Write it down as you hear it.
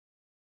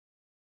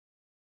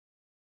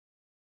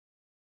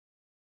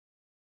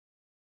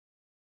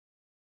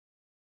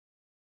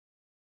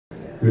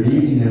Good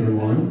evening,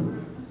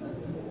 everyone.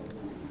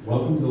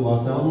 Welcome to the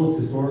Los Alamos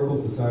Historical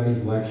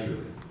Society's lecture.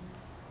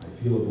 I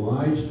feel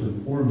obliged to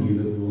inform you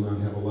that we will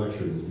not have a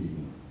lecture this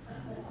evening.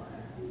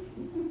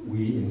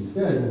 We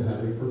instead will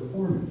have a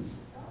performance.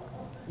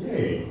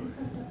 Yay!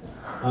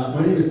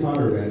 My name is Todd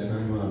Urbach.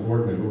 I'm a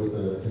board member with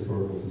the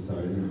Historical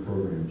Society and the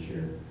program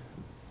chair.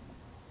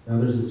 Now,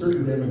 there's a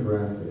certain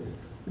demographic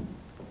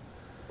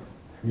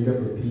made up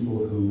of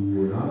people who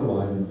were not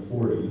alive in the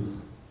 40s,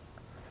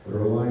 but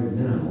are alive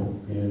now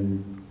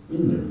and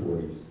in their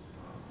 40s.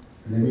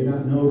 And they may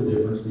not know the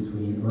difference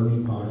between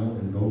Ernie Pyle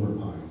and Gomer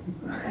Pyle.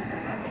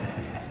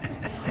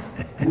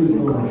 Who is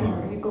Gomer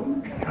Pyle?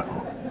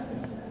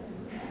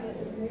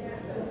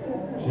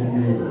 Jim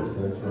Neighbors,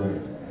 that's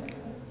right.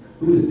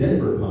 Who is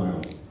Denver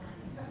Pyle?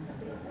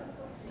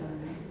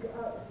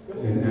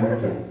 An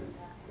actor.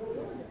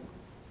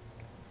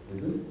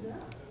 Is it?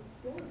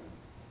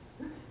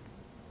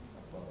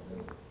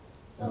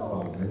 That's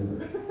Bob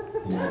Denver.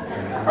 Yeah,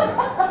 that's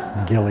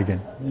right. Gilligan.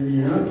 Maybe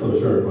you're not so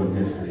sharp on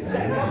history.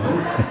 That's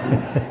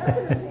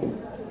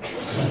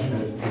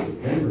true.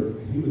 Denver,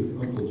 he was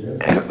Uncle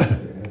Jesse and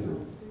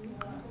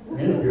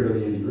appeared on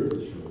the Andy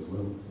Griffith Show as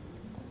well.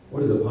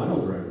 What is a pile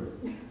driver?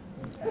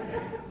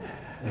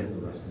 That's a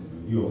wrestling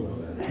move. You all know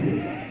that.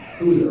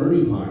 Who is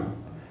Ernie Pyle?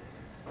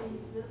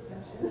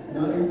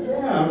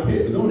 Yeah, okay,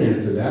 so don't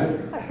answer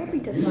that. I hope he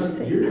doesn't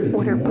say you're going to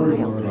order do more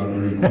piles. about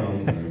Ernie Pyle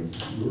tonight.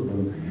 You're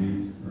going to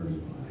meet Ernie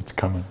Pyle. It's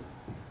coming.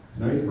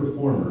 Tonight's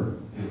performer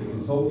is the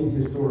consulting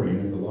historian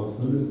at the Los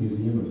Lunas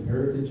Museum of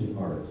Heritage and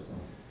Arts.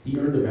 He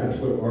earned a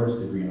Bachelor of Arts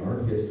degree in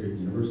art history at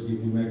the University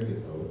of New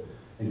Mexico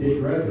and did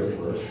graduate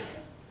work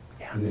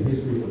in the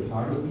history of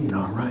photography and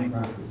museum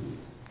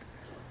practices.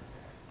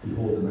 He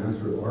holds a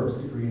Master of Arts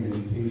degree in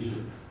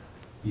education.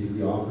 He's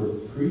the author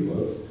of 3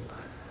 books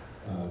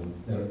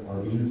that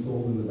are being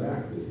sold in the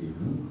back this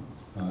evening.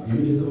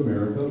 Images of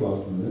America,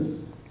 Los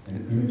Lunas,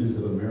 and Images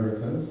of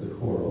America,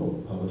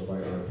 Socorro, published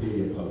by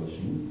Arcadia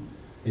Publishing.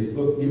 His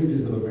book,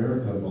 Images of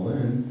America,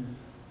 Belen,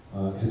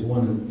 has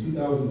won a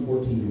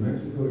 2014 New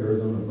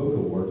Mexico-Arizona Book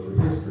Award for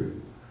History.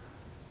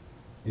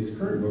 His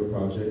current book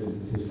project is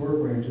The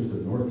Historic Ranches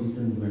of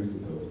Northeastern New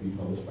Mexico, to be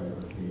published by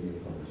Arcadia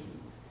Publishing.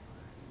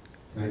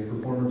 Tonight's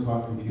performer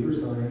taught computer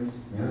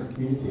science, mass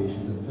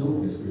communications, and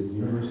film history at the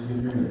University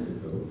of New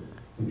Mexico,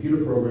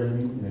 computer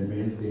programming and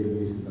advanced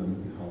database design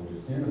at the College of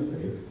Santa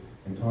Fe,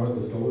 and taught at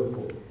the Solar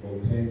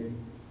Voltaic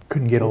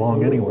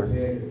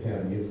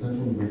Academy at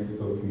Central New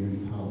Mexico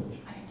Community College.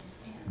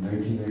 In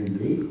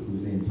 1998, he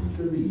was named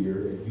Teacher of the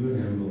Year at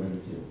UNM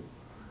Valencia.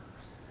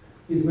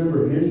 He is a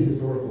member of many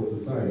historical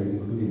societies,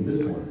 including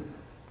this one.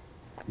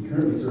 He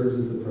currently serves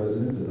as the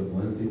president of the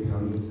Valencia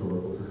County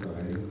Historical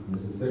Society and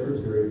is the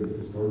secretary of the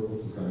Historical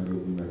Society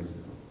of New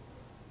Mexico.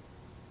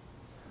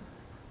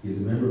 He is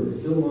a member of the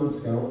Philmont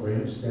Scout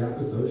Ranch Staff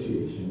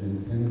Association and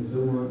attended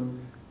Philmont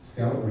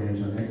Scout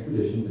Ranch on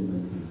expeditions in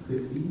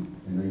 1960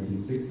 and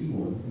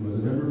 1961 and was a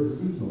member of the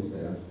seasonal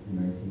staff in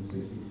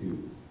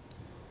 1962.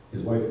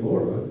 His wife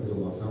Laura is a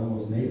Los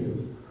Alamos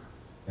native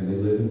and they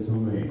live in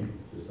Tomei,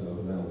 just south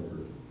of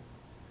Albuquerque.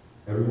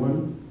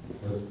 Everyone,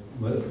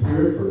 let's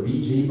hear it for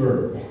B.G.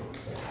 Burr.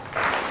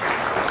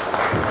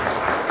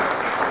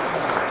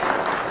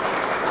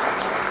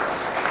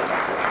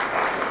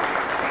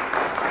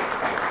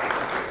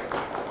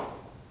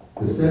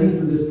 The setting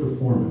for this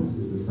performance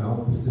is the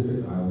South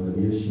Pacific island of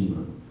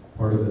Yaashima,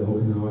 part of the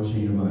Okinawa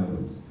chain of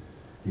islands.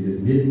 It is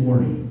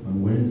mid-morning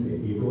on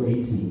Wednesday, April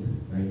 18th,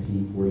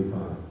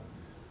 1945.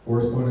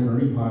 Correspondent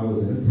Ernie Pyle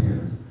is in a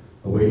tent,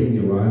 awaiting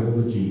the arrival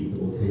of a jeep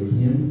that will take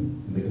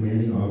him and the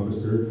commanding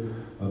officer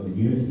of the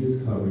unit he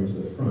is covering to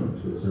the front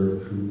to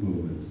observe troop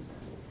movements.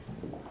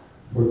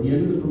 Toward the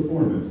end of the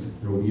performance,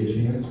 there will be a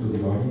chance for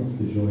the audience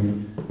to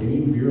join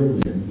Dame Vera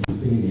Lynn in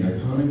singing the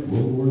iconic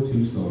World War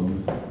II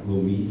song,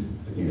 We'll Meet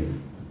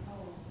Again.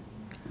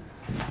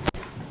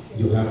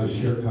 You'll have to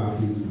share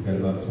copies. We've got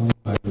about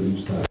 25 for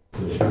each side,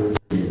 so share with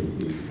your neighbor,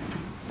 please.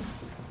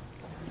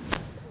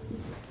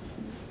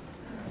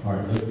 All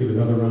right, let's give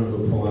another round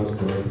of applause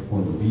for our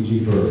performer,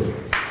 B.G. Burr.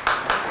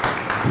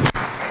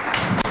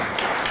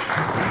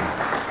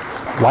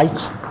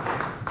 Lights.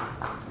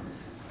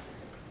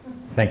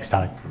 Thanks,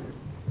 Todd.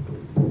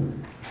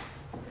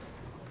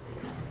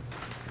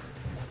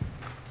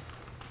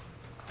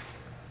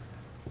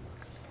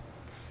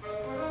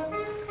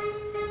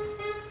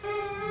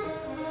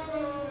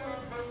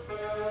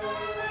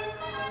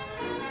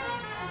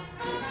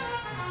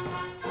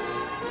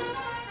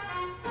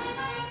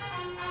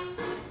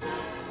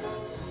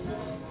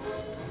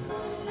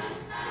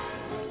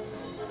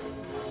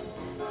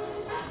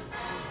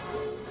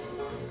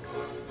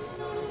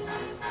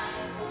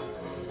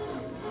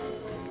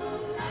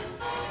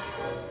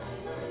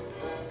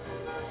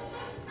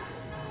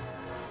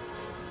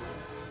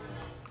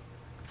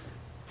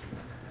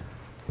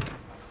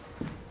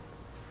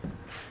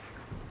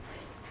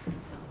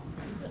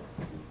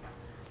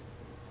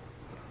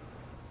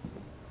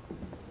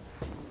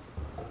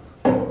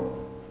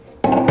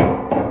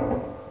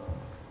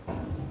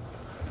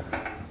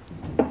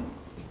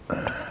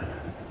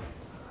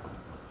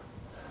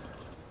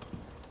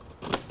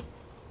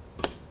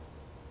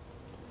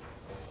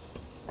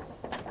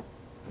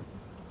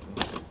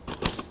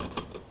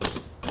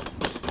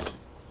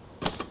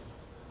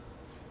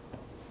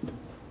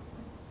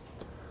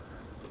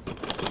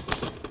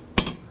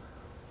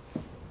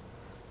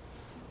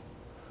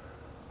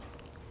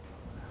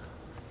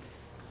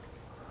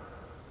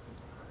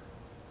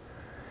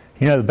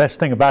 You know, the best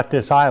thing about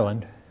this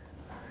island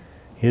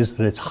is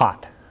that it's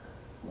hot.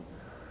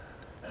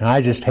 And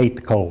I just hate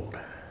the cold.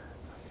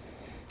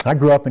 I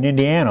grew up in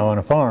Indiana on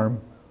a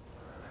farm.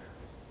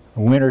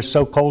 The winter's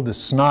so cold the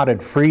snot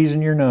would freeze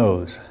in your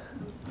nose.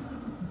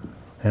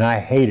 And I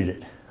hated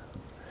it.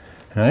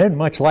 And I didn't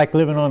much like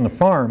living on the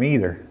farm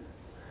either.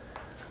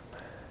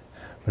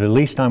 But at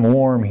least I'm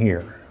warm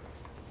here.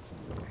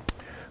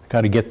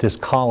 Got to get this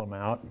column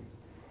out.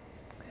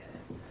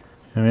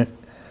 And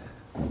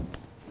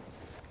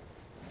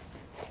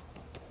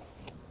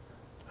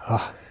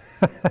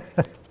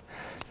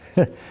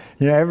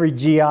you know, every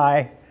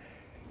GI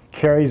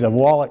carries a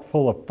wallet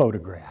full of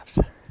photographs.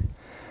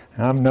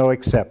 I'm no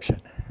exception.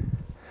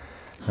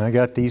 I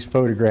got these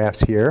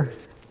photographs here.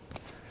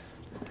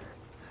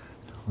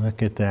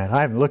 Look at that.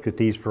 I haven't looked at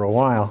these for a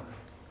while.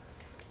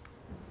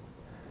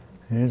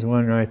 There's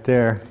one right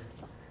there.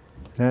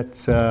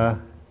 That's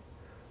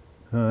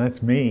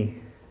me.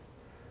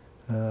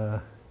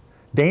 Dana,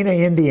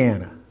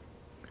 Indiana.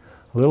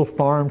 A little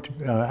farm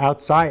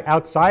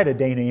outside of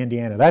Dana,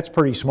 Indiana. That's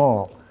pretty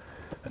small.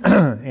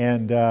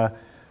 And I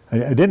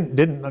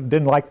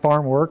didn't like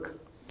farm work.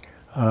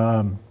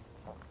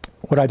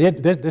 What I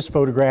did, this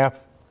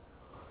photograph,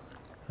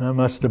 I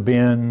must have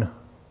been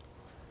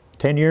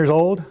 10 years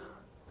old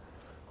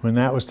when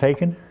that was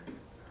taken.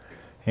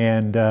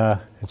 And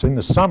it's in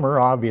the summer,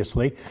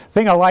 obviously. The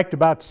thing I liked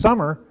about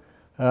summer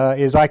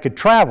is I could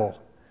travel.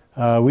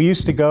 We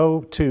used to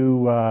go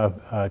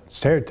to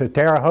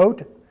Terre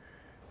Haute,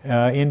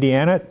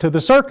 Indiana, to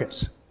the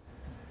circus.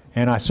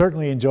 And I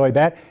certainly enjoyed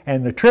that.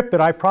 And the trip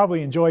that I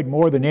probably enjoyed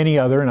more than any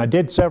other, and I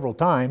did several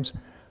times,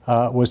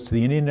 was to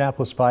the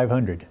Indianapolis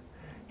 500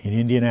 in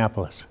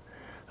Indianapolis.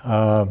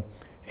 But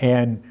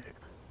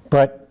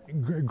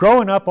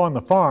growing up on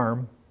the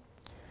farm,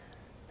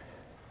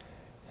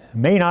 the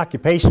main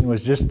occupation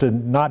was just to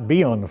not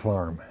be on the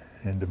farm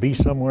and to be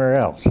somewhere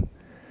else.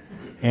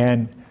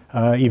 And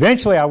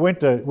eventually I went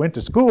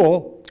to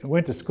school. I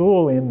went to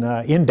school in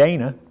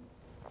Dana,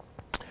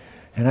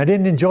 and I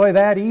didn't enjoy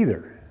that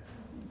either,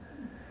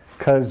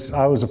 because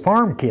I was a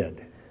farm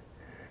kid,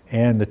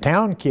 and the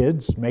town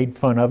kids made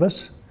fun of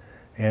us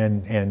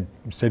and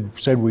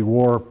said we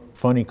wore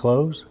funny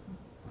clothes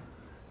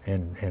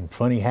and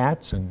funny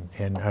hats, and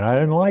I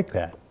didn't like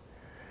that.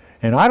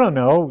 And I don't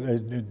know,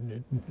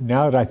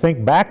 now that I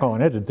think back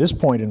on it at this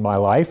point in my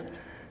life,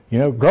 you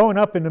know, growing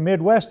up in the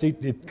Midwest,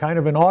 it's kind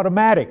of an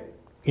automatic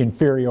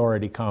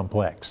inferiority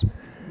complex.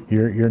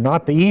 You're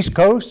not the East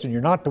Coast and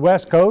you're not the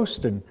West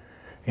Coast,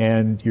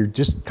 and you're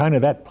just kind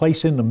of that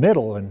place in the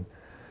middle, and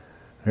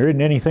there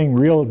isn't anything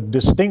real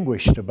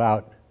distinguished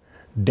about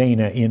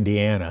Dana,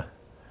 Indiana.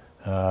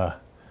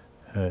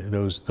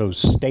 Those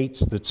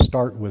states that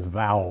start with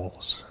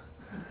vowels.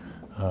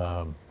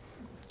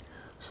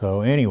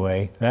 So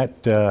anyway,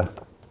 that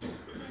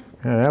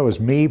was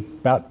me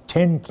about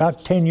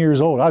 10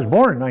 years old. I was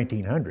born in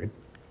 1900.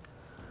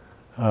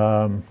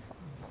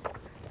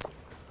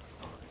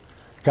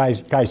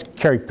 Guys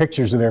carry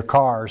pictures of their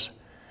cars.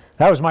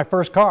 That was my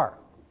first car.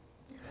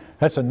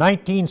 That's a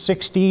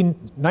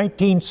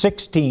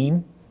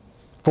 1916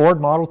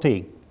 Ford Model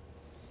T.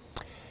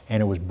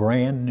 And it was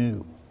brand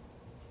new,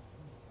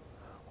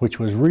 which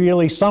was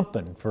really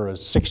something for a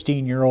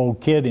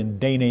 16-year-old kid in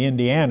Dana,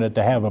 Indiana,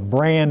 to have a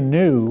brand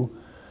new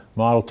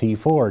Model T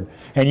Ford.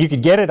 And you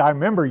could get it, I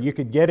remember you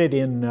could get it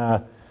in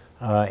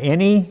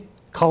any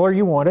color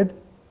you wanted,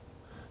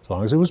 as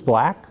long as it was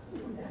black.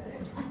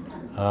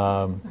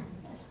 But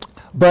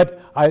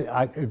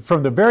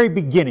from the very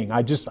beginning,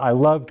 I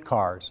loved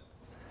cars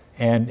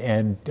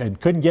and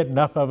couldn't get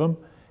enough of them.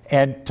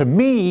 And to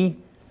me,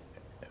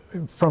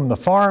 from the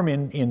farm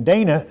in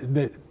Dana,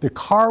 the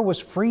car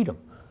was freedom.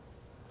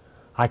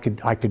 I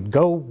could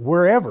go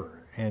wherever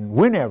and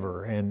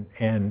whenever,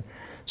 and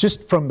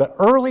just from the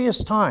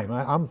earliest time.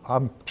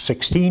 I'm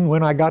 16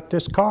 when I got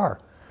this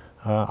car.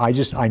 I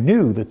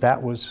knew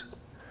that was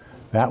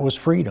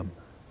freedom,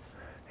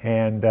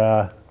 and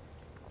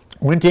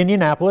went to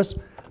Indianapolis.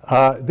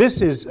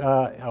 This is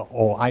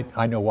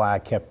I know why I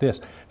kept this.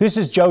 This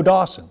is Joe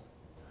Dawson,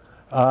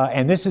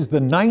 and this is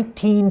the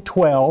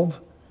 1912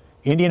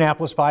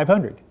 Indianapolis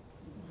 500,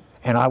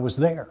 and I was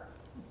there.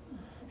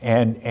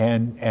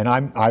 And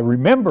I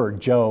remember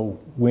Joe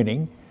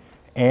winning,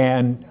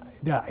 and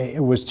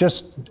it was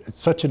just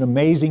such an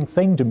amazing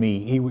thing to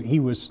me. He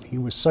was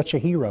such a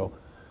hero.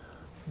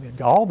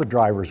 All the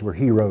drivers were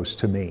heroes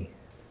to me.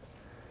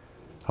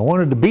 I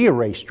wanted to be a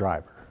race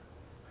driver.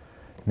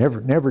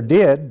 Never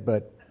did,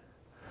 but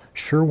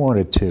sure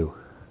wanted to.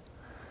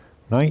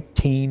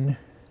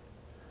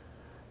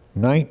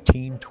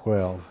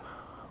 1912.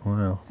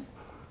 Wow.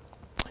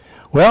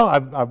 Well, I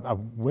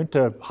went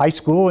to high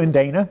school in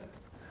Dana.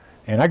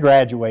 And I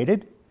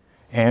graduated,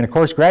 and of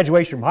course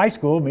graduation from high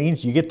school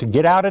means you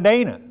get out of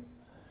Dana,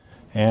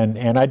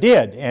 and I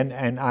did,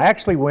 and I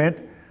actually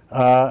went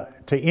to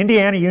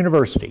Indiana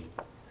University.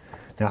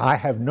 Now I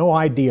have no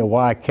idea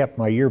why I kept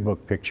my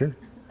yearbook picture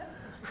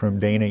from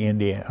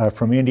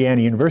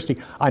Indiana University.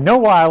 I know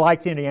why I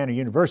liked Indiana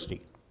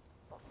University.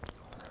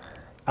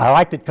 I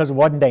liked it because it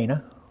wasn't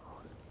Dana,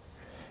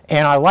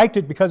 And I liked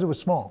it because it was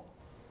small.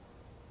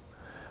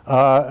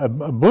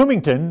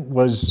 Bloomington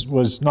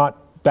was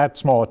not that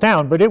small a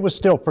town, but it was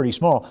still pretty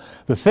small.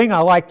 The thing I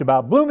liked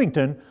about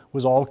Bloomington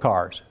was all the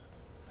cars.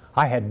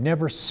 I had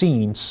never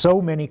seen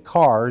so many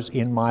cars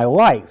in my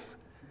life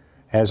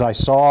as I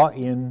saw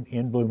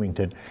in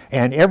Bloomington.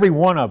 And every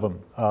one of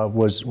them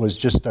was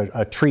just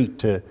a treat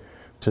to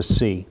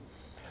see.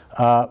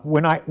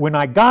 When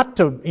I got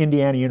to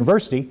Indiana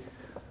University,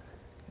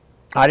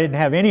 I didn't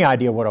have any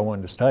idea what I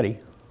wanted to study.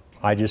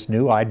 I just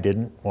knew I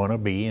didn't want to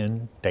be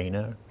in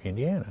Dana,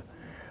 Indiana.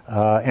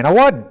 And I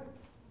wasn't.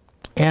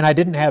 And I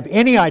didn't have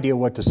any idea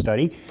what to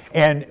study.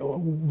 And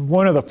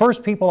one of the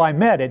first people I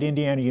met at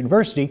Indiana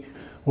University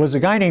was a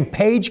guy named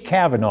Page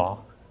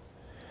Cavanaugh.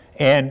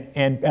 And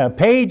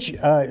Page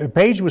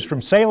was from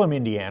Salem,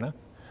 Indiana,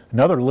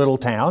 another little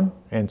town,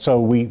 and so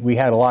we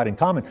had a lot in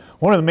common.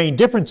 One of the main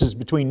differences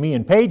between me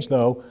and Page,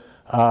 though,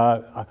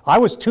 I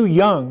was too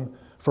young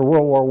for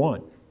World War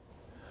I.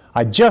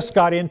 I just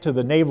got into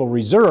the Naval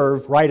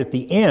Reserve right at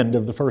the end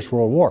of the First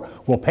World War.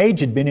 Well, Page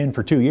had been in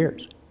for 2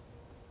 years.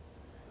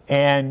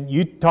 And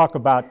you talk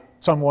about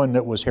someone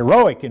that was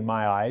heroic in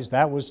my eyes,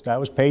 that was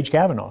Page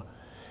Cavanaugh.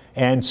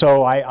 And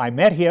so I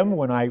met him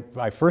when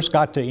I first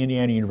got to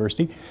Indiana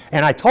University,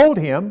 and I told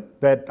him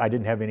that I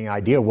didn't have any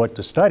idea what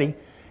to study,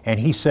 and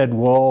he said,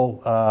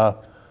 well,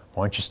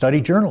 why don't you study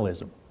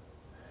journalism?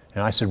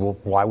 And I said, well,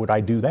 why would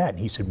I do that? And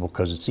he said, well,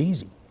 because it's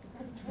easy.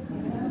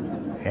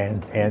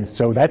 And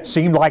so that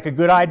seemed like a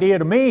good idea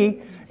to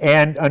me.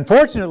 And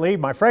unfortunately,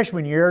 my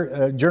freshman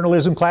year,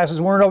 journalism classes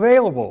weren't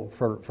available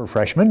for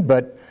freshmen,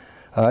 but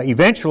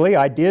eventually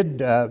I did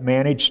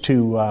manage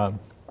to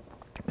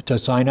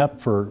sign up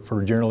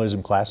for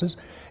journalism classes,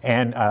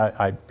 and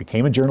I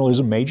became a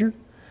journalism major.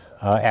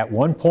 At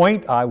one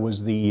point, I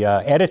was the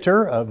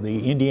editor of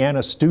the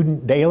Indiana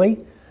Student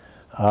Daily,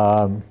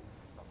 and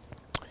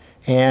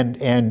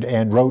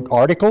wrote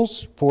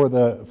articles for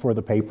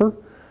the paper.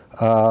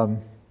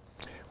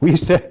 We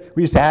used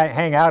to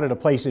hang out at a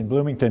place in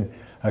Bloomington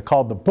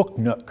called the Book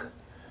Nook.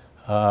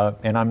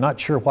 And I'm not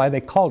sure why they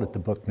called it the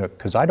Book Nook,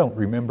 because I don't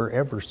remember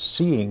ever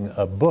seeing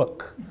a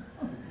book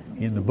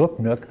in the Book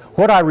Nook.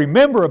 What I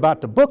remember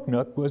about the Book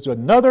Nook was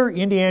another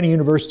Indiana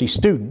University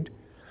student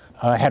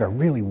had a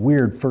really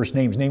weird first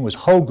name. His name was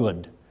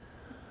Hoagland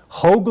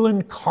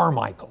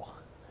Carmichael.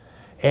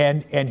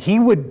 And he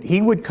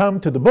would come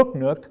to the Book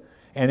Nook,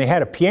 and they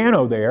had a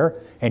piano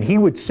there, and he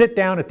would sit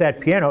down at that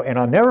piano, and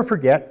I'll never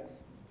forget,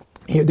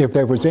 if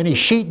there was any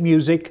sheet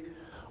music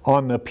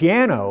on the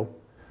piano,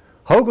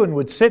 Hoagland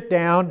would sit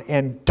down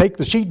and take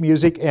the sheet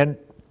music and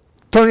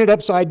turn it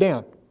upside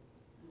down,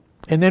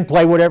 and then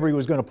play whatever he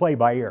was going to play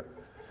by ear.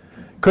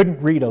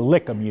 Couldn't read a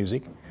lick of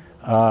music.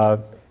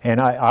 And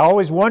I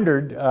always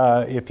wondered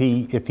if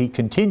he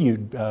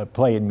continued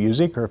playing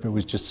music, or if it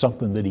was just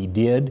something that he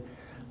did.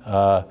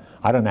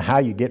 I don't know how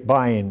you get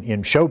by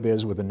in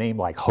showbiz with a name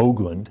like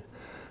Hoagland,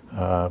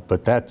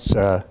 but that's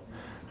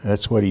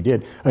what he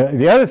did.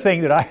 The other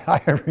thing that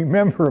I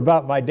remember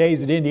about my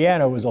days at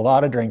Indiana was a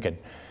lot of drinking.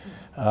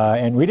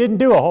 And we didn't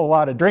do a whole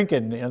lot of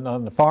drinking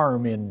on the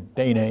farm in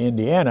Dana,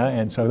 Indiana,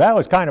 and so that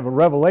was kind of a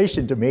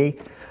revelation to me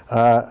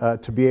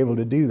to be able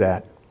to do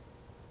that.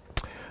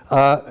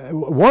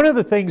 One of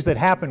the things that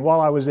happened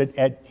while I was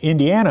at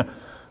Indiana,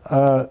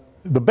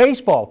 the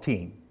baseball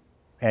team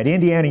at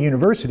Indiana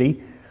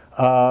University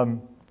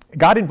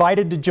got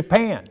invited to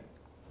Japan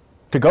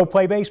to go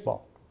play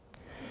baseball.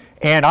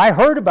 And I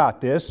heard about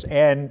this,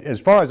 and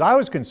as far as I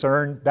was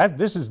concerned,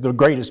 this is the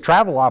greatest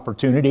travel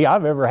opportunity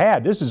I've ever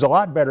had. This is a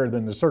lot better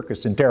than the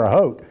circus in Terre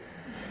Haute.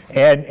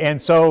 And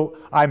so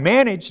I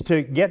managed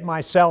to get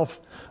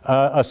myself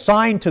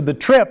assigned to the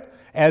trip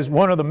as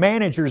one of the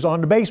managers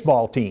on the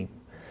baseball team.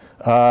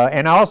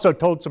 And I also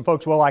told some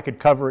folks, well, I could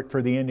cover it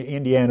for the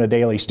Indiana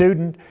Daily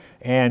Student,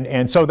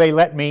 and so they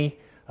let me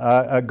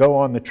go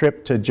on the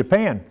trip to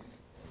Japan.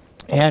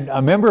 And I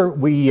remember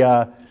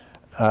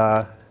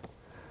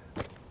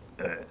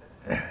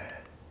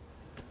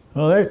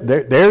well,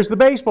 there's the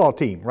baseball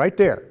team right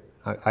there.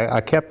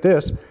 I kept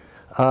this.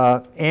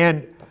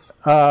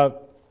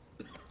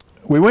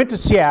 We went to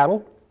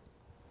Seattle,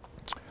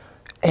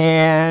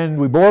 and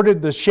we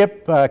boarded the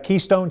ship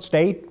Keystone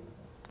State,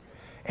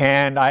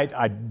 and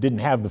I didn't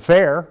have the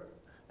fare,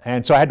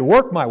 and so I had to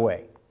work my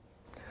way.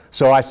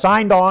 So I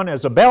signed on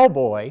as a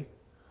bellboy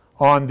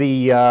on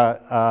the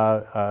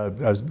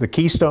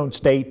Keystone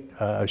State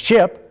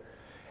ship,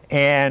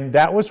 and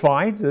that was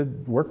fine. The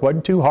work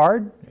wasn't too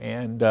hard,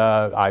 and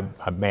I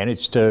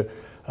managed to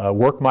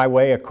work my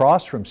way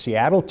across from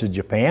Seattle to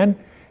Japan,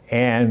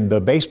 and the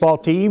baseball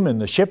team and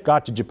the ship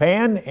got to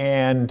Japan,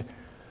 and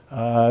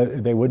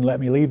they wouldn't let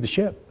me leave the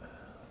ship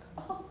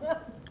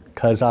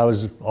because I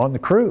was on the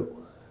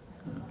crew,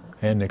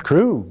 and the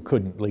crew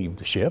couldn't leave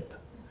the ship.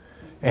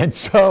 And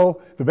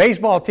so the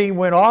baseball team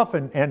went off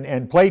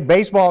and played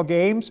baseball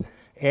games,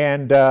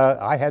 and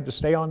I had to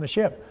stay on the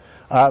ship.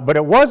 But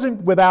it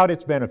wasn't without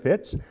its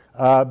benefits,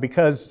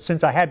 because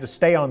since I had to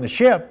stay on the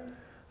ship,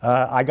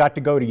 I got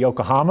to go to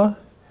Yokohama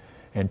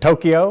and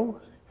Tokyo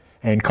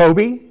and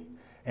Kobe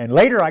And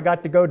later I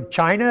got to go to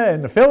China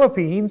and the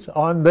Philippines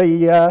on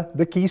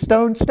the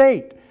Keystone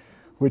State,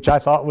 which I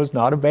thought was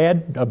not a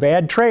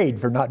bad trade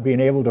for not being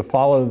able to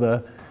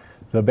follow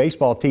the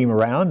baseball team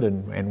around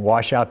and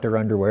wash out their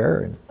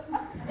underwear. And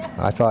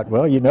I thought,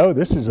 well, you know,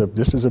 this is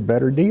a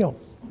better deal.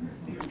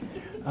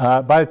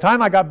 By the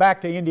time I got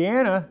back to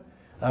Indiana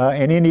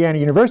and Indiana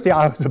University,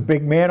 I was a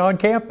big man on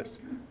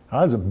campus.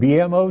 I was a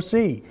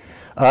BMOC,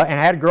 and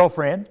I had a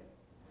girlfriend.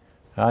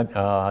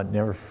 I'll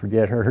never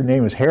forget her. Her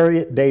name was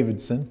Harriet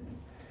Davidson,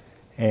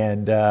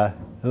 and a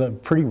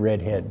pretty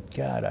redhead.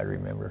 God, I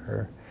remember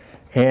her.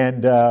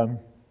 And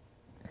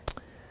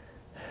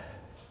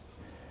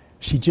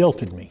she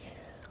jilted me.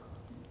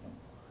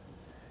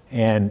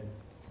 And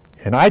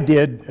I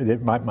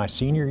did my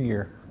senior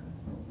year,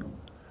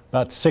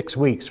 about 6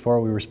 weeks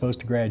before we were supposed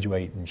to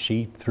graduate, and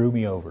she threw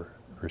me over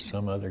for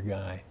some other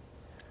guy.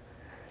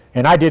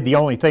 And I did the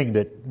only thing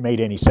that made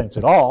any sense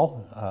at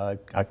all.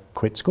 I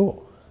quit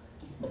school.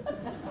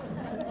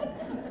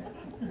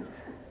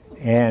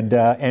 and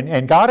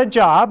got a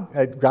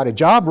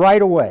job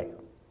right away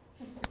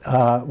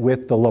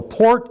with the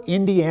LaPorte,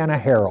 Indiana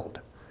Herald,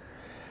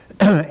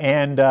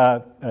 and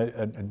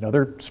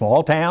another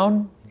small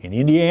town in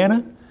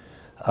Indiana.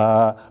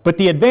 But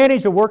the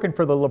advantage of working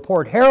for the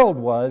LaPorte Herald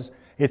was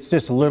it's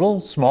this little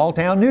small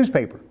town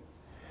newspaper.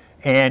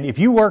 And if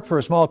you work for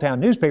a small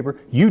town newspaper,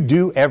 you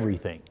do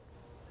everything.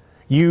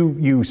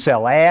 You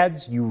sell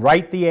ads, you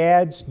write the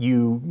ads,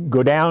 you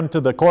go down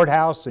to the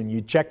courthouse and you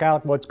check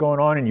out what's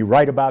going on and you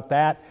write about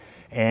that,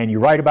 and you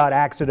write about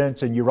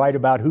accidents and you write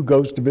about who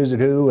goes to visit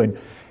who, and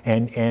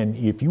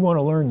if you want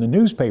to learn the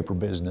newspaper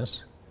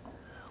business,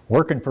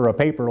 working for a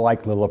paper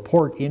like the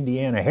LaPorte,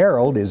 Indiana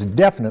Herald is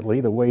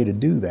definitely the way to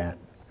do that.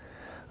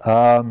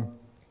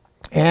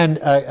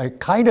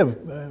 Kind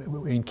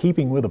of in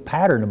keeping with a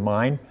pattern of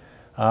mine,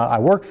 I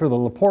worked for the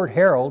LaPorte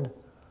Herald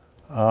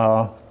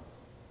for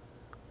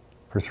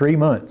 3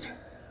 months.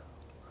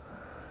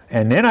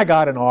 And then I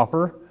got an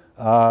offer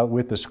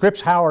with the Scripps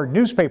Howard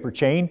newspaper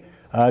chain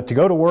to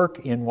go to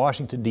work in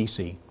Washington,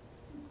 D.C.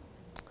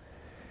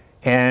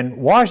 And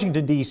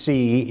Washington,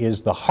 D.C.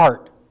 is the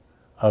heart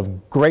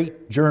of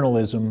great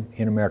journalism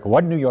in America. It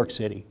wasn't New York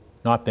City,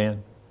 not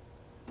then.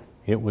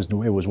 It was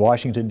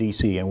Washington,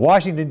 D.C. And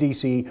Washington,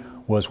 D.C.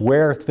 was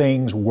where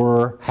things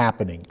were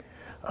happening.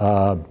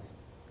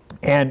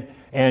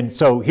 And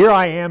so here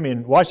I am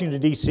in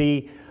Washington,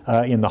 D.C.,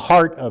 in the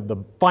heart of the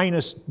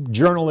finest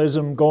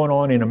journalism going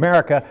on in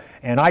America,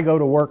 and I go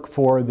to work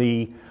for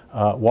the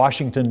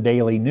Washington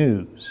Daily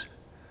News,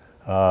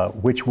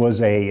 which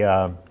was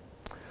a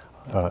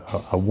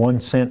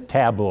 1-cent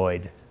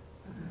tabloid.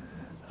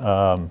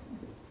 And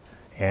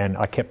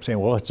I kept saying,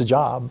 well, it's a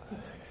job,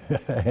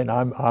 and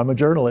I'm a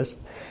journalist.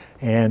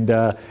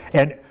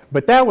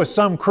 But that was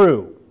some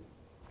crew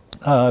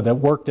that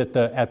worked at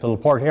the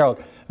LaPorte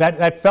Herald.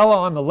 That fellow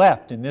on the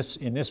left in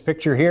this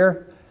picture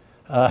here,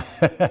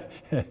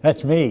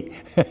 that's me.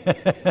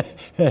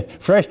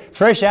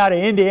 fresh out of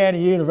Indiana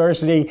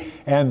University,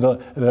 and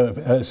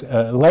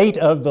the late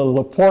of the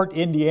LaPorte,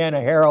 Indiana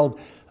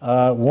Herald,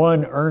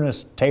 one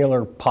Ernest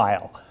Taylor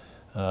Pyle.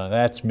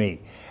 That's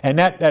me. And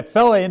that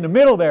fella in the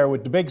middle there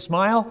with the big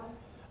smile,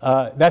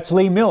 that's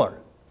Lee Miller,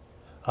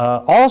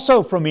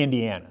 also from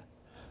Indiana.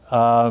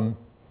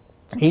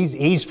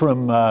 He's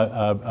from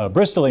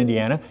Bristol,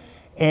 Indiana,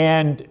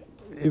 and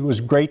it was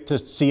great to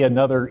see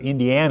another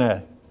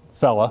Indiana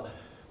fella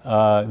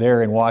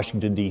there in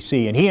Washington,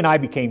 D.C. And he and I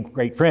became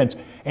great friends.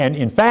 And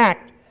in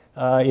fact,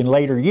 in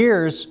later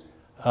years,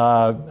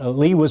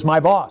 Lee was my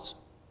boss,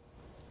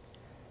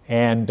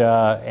 and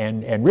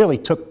really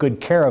took good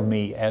care of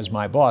me as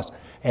my boss.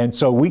 And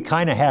so we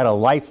kind of had a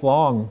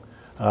lifelong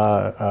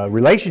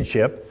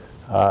relationship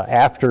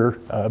after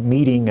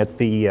meeting at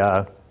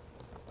the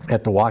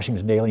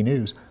Washington Daily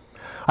News.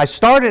 I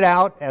started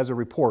out as a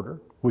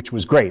reporter, which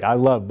was great. I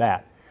loved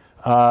that.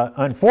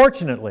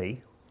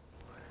 Unfortunately,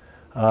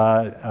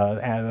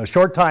 a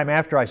short time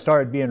after I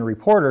started being a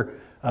reporter,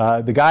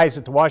 the guys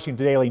at the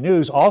Washington Daily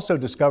News also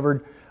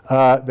discovered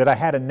that I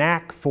had a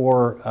knack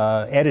for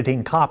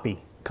editing copy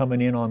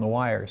coming in on the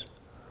wires.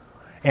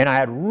 And I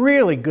had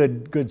really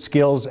good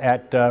skills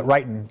at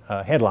writing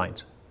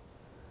headlines.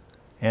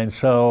 And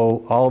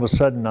so all of a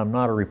sudden I'm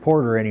not a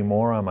reporter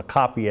anymore, I'm a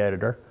copy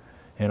editor,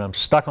 and I'm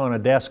stuck on a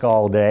desk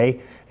all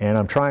day, and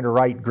I'm trying to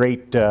write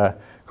great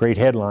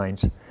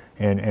headlines.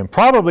 And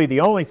probably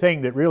the only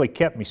thing that really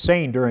kept me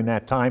sane during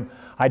that time,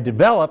 I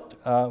developed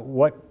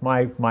what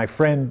my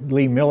friend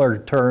Lee Miller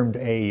termed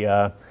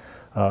a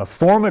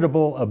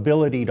formidable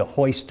ability to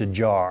hoist a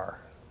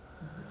jar.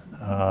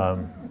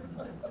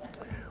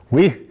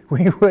 We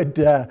would,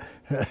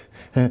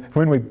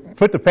 when we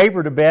put the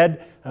paper to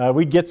bed,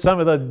 we'd get some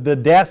of the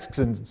desks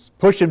and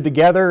push them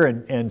together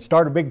and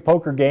start a big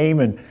poker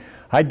game, and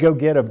I'd go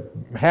get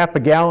half a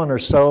gallon or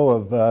so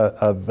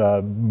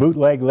of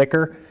bootleg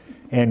liquor,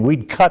 and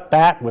we'd cut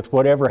that with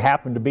whatever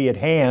happened to be at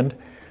hand,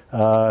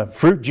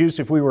 fruit juice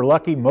if we were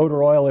lucky,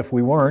 motor oil if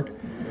we weren't,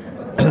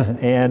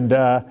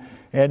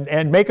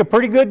 and make a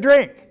pretty good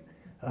drink.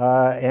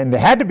 and they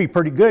had to be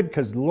pretty good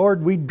because,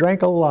 Lord, we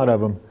drank a lot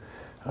of them.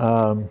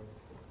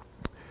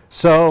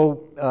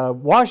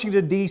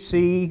 Washington,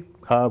 D.C.,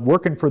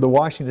 working for the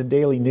Washington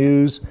Daily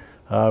News,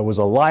 was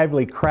a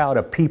lively crowd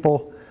of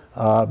people.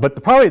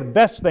 But probably the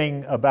best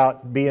thing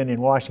about being in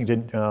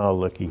Washington, oh,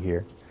 looky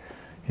here,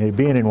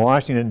 being in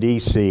Washington,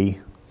 D.C.,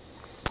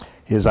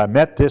 is I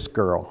met this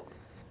girl.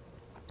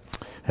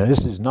 Now,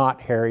 this is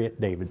not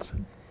Harriet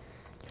Davidson.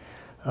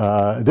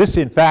 This,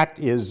 in fact,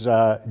 is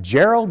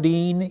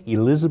Geraldine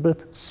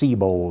Elizabeth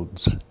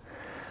Seabolds.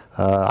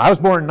 I was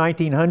born in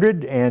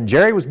 1900, and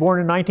Jerry was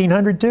born in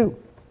 1900 too.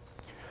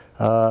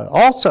 We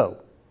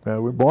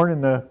were born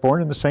in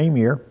the same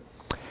year,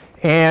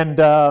 and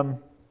I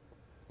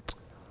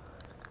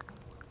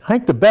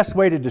think the best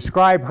way to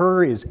describe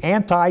her is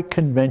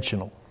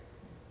anti-conventional.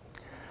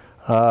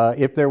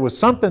 If there was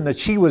something that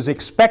she was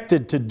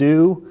expected to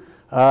do,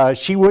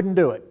 she wouldn't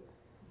do it.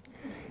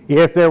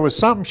 If there was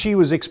something she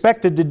was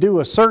expected to do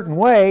a certain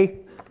way,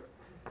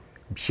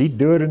 she'd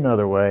do it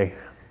another way.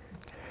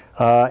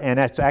 And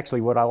that's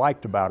actually what I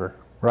liked about her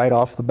right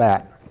off the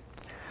bat.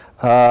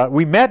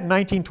 We met in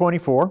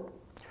 1924.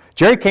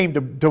 Jerry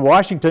came to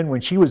Washington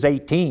when she was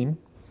 18.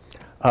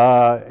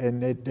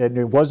 And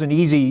it wasn't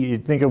easy.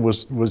 You'd think it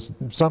was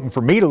something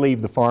for me to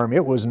leave the farm.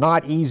 It was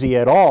not easy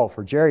at all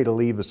for Jerry to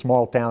leave a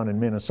small town in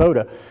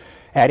Minnesota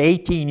at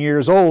 18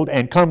 years old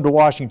and come to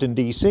Washington,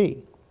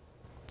 D.C.,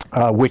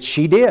 which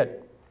she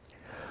did.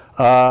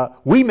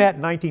 We met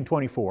in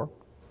 1924,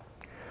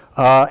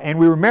 and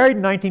we were married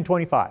in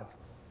 1925.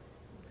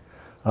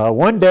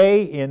 One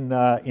day in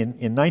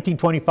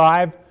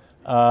 1925,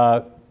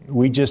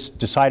 we just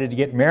decided to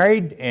get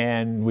married,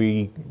 and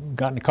we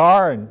got in a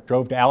car and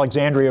drove to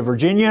Alexandria,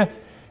 Virginia,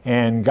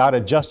 and got a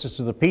justice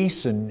of the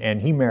peace,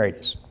 and he married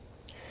us.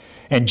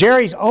 And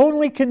Jerry's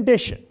only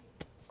condition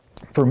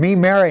for me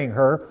marrying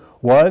her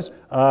was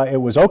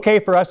it was okay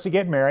for us to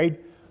get married,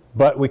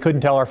 but we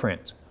couldn't tell our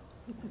friends.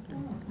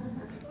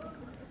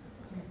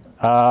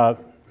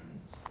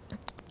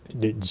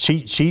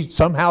 She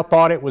somehow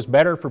thought it was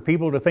better for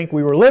people to think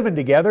we were living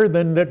together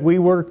than that we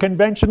were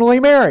conventionally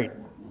married.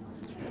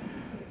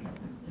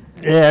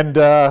 And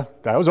that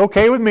was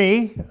okay with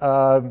me.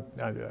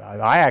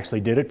 I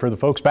actually did it for the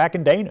folks back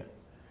in Dana.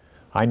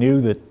 I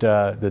knew that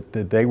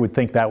they would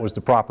think that was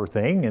the proper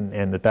thing,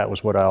 and that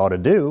was what I ought to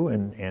do,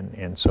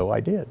 and so I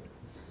did.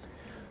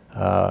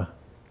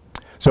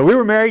 So we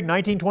were married in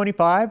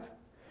 1925,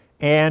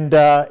 and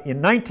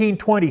in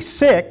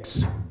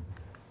 1926,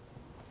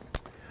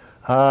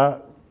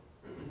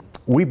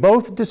 we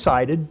both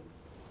decided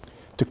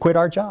to quit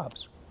our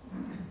jobs.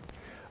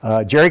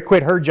 Jerry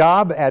quit her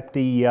job at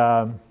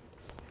the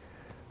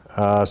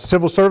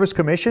Civil Service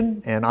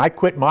Commission, and I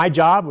quit my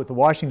job with the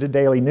Washington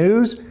Daily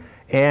News,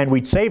 and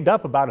we'd saved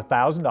up about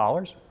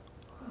 $1,000,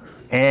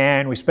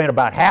 and we spent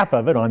about half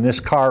of it on this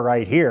car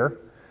right here,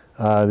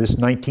 this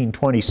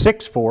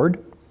 1926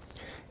 Ford,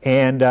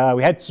 and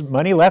we had some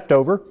money left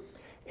over,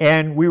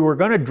 and we were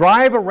going to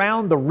drive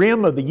around the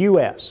rim of the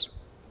U.S.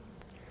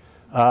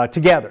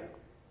 Together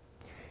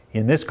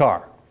in this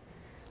car.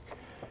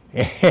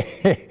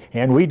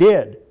 And we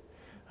did.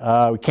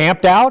 We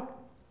camped out.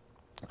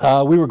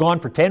 We were gone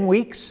for 10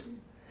 weeks,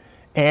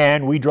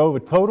 and we drove a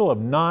total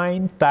of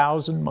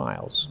 9,000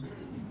 miles.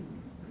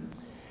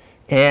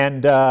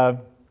 And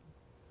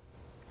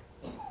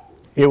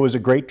it was a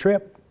great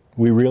trip.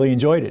 We really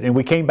enjoyed it, and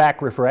we came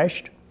back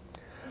refreshed.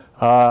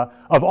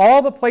 Of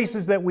all the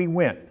places that we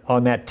went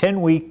on that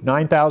 10-week,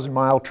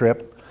 9,000-mile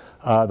trip,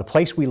 the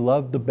place we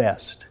loved the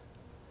best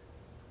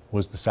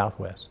was the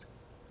Southwest.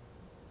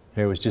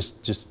 There was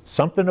just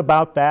something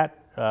about that.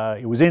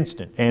 It was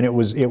instant, and it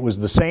was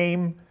the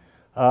same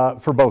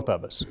for both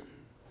of us.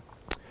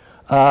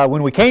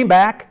 When we came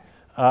back,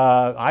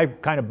 I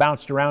kind of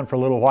bounced around for a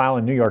little while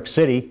in New York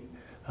City,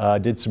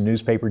 did some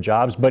newspaper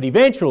jobs, but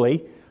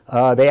eventually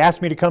they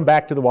asked me to come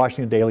back to the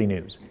Washington Daily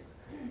News.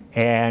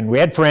 And we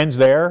had friends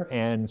there,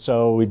 and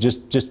so it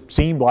just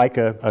seemed like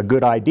a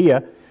good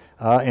idea.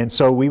 And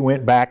so we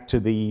went back to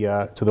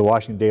the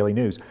Washington Daily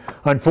News.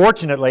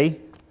 Unfortunately,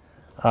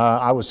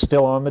 I was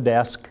still on the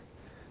desk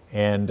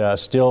and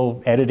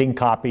still editing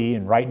copy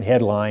and writing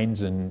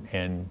headlines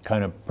and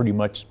kind of pretty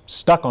much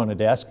stuck on a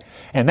desk.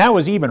 And that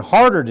was even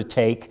harder to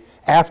take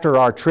after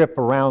our trip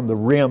around the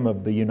rim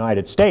of the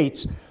United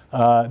States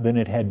than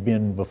it had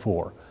been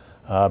before.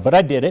 But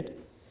I did it.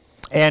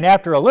 And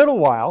after a little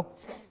while,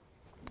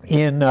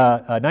 in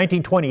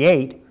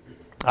 1928,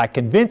 I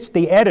convinced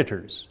the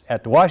editors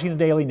at the Washington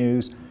Daily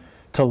News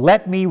to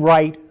let me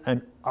write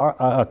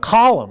a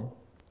column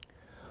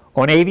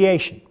on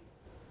aviation,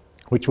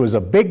 which was a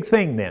big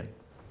thing then.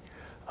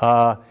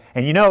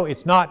 And you know,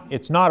 it's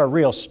not a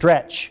real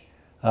stretch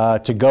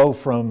to go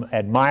from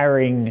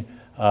admiring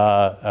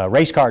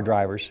race car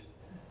drivers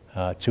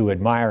to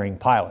admiring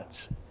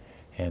pilots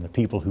and the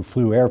people who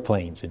flew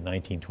airplanes in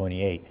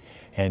 1928.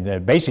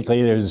 And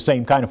basically, they're the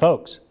same kind of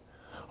folks.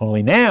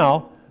 Only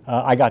now,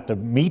 I got to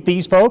meet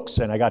these folks,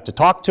 and I got to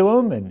talk to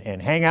them and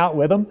hang out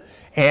with them,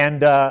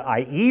 and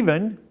I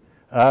even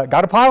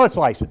got a pilot's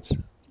license.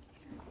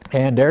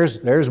 And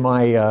there's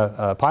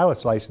my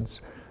pilot's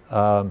license.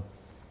 I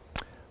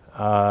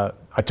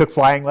took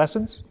flying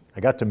lessons. I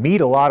got to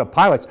meet a lot of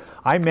pilots.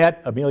 I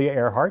met Amelia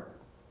Earhart,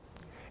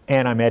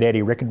 and I met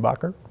Eddie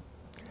Rickenbacker,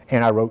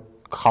 and I wrote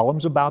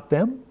columns about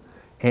them.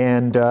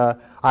 And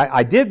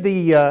I did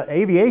the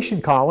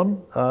aviation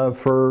column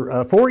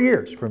for 4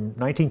 years, from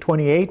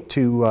 1928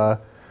 to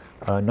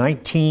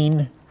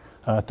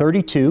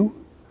 1932,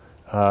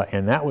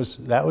 and that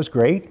was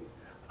great.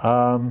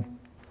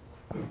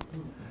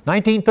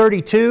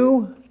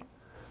 1932,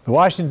 the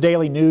Washington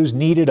Daily News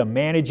needed a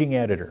managing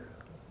editor.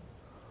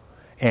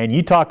 And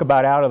you talk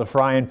about out of the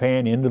frying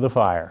pan into the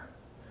fire.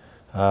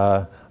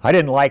 I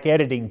didn't like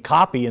editing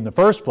copy in the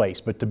first place,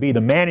 but to be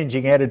the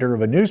managing editor of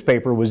a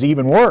newspaper was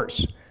even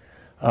worse.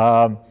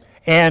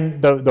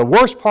 And the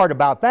worst part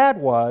about that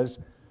was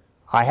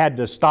I had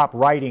to stop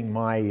writing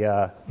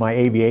my, my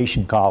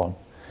aviation column.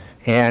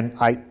 And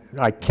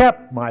I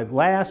kept my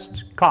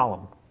last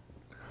column.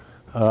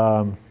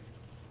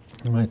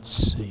 Let's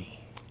see.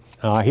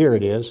 Here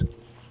it is.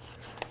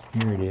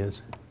 Here it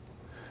is.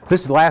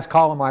 This is the last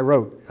column I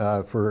wrote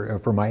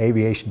for my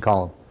aviation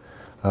column.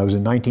 It was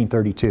in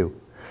 1932.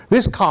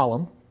 This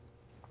column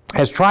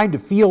has tried to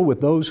feel with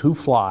those who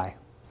fly.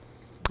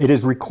 It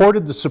has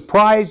recorded the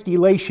surprised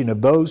elation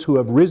of those who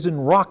have risen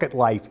rocket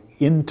life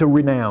into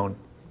renown,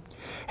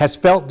 has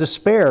felt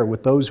despair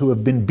with those who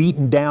have been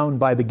beaten down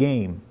by the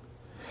game,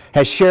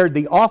 has shared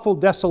the awful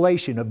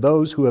desolation of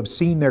those who have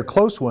seen their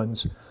close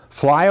ones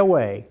fly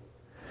away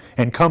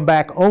and come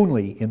back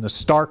only in the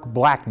stark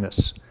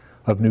blackness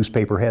of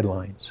newspaper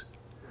headlines.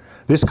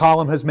 This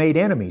column has made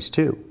enemies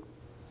too,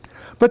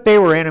 but they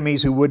were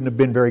enemies who wouldn't have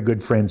been very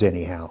good friends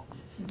anyhow.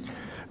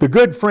 The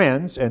good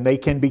friends, and they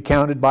can be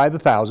counted by the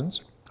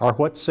thousands, are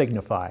what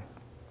signify.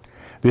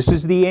 This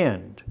is the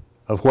end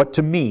of what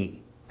to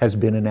me has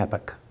been an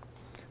epoch.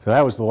 So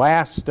that was the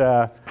last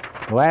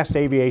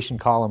aviation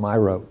column I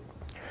wrote.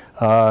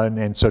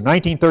 And so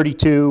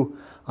 1932,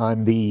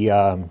 I'm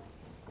the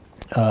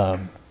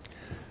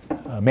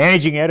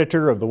managing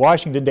editor of the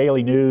Washington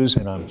Daily News,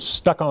 and I'm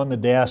stuck on the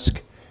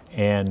desk,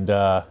 and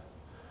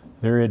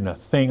there isn't a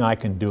thing I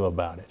can do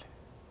about it.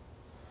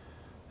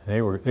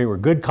 They were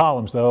good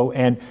columns, though,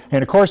 and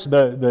of course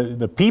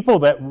the people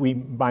that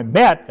I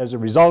met as a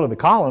result of the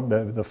column,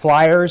 the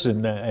flyers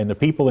and the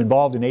people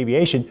involved in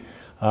aviation,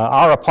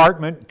 our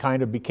apartment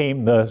kind of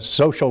became the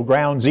social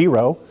ground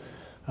zero.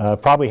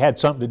 Probably had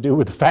something to do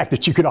with the fact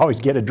that you could always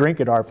get a drink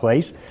at our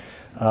place.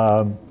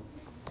 And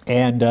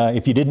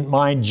if you didn't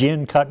mind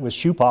gin cut with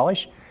shoe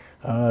polish,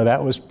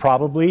 that was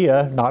probably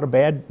not a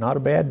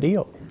bad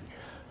deal.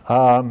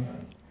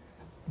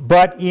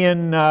 But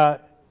in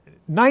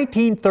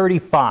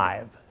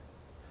 1935,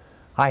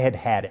 I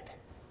had it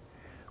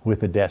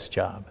with a desk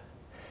job.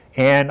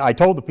 And I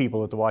told the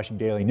people at the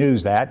Washington Daily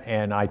News that,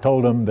 and I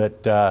told them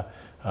that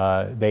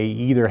they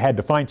either had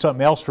to find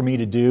something else for me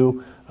to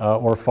do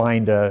or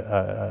find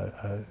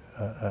a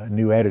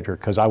new editor,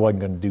 because I wasn't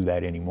going to do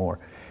that anymore.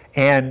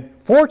 And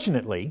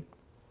fortunately,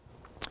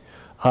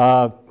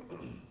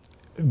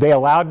 they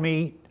allowed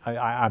me,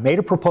 I made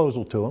a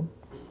proposal to them,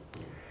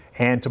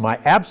 and to my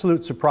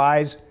absolute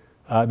surprise,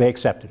 they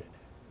accepted it.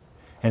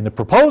 And the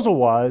proposal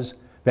was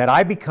that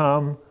I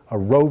become a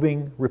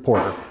roving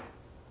reporter.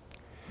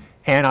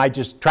 And I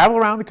just travel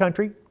around the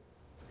country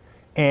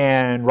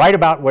and write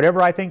about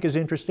whatever I think is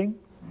interesting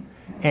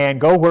and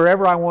go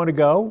wherever I want to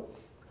go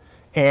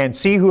and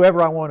see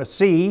whoever I want to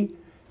see.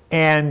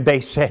 And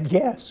they said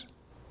yes.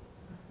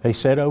 They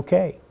said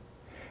okay.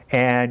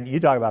 And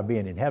you talk about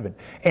being in heaven.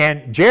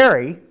 And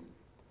Jerry,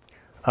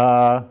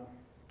 I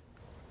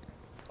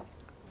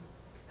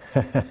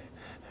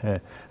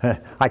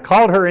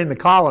called her in the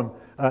column,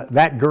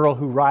 that girl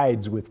who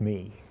rides with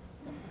me.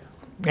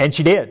 And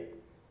she did.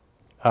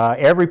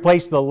 Every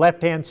place the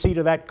left-hand seat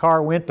of that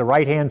car went, the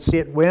right-hand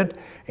seat went,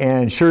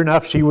 and sure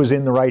enough, she was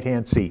in the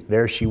right-hand seat.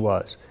 There she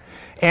was.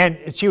 And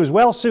she was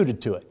well suited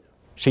to it.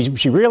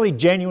 She really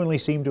genuinely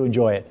seemed to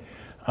enjoy it.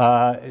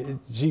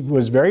 She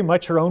was very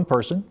much her own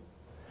person.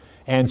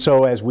 And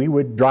so as we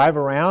would drive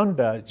around,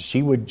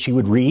 she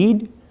would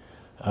read.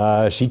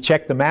 She'd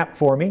check the map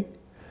for me.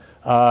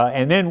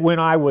 And then when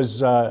I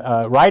was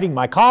writing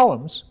my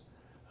columns,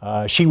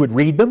 she would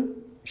read them.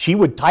 She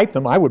would type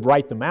them, I would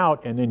write them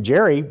out, and then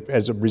Jerry,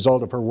 as a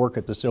result of her work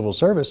at the Civil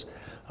Service,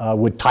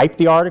 would type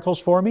the articles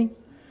for me,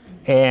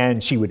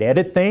 and she would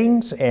edit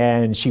things,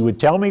 and she would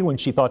tell me when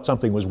she thought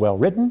something was well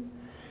written,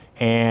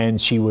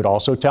 and she would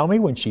also tell me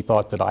when she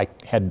thought that I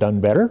had done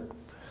better,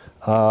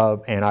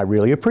 and I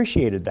really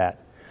appreciated that.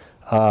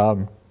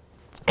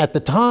 At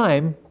the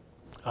time,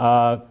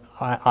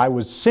 I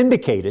was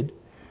syndicated.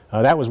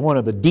 That was one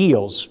of the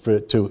deals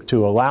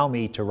to allow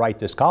me to write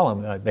this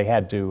column. They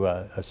had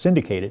to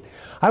syndicate it.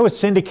 I was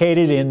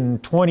syndicated in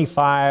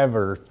 25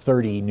 or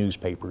 30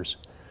 newspapers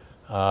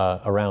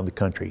around the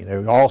country. They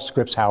were all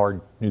Scripps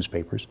Howard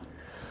newspapers.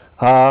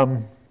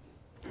 But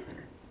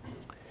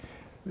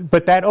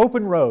that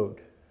open road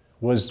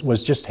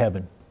was just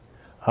heaven.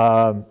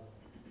 Had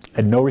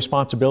no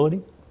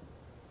responsibility.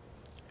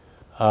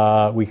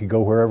 We could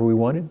go wherever we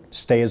wanted,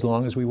 stay as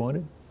long as we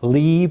wanted,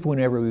 leave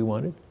whenever we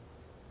wanted.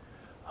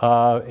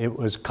 It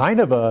was kind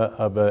of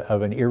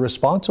an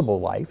irresponsible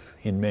life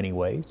in many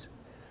ways.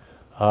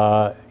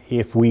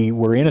 If we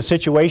were in a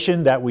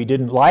situation that we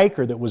didn't like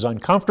or that was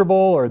uncomfortable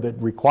or that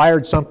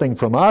required something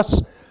from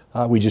us,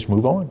 we just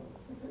move on.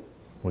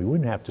 We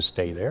wouldn't have to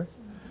stay there.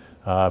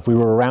 If we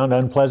were around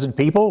unpleasant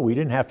people, we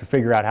didn't have to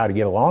figure out how to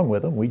get along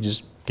with them. We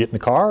just get in the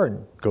car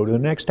and go to the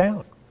next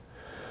town.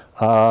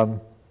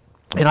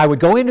 And I would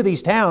go into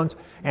these towns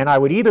and I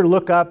would either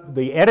look up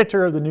the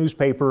editor of the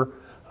newspaper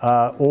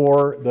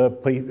or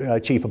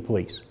the chief of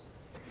police.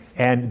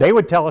 And they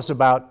would tell us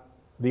about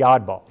the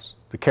oddballs,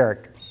 the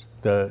characters,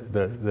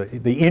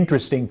 the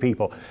interesting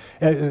people.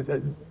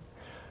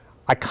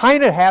 I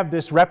kind of have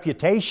this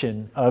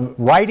reputation of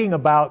writing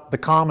about the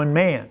common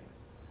man.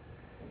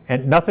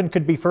 And nothing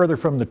could be further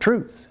from the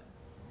truth.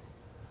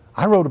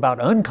 I wrote about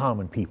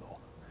uncommon people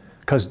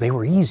because they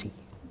were easy.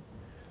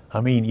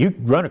 I mean, you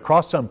run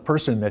across some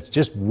person that's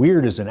just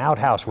weird as an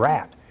outhouse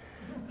rat.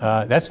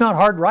 That's not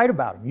hard to write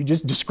about them. You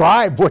just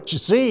describe what you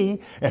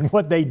see and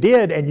what they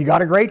did, and you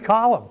got a great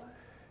column.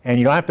 And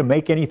you don't have to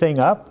make anything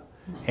up.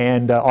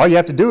 And all you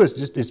have to do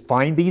is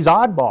find these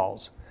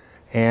oddballs,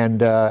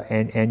 and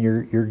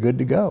you're good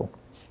to go.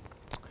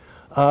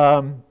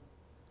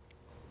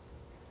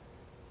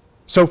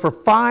 So for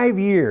 5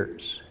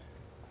 years,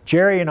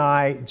 Jerry and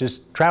I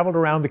just traveled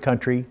around the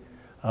country,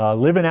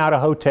 living out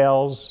of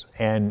hotels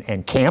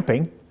and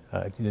camping,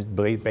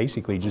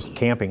 basically just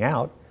camping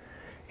out.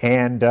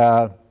 And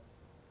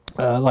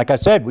like I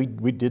said,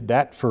 we did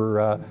that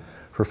for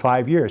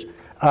 5 years.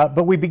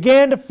 But we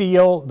began to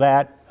feel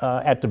that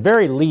at the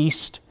very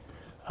least,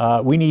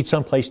 we need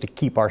some place to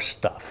keep our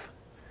stuff,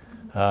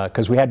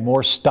 because we had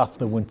more stuff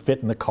than would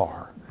fit in the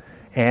car.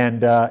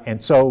 And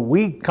so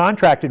we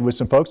contracted with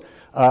some folks.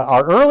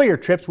 Our earlier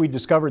trips, we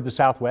discovered the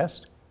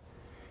Southwest,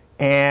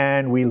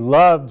 and we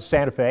loved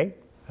Santa Fe,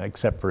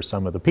 except for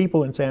some of the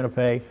people in Santa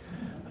Fe,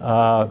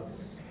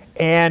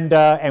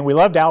 and we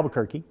loved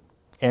Albuquerque.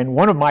 And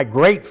one of my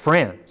great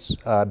friends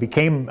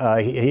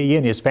he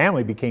and his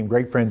family became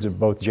great friends of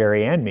both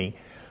Jerry and me,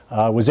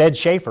 was Ed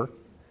Schaefer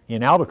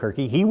in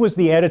Albuquerque. He was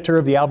the editor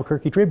of the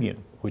Albuquerque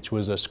Tribune, which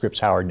was a Scripps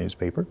Howard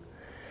newspaper.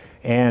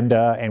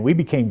 And we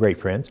became great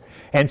friends.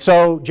 And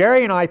so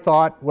Jerry and I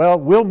thought, well,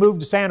 we'll move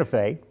to Santa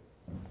Fe,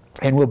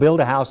 and we'll build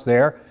a house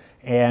there,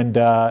 and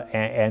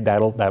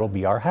that'll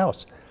be our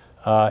house.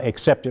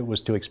 Except it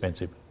was too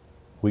expensive.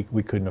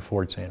 We couldn't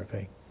afford Santa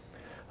Fe.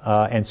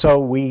 And so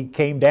we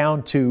came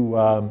down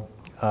to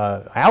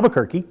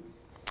Albuquerque,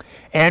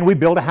 and we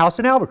built a house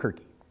in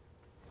Albuquerque.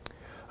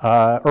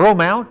 Earl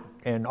Mount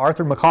and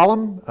Arthur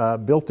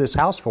McCollum built this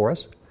house for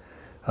us,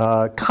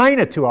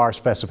 kind of to our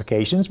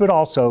specifications, but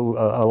also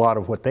a lot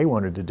of what they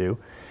wanted to do.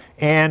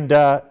 And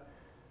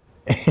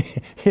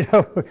you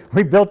know,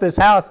 we built this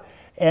house,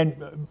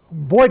 and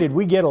boy, did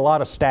we get a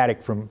lot of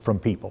static from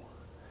people.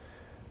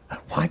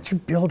 Why'd you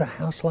build a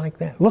house like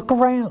that? Look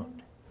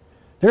around.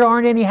 There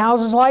aren't any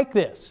houses like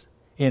this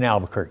in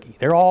Albuquerque.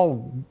 They're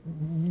all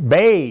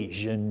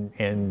beige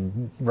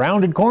and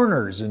rounded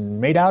corners and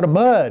made out of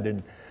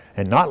mud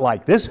and not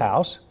like this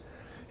house.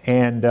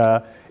 And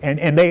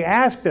they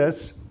asked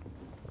us,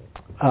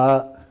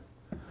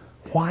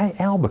 why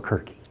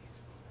Albuquerque?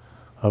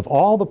 Of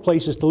all the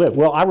places to live.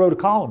 Well, I wrote a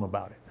column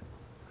about it.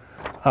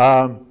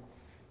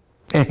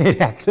 And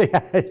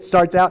it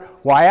starts out,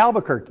 why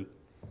Albuquerque?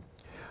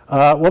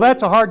 Well,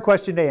 that's a hard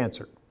question to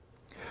answer.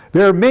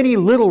 There are many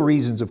little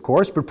reasons, of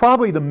course, but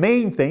probably the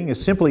main thing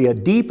is simply a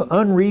deep,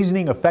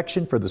 unreasoning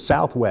affection for the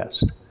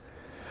Southwest.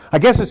 I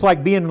guess it's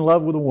like being in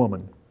love with a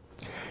woman.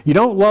 You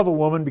don't love a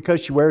woman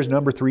because she wears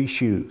number 3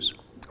 shoes,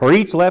 or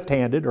eats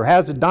left-handed, or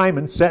has a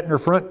diamond set in her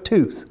front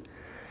tooth.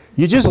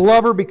 You just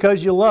love her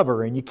because you love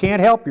her, and you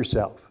can't help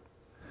yourself.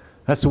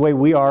 That's the way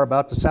we are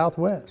about the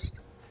Southwest.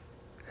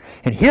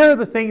 And here are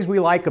the things we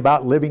like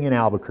about living in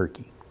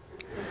Albuquerque.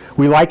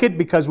 We like it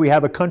because we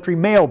have a country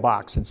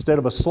mailbox instead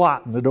of a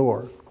slot in the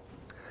door.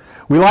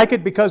 We like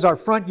it because our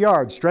front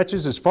yard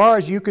stretches as far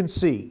as you can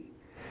see,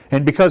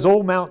 and because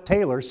Old Mount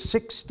Taylor,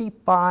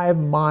 65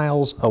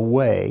 miles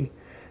away,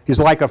 is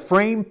like a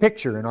framed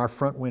picture in our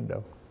front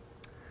window.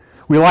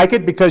 We like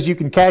it because you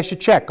can cash a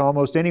check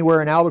almost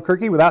anywhere in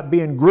Albuquerque without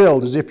being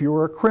grilled as if you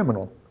were a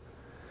criminal.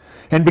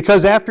 And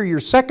because after your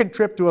second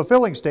trip to a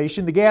filling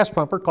station, the gas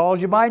pumper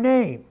calls you by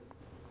name.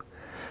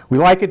 We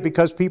like it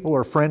because people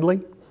are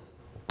friendly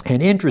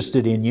and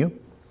interested in you,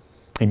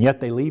 and yet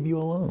they leave you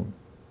alone.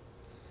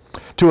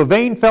 To a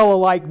vain fellow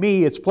like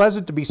me, it's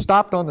pleasant to be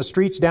stopped on the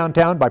streets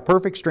downtown by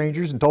perfect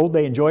strangers and told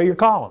they enjoy your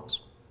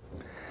columns.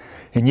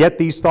 And yet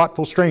these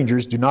thoughtful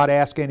strangers do not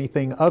ask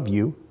anything of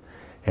you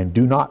and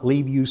do not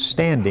leave you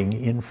standing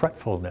in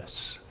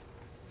fretfulness.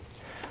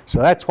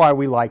 So that's why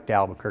we liked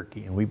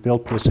Albuquerque, and we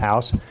built this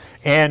house.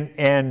 And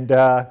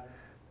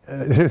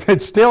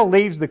it still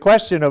leaves the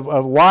question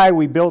of why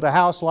we built a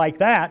house like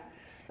that.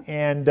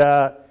 And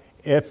I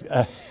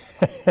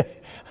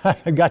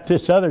got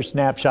this other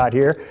snapshot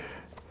here.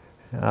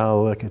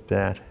 Oh, look at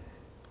that.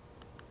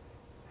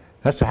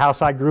 That's the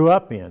house I grew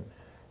up in.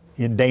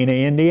 in Dana,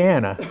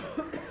 Indiana.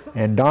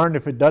 And darned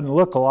if it doesn't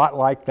look a lot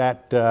like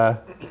that,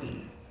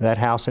 that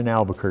house in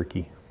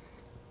Albuquerque.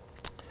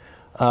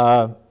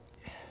 You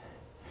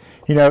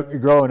know,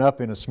 growing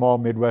up in a small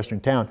Midwestern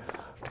town,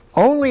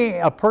 only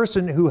a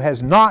person who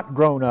has not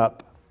grown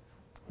up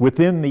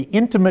within the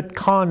intimate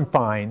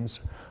confines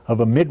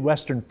of a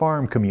Midwestern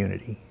farm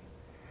community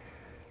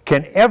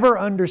can ever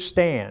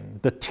understand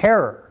the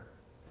terror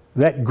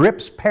that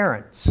grips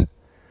parents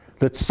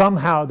that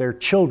somehow their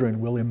children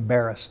will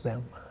embarrass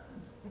them.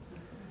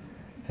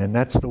 And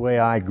that's the way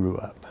I grew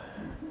up.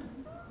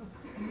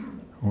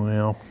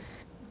 Well,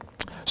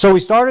 so we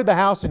started the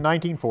house in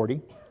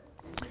 1940,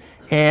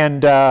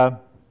 and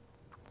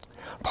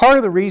part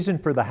of the reason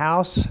for the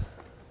house,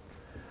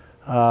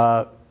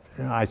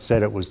 I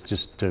said it was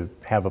just to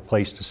have a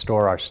place to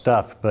store our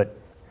stuff, but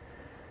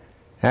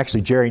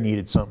actually Jerry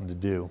needed something to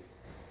do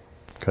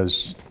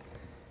because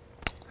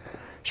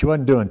she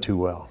wasn't doing too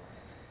well.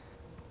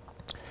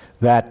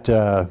 That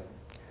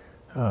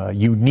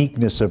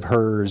uniqueness of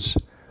hers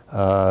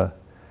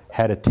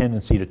had a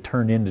tendency to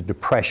turn into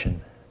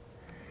depression,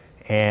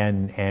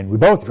 and we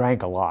both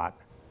drank a lot,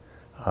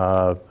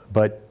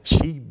 but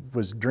she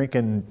was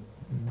drinking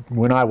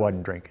when I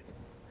wasn't drinking,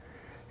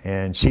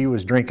 and she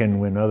was drinking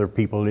when other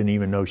people didn't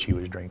even know she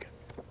was drinking.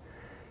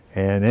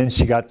 And then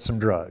she got some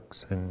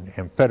drugs, and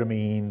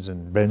amphetamines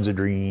and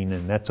Benzedrine,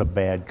 and that's a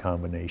bad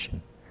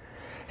combination.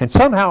 And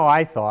somehow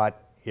I thought,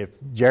 if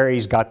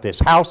Jerry's got this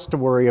house to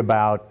worry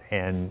about,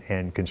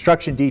 and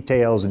construction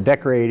details and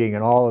decorating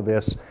and all of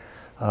this,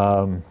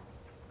 that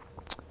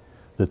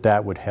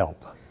would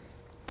help.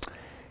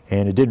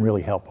 And it didn't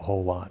really help a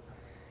whole lot.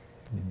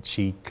 And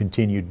she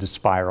continued to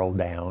spiral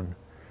down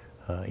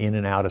in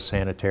and out of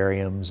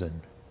sanitariums,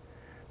 and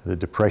the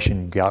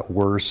depression got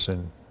worse,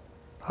 and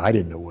I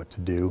didn't know what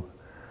to do,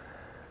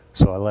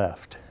 so I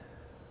left.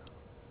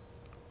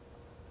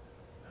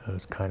 It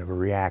was kind of a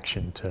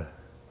reaction to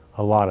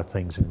a lot of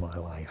things in my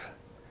life.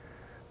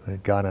 When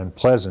it got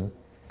unpleasant,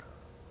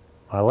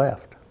 I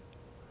left.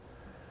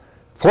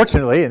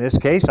 Fortunately, in this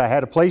case, I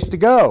had a place to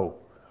go.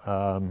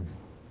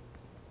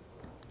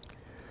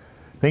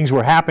 Things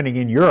were happening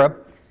in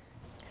Europe,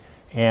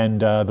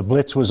 and the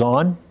Blitz was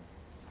on,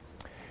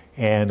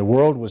 and the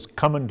world was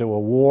coming to a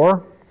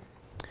war.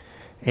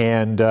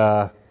 And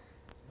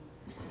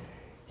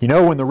you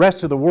know, when the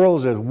rest of the world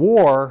is at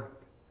war,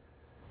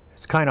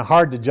 it's kind of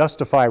hard to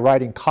justify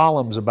writing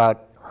columns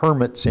about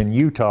hermits in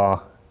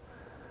Utah.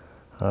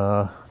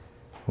 It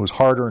was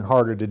harder and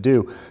harder to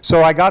do.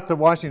 So I got the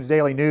Washington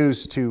Daily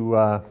News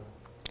to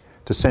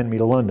send me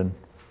to London.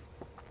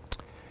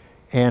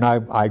 And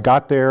I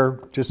got there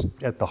just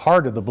at the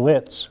heart of the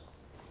Blitz.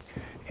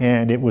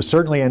 And it was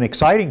certainly an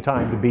exciting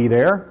time to be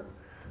there.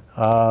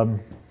 I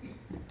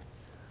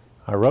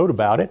wrote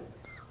about it.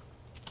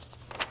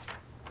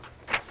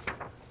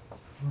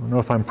 I don't know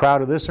if I'm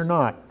proud of this or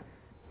not.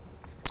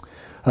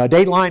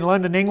 Dateline,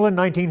 London, England,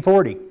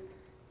 1940.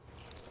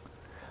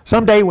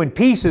 Someday when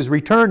peace is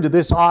returned to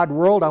this odd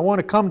world, I want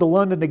to come to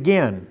London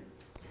again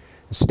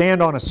and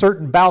stand on a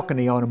certain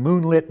balcony on a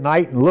moonlit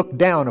night and look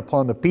down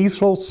upon the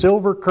peaceful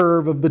silver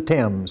curve of the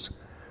Thames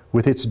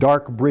with its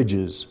dark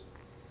bridges.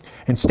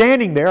 And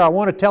standing there, I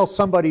want to tell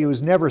somebody who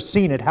has never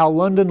seen it how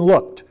London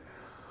looked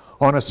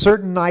on a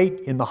certain night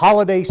in the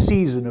holiday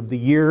season of the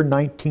year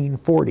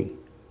 1940.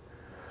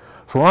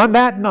 For on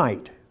that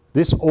night,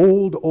 this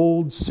old,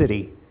 old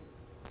city,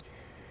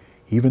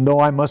 even though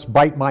I must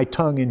bite my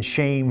tongue in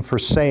shame for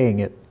saying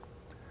it,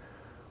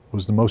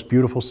 was the most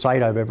beautiful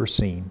sight I've ever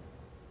seen.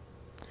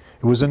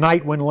 It was a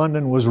night when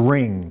London was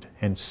ringed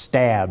and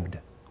stabbed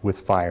with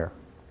fire.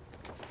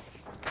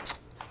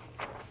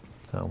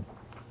 So,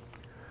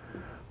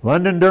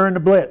 London during the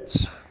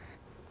Blitz.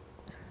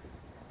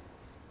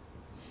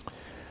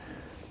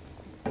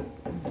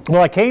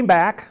 Well, I came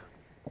back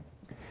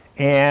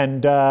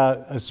and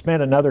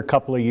spent another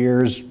couple of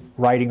years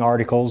writing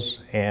articles,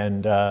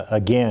 and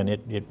again,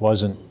 it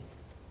wasn't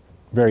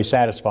very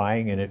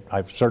satisfying, and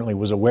I certainly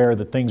was aware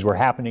that things were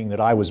happening that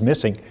I was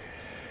missing.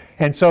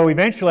 And so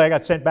eventually I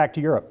got sent back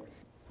to Europe,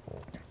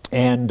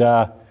 and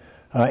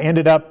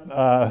ended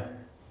up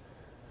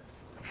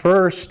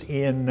first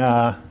in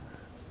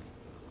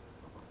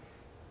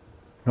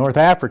North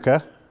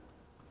Africa,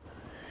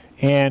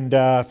 and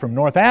from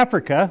North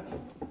Africa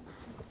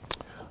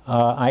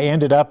I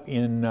ended up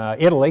in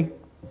Italy.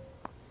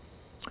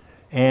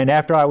 And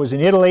after I was in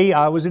Italy,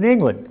 I was in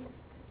England.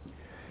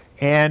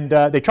 And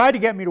they tried to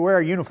get me to wear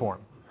a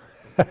uniform.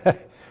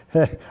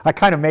 I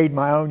kind of made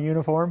my own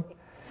uniform.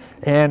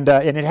 And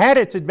it had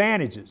its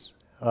advantages,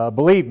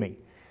 believe me.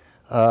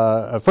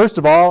 First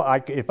of all,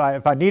 if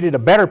I needed a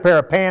better pair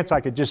of pants, I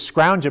could just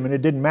scrounge them, and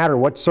it didn't matter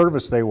what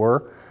service they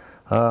were.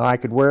 I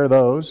could wear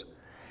those.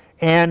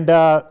 And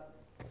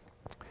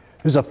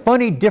there's a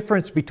funny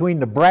difference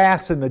between the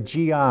brass and the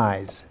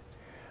GIs.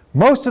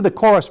 Most of the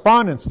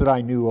correspondents that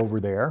I knew over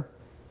there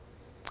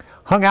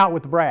hung out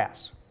with the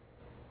brass.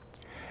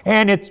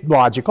 And it's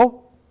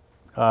logical.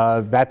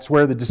 That's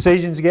where the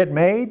decisions get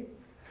made.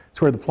 It's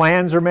where the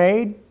plans are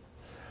made.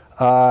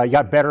 You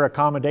got better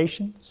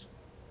accommodations.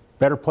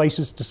 better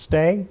places to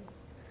stay.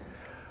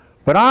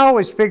 But I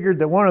always figured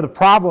that one of the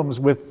problems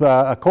with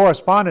a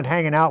correspondent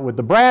hanging out with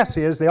the brass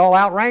is they all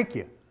outrank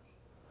you.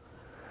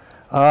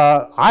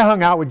 I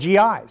hung out with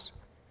GIs.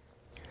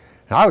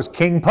 And I was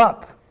king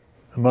pup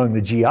among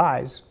the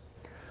GIs.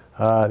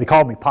 They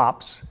called me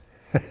Pops,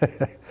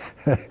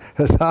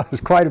 because I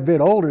was quite a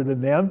bit older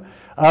than them,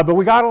 but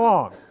we got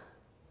along.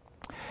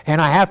 And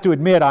I have to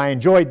admit, I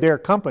enjoyed their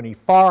company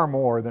far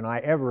more than I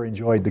ever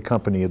enjoyed the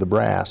company of the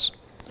brass.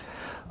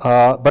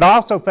 But I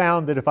also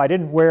found that if I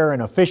didn't wear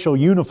an official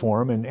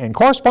uniform, and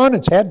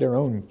correspondents had their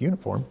own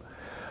uniform,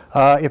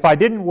 if I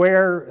didn't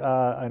wear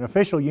an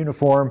official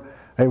uniform,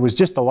 it was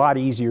just a lot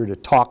easier to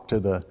talk to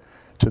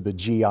the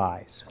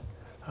GIs,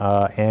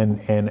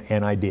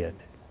 and I did,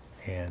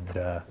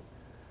 and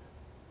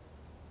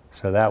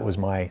so that was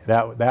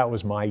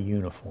my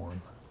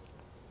uniform.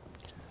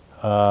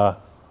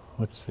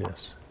 What's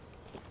this?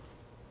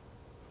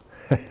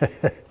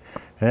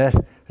 There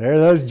are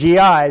those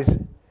GIs.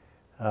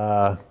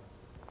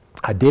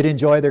 I did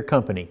enjoy their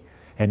company,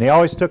 and they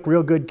always took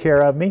real good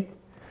care of me.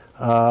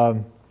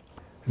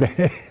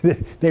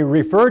 They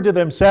referred to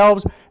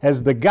themselves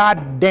as the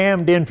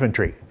goddamned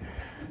infantry.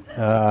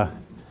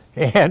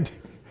 And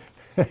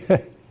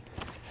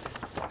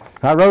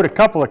I wrote a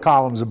couple of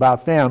columns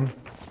about them.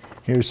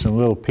 Here's some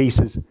little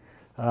pieces.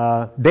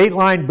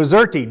 Dateline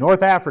Bizerti,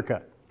 North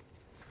Africa.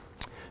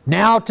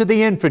 Now to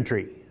the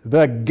infantry,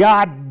 the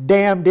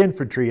goddamned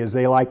infantry, as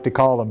they like to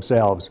call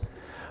themselves.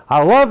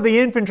 I love the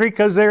infantry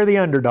because they're the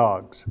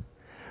underdogs.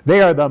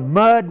 They are the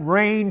mud,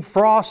 rain,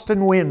 frost,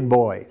 and wind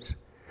boys.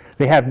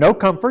 They have no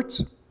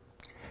comforts,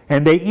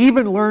 and they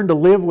even learn to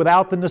live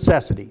without the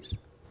necessities.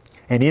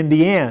 And in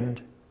the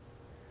end,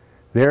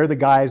 they're the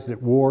guys that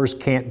wars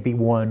can't be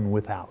won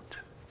without.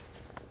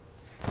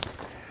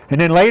 And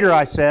then later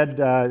I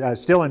said,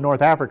 still in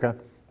North Africa,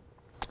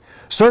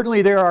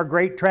 certainly there are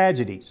great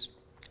tragedies,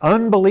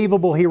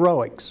 unbelievable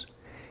heroics,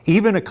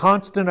 even a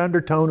constant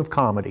undertone of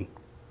comedy.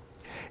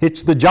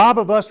 It's the job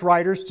of us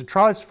writers to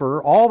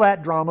transfer all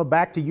that drama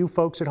back to you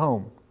folks at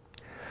home.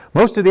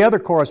 Most of the other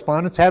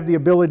correspondents have the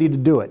ability to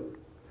do it.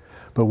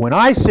 But when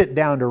I sit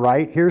down to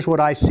write, here's what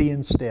I see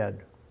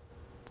instead.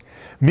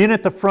 Men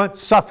at the front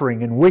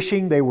suffering and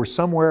wishing they were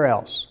somewhere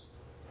else.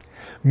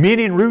 Men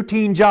in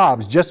routine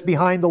jobs just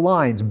behind the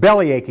lines,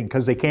 belly aching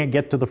because they can't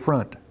get to the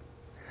front.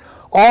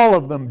 All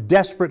of them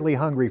desperately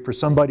hungry for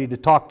somebody to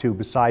talk to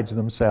besides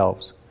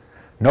themselves.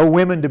 No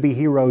women to be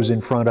heroes in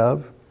front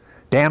of.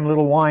 Damn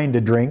little wine to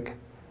drink.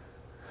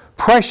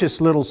 Precious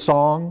little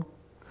song.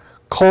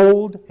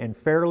 Cold and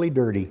fairly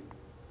dirty.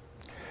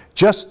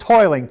 Just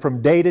toiling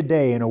from day to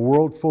day in a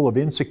world full of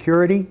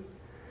insecurity,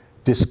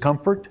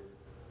 discomfort,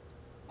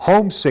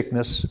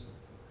 homesickness,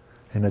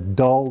 and a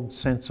dulled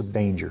sense of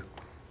danger.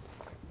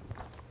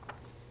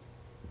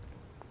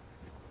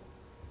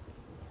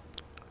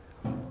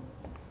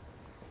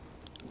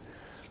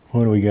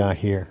 What do we got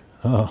here?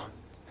 Oh,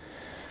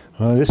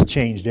 well, this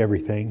changed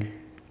everything.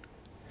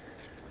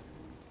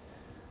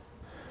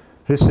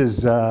 This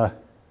is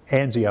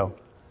Anzio.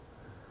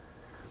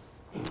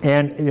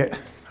 And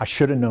I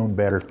should have known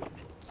better.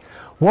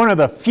 One of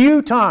the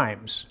few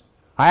times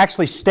I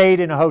actually stayed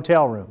in a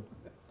hotel room.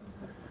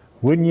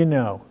 Wouldn't you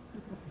know?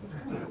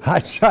 I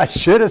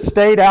should have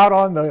stayed out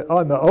on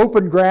the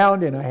open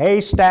ground in a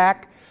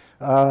haystack,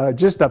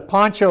 just a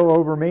poncho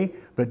over me.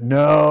 But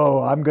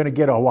no, I'm going to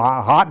get a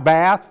hot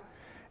bath,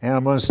 and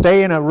I'm going to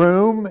stay in a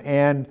room,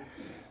 and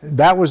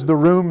that was the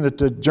room that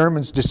the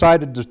Germans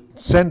decided to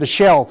send a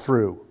shell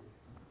through.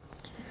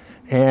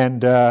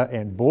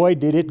 And boy,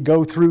 did it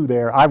go through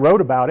there. I wrote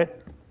about it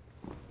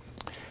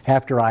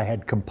after I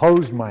had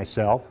composed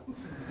myself.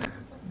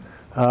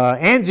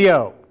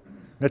 Anzio,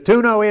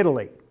 Nettuno,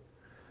 Italy.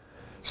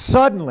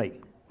 Suddenly,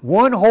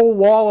 one whole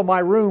wall of my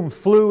room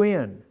flew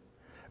in,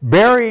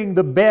 burying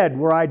the bed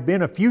where I'd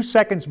been a few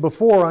seconds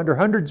before under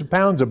hundreds of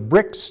pounds of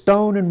brick,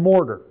 stone, and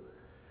mortar.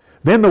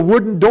 Then the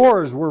wooden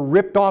doors were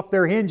ripped off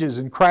their hinges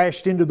and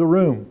crashed into the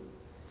room.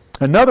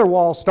 Another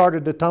wall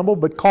started to tumble,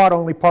 but caught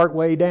only part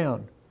way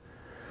down.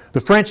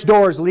 The French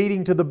doors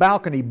leading to the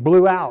balcony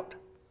blew out.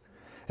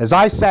 As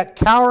I sat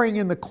cowering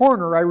in the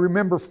corner, I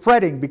remember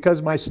fretting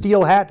because my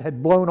steel hat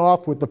had blown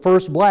off with the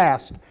first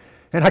blast,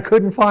 and I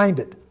couldn't find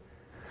it.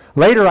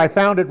 Later, I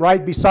found it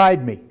right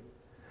beside me.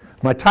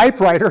 My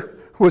typewriter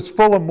was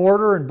full of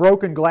mortar and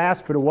broken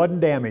glass, but it wasn't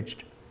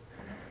damaged.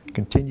 It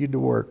continued to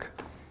work.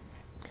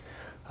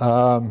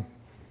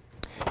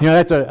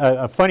 That's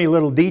a funny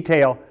little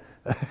detail.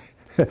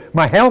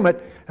 My helmet,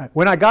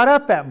 when I got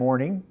up that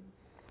morning,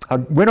 I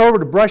went over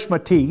to brush my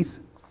teeth,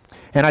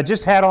 and I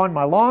just had on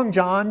my long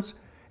johns,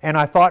 and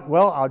I thought,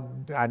 well,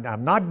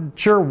 I'm not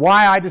sure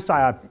why I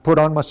decided I put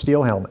on my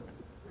steel helmet.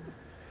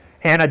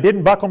 And I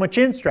didn't buckle my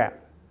chin strap.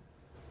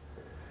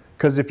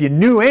 Because if you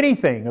knew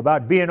anything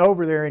about being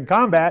over there in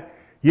combat,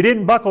 you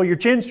didn't buckle your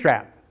chin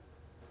strap.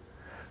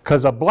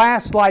 Because a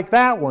blast like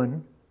that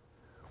one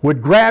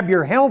would grab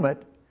your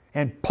helmet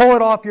and pull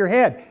it off your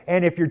head.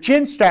 And if your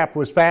chin strap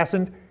was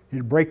fastened,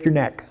 it'd break your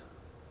neck.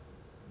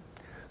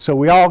 So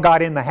we all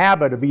got in the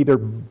habit of either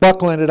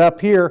buckling it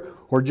up here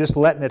or just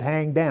letting it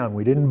hang down.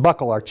 We didn't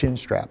buckle our chin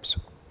straps.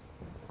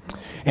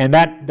 And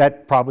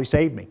that probably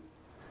saved me,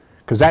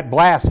 because that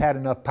blast had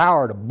enough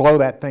power to blow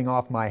that thing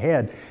off my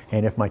head,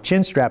 and if my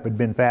chin strap had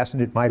been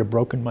fastened, it might have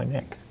broken my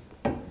neck.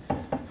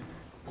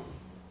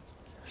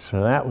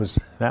 So that was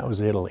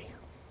Italy.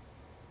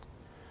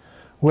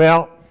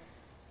 Well,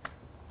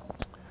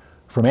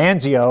 from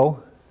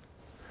Anzio,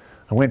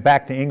 I went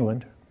back to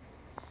England,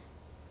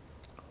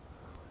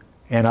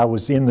 and I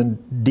was in the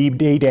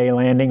D-Day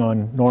landing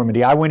on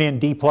Normandy. I went in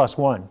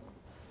D+1.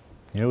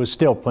 It was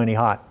still plenty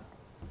hot.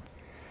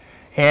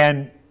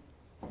 And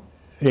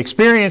the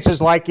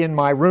experiences like in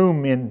my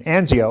room in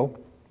Anzio,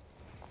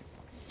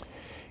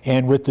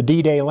 and with the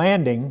D-Day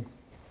landing,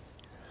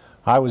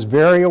 I was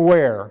very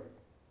aware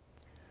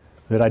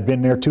that I'd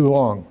been there too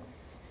long.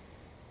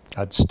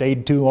 I'd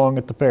stayed too long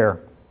at the fair.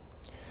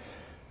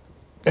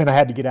 And I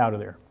had to get out of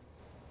there.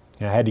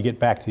 And I had to get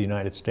back to the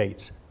United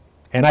States.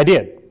 And I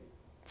did.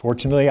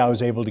 Fortunately, I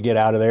was able to get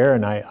out of there,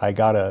 and I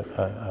got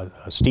a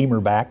steamer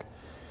back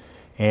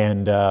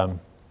and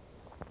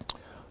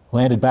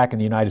landed back in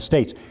the United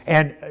States.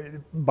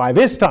 And by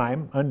this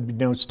time,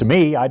 unbeknownst to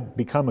me, I'd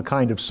become a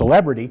kind of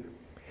celebrity.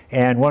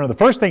 And one of the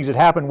first things that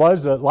happened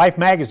was that Life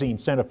magazine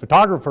sent a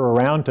photographer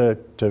around to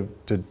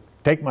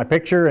take my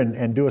picture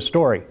and do a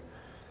story.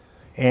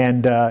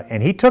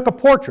 And he took a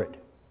portrait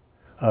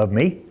of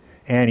me,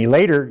 and he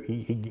later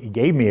he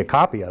gave me a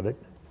copy of it,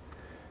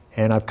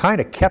 and I've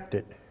kind of kept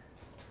it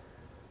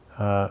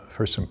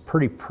for some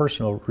pretty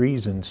personal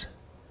reasons.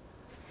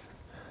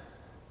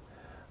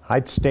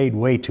 I'd stayed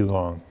way too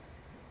long.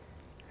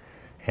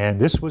 And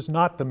this was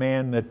not the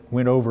man that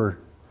went over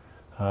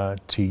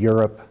to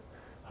Europe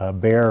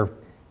bare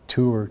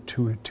two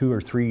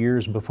or 3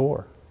 years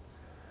before.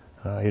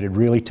 It had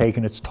really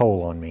taken its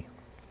toll on me.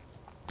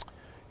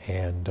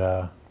 And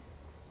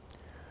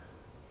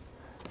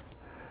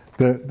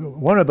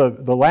one of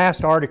the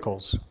last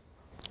articles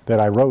that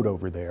I wrote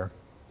over there,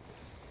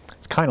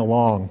 it's kind of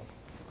long,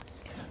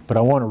 but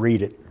I want to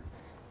read it.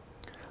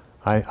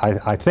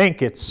 I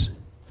think it's,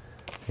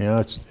 you know,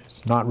 it's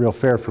not real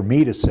fair for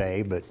me to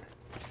say, but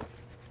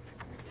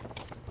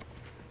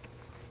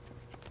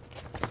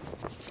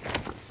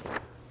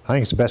I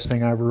think it's the best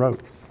thing I ever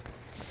wrote.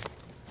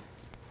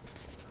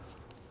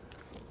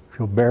 If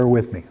you'll bear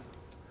with me.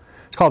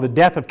 It's called The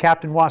Death of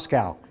Captain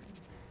Wascow.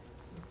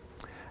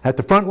 At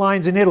the front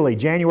lines in Italy,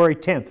 January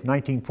 10th,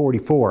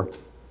 1944.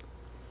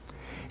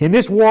 In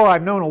this war,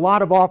 I've known a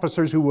lot of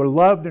officers who were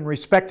loved and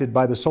respected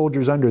by the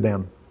soldiers under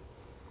them.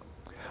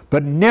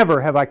 But never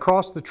have I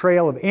crossed the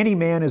trail of any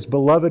man as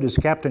beloved as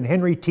Captain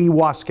Henry T.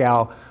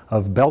 Wascow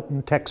of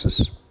Belton,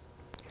 Texas.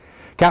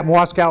 Captain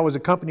Wascow was a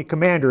company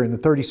commander in the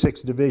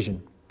 36th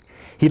Division.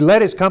 He'd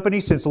led his company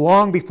since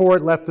long before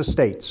it left the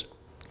States.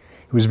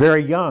 He was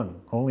very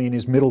young, only in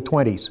his middle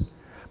 20s,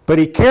 but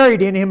he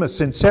carried in him a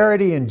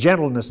sincerity and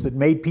gentleness that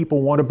made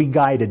people want to be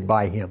guided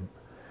by him.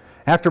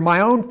 After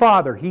my own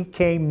father, he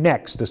came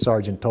next, a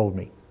sergeant told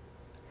me.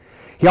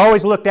 He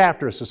always looked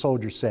after us, a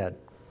soldier said.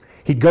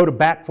 He'd go to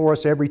bat for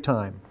us every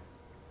time.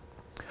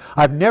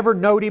 I've never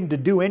known him to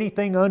do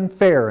anything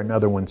unfair,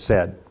 another one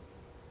said.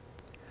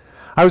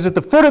 I was at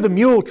the foot of the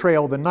mule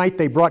trail the night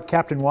they brought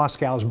Captain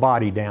Wascow's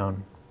body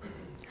down.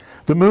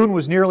 The moon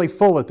was nearly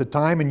full at the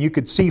time, and you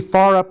could see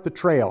far up the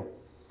trail,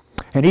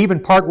 and even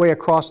partway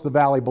across the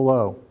valley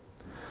below.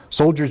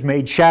 Soldiers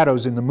made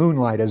shadows in the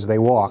moonlight as they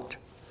walked.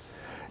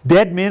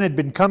 Dead men had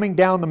been coming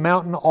down the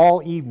mountain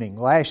all evening,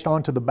 lashed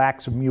onto the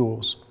backs of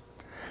mules.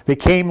 They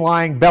came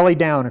lying belly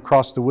down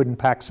across the wooden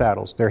pack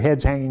saddles, their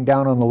heads hanging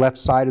down on the left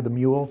side of the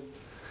mule,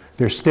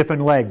 their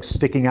stiffened legs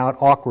sticking out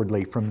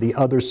awkwardly from the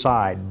other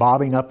side,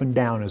 bobbing up and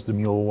down as the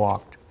mule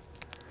walked.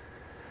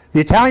 The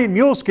Italian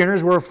mule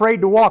skinners were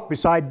afraid to walk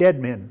beside dead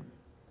men,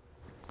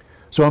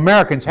 so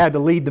Americans had to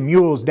lead the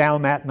mules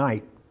down that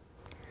night.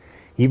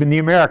 Even the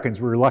Americans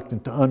were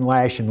reluctant to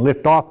unlash and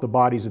lift off the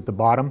bodies at the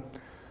bottom,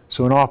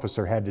 so an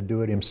officer had to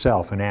do it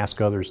himself and ask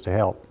others to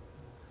help.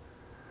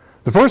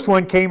 The first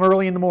one came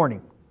early in the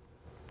morning.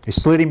 They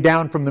slid him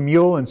down from the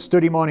mule and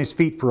stood him on his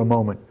feet for a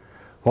moment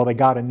while they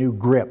got a new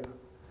grip.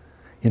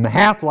 In the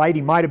half-light,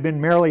 he might have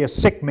been merely a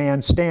sick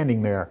man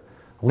standing there,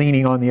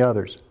 leaning on the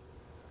others.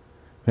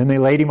 Then they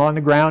laid him on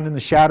the ground in the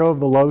shadow of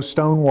the low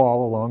stone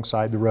wall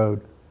alongside the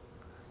road.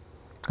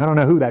 I don't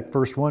know who that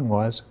first one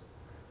was.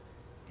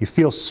 You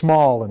feel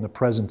small in the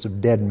presence of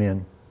dead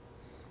men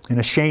and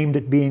ashamed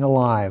at being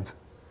alive,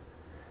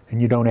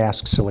 and you don't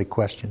ask silly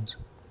questions.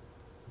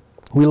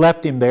 We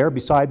left him there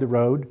beside the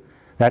road,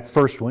 that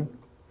first one,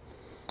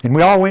 and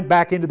we all went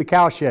back into the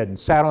cowshed and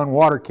sat on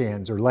water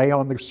cans or lay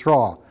on the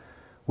straw,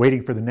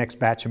 waiting for the next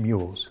batch of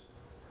mules.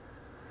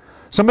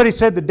 Somebody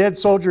said the dead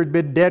soldier had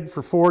been dead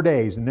for 4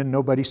 days, and then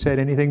nobody said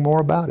anything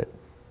more about it.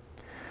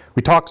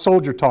 We talked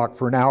soldier talk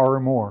for an hour or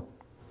more.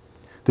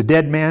 The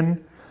dead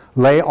men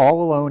lay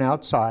all alone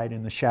outside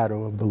in the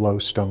shadow of the low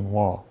stone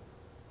wall.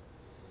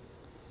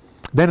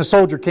 Then a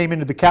soldier came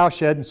into the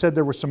cowshed and said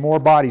there were some more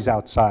bodies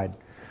outside.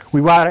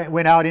 We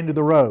went out into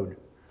the road.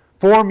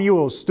 4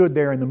 mules stood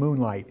there in the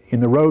moonlight, in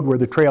the road where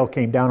the trail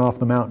came down off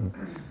the mountain.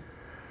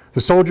 The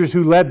soldiers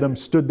who led them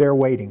stood there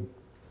waiting.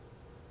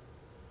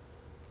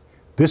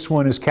 "This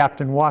one is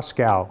Captain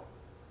Waskow,"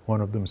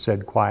 one of them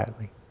said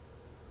quietly.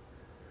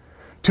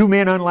 2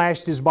 men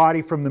unlashed his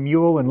body from the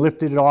mule and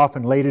lifted it off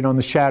and laid it on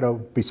the shadow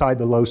beside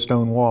the low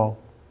stone wall.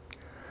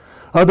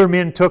 Other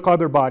men took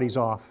other bodies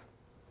off.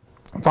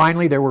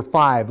 Finally, there were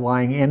 5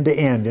 lying end to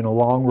end in a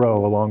long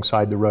row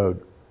alongside the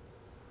road.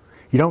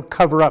 You don't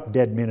cover up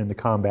dead men in the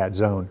combat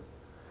zone.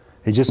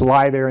 They just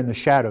lie there in the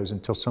shadows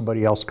until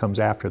somebody else comes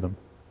after them.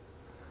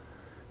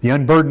 The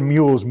unburdened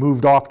mules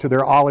moved off to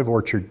their olive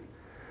orchard.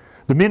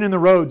 The men in the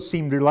road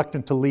seemed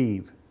reluctant to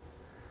leave.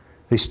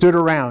 They stood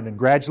around, and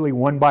gradually,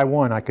 one by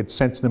one, I could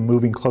sense them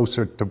moving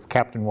closer to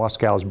Captain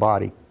Waskow's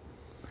body.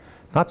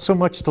 Not so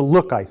much to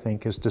look, I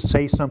think, as to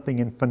say something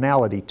in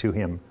finality to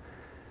him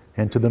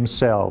and to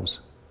themselves.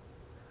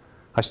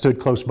 I stood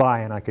close by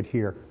and I could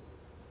hear.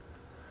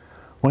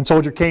 One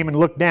soldier came and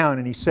looked down,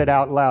 and he said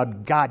out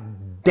loud,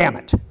 "God damn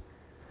it."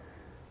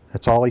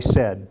 That's all he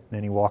said, and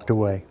then he walked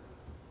away.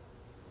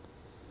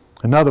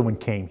 Another one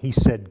came. He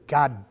said,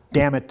 "God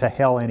damn it to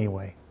hell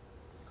anyway."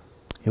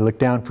 He looked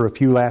down for a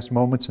few last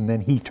moments, and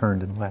then he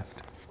turned and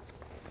left.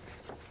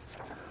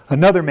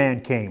 Another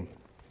man came.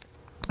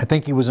 I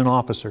think he was an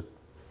officer.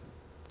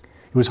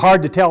 It was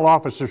hard to tell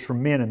officers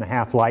from men in the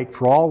half-light,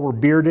 for all were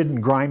bearded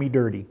and grimy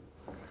dirty.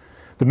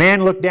 The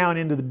man looked down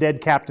into the dead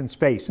captain's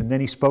face, and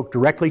then he spoke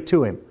directly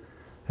to him,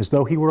 as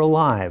though he were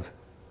alive.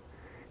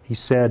 He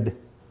said,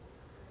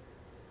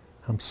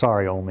 "I'm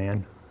sorry, old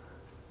man."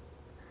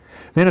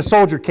 Then a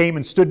soldier came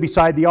and stood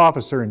beside the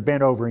officer and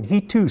bent over, and he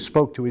too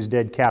spoke to his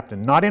dead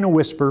captain, not in a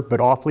whisper,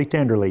 but awfully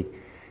tenderly.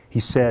 He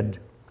said,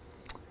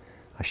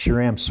 "I sure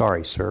am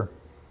sorry, sir."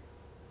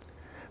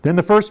 Then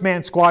the first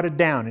man squatted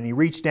down, and he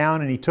reached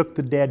down and he took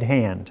the dead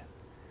hand.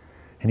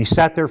 And he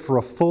sat there for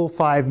a full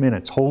 5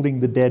 minutes, holding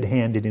the dead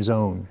hand in his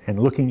own and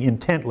looking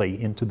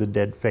intently into the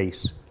dead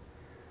face.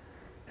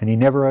 And he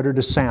never uttered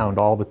a sound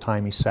all the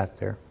time he sat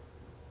there.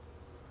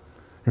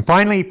 And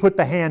finally he put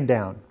the hand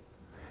down,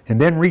 and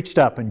then reached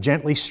up and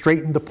gently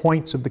straightened the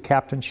points of the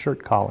captain's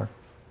shirt collar.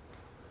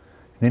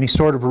 And then he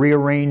sort of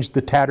rearranged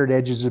the tattered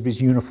edges of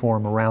his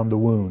uniform around the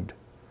wound.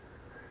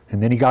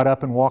 And then he got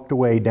up and walked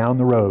away down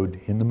the road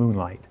in the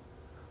moonlight,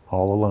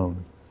 all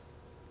alone.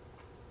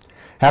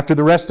 After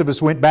the rest of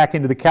us went back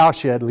into the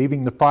cowshed,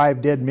 leaving the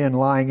 5 dead men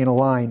lying in a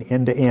line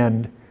end to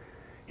end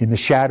in the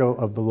shadow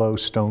of the low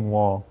stone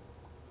wall.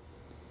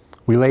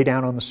 We lay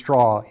down on the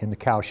straw in the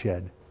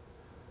cowshed,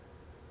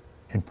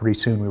 and pretty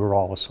soon we were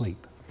all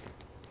asleep.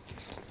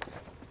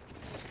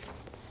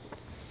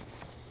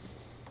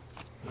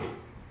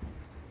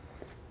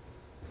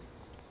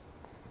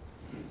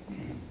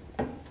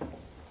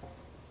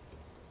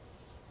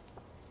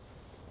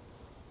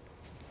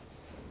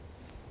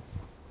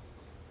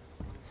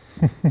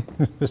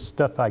 The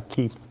stuff I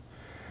keep.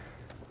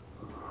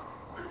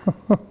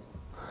 I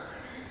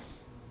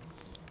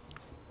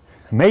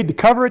made the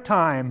cover of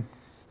Time.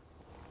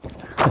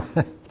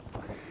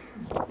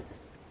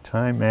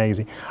 Time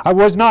magazine. I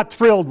was not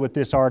thrilled with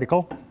this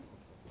article.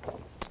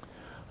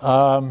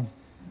 They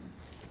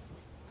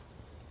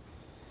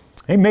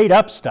made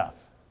up stuff.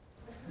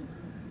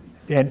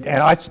 And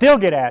I still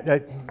get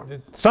at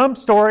some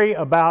story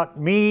about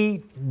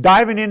me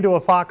diving into a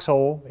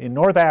foxhole in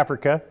North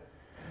Africa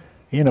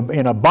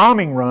in a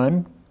bombing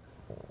run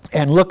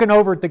and looking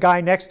over at the guy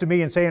next to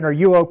me and saying, "Are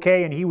you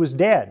okay?" and he was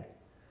dead.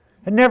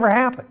 It never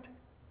happened.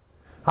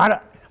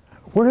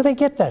 Where do they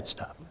get that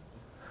stuff?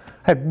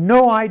 I have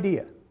no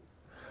idea.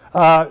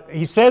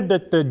 He said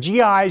that the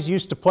GIs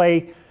used to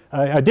play,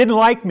 didn't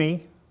like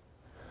me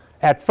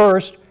at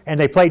first, and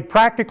they played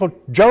practical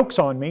jokes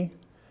on me,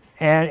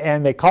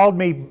 and they called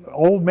me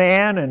old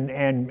man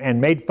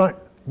and made fun.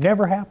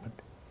 Never happened.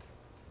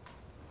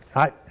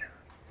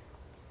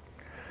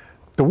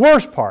 The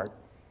worst part,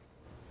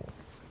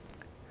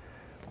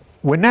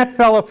 when that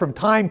fellow from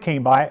Time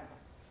came by,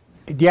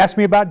 he asked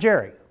me about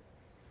Jerry.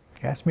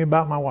 He asked me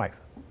about my wife.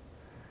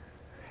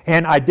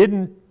 And I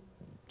didn't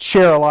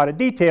share a lot of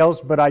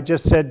details, but I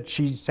just said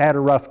she's had a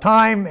rough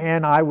time,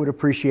 and I would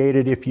appreciate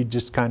it if you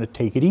just kind of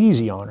take it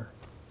easy on her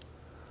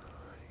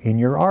in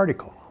your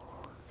article.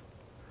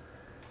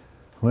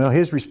 Well,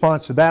 his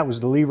response to that was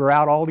to leave her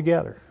out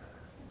altogether,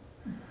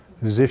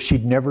 as if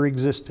she'd never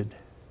existed.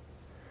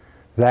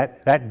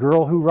 That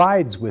girl who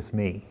rides with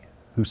me,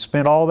 who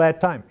spent all that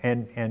time,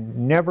 and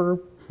never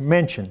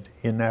mentioned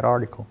in that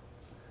article.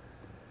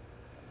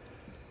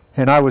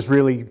 And I was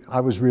really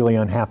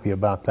unhappy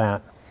about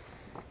that.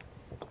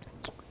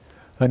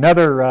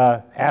 Another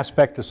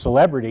aspect of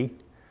celebrity,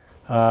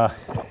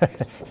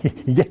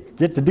 you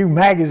get to do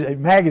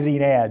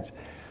magazine ads.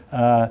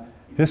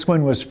 This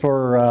one was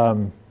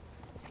for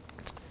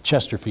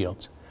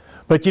Chesterfield's.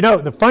 But you know,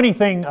 the funny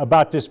thing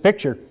about this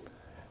picture,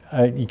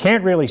 you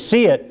can't really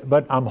see it,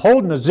 but I'm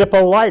holding a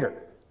Zippo lighter.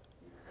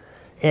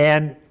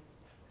 And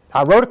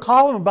I wrote a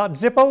column about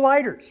Zippo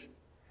lighters.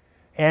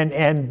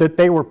 And that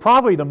they were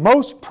probably the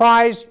most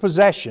prized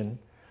possession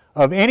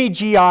of any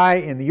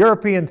GI in the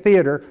European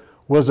theater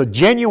was a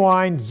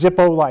genuine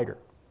Zippo lighter,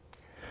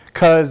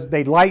 because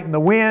they'd light in the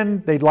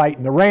wind, they'd light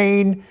in the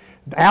rain,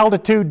 the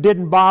altitude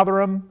didn't bother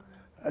them,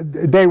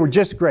 they were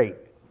just great.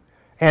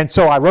 And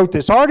so I wrote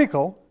this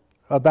article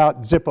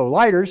about Zippo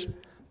lighters,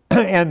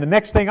 and the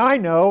next thing I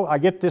know, I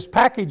get this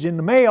package in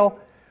the mail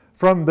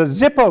from the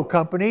Zippo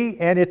company,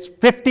 and it's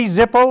 50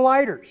 Zippo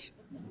lighters.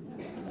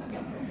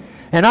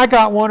 And I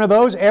got one of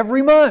those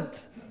every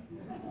month.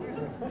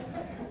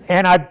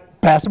 And I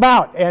pass them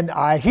out. And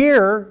I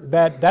hear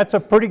that that's a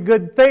pretty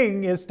good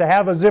thing, is to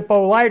have a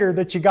Zippo lighter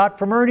that you got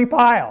from Ernie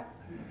Pyle.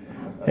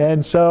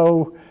 And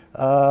so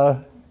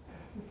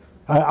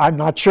I'm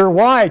not sure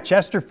why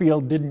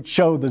Chesterfield didn't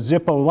show the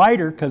Zippo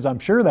lighter, because I'm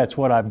sure that's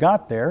what I've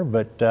got there,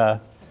 but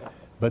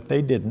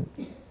they didn't.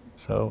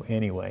 So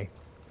anyway,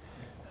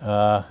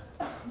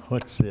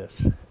 what's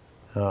this?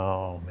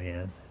 Oh,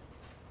 man.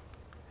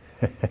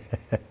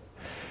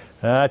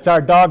 It's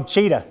our dog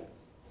Cheetah.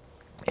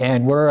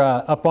 And we're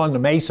up on the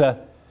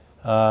mesa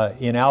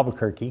in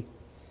Albuquerque.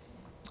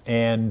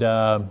 And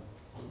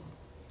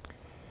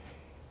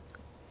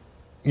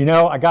you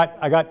know, I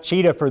got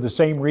Cheetah for the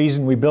same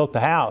reason we built the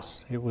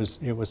house. It was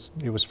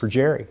for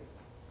Jerry.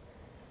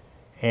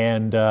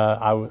 And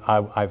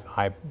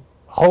I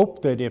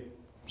hope that if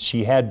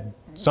she had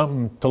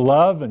something to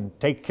love and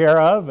take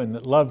care of, and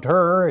that loved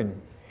her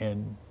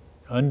and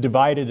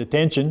undivided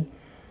attention,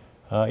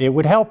 it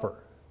would help her.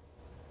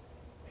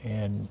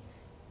 And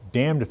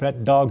damned if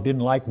that dog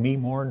didn't like me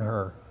more than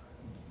her.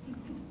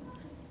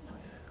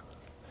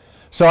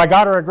 So I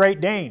got her a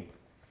Great Dane.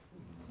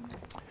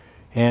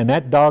 And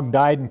that dog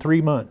died in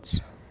 3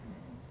 months.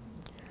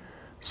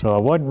 So I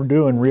wasn't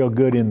doing real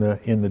good in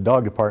the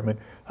dog department.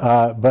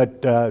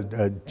 But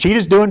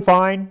Cheetah's doing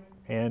fine,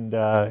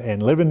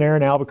 and living there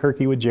in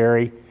Albuquerque with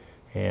Jerry,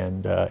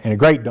 and a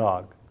great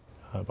dog.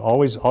 I've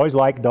always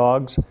liked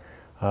dogs.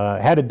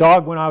 Had a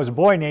dog when I was a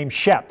boy named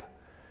Shep,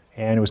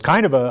 and it was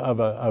kind of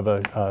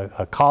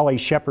a collie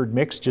shepherd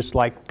mix, just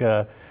like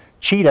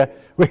Cheetah.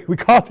 We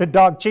called the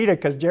dog Cheetah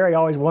because Jerry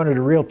always wanted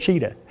a real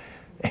cheetah.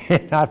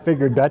 And I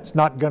figured that's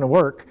not going to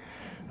work.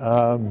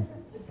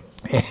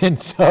 And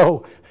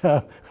so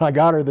I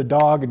got her the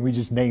dog, and we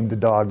just named the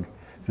dog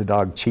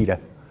Cheetah.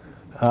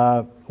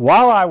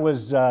 While I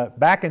was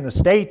back in the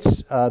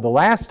States the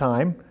last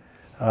time,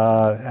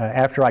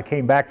 after I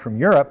came back from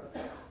Europe,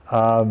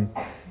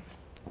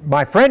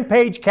 my friend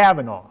Paige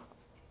Cavanaugh,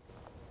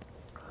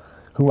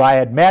 who I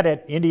had met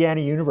at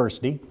Indiana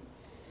University,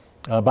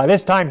 by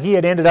this time he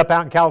had ended up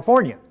out in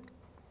California.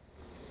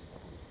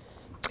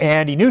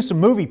 And he knew some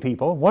movie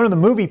people. One of the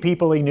movie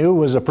people he knew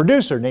was a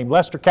producer named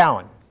Lester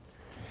Cowan.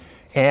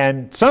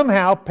 And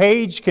somehow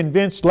Paige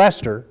convinced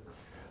Lester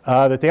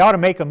that they ought to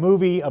make a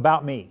movie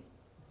about me.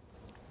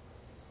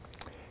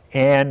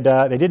 And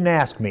they didn't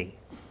ask me.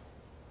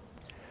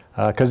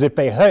 Because if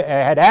they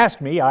had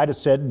asked me, I'd have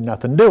said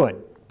nothing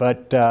doing.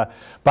 But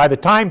by the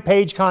time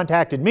Paige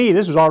contacted me,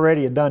 this was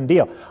already a done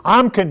deal.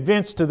 I'm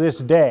convinced to this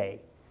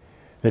day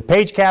that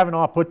Paige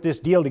Cavanaugh put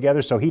this deal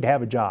together so he'd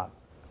have a job.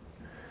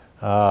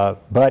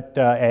 But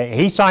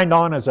he signed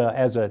on as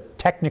a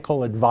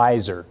technical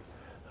advisor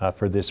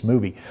for this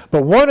movie.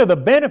 But one of the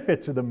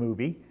benefits of the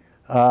movie,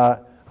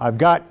 I've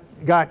got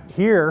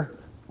here,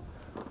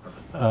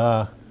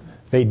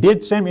 they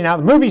did send me, now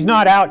the movie's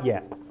not out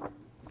yet.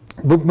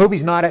 The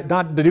movie's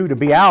not due to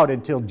be out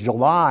until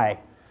July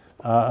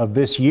of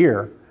this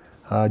year,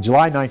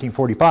 July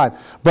 1945.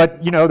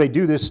 But you know, they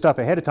do this stuff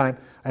ahead of time,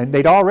 and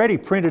they'd already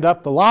printed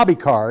up the lobby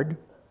card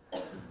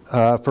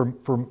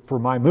for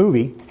my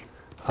movie.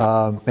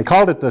 They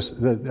called it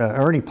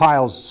Ernie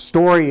Pyle's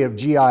Story of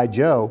G.I.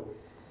 Joe.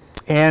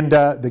 And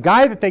the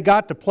guy that they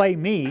got to play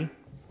me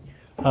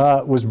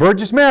was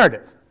Burgess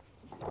Meredith.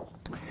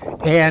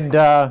 And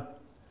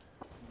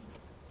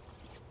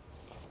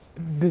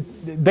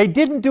they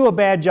didn't do a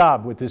bad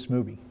job with this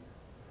movie,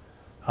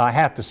 I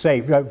have to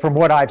say, from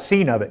what I've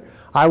seen of it.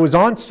 I was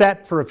on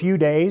set for a few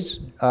days,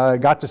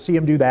 got to see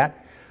them do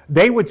that.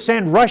 They would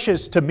send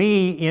rushes to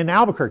me in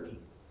Albuquerque.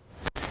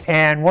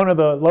 And one of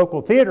the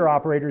local theater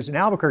operators in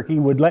Albuquerque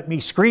would let me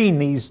screen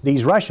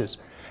these rushes.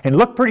 And it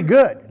looked pretty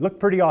good, it looked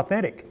pretty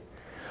authentic.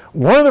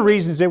 One of the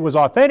reasons it was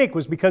authentic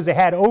was because they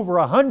had over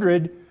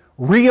 100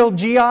 real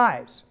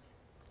GIs.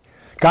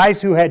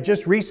 Guys who had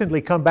just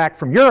recently come back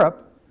from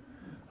Europe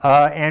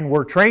and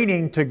were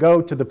training to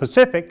go to the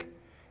Pacific.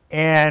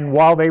 And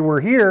while they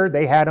were here,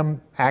 they had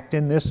them act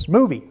in this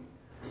movie.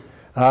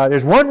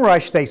 There's one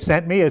rush they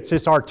sent me, it's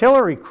this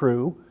artillery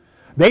crew.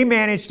 They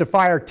managed to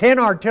fire 10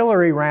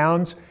 artillery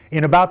rounds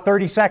in about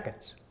 30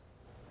 seconds.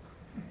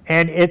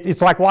 And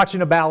it's like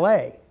watching a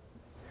ballet.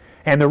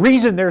 And the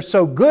reason they're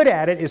so good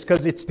at it is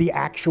because it's the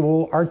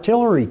actual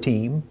artillery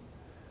team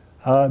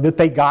that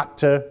they got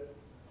to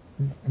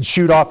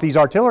shoot off these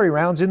artillery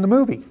rounds in the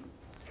movie.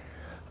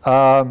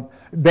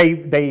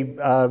 They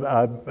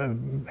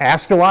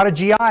asked a lot of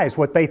GIs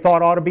what they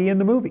thought ought to be in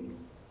the movie.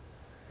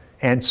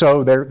 And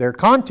so their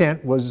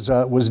content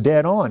was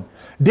dead on.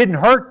 Didn't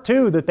hurt,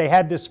 too, that they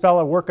had this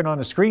fellow working on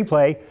a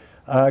screenplay,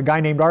 a guy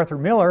named Arthur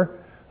Miller,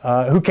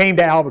 who came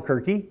to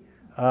Albuquerque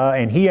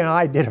and he and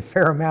I did a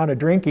fair amount of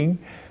drinking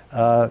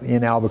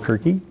in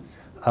Albuquerque.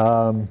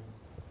 And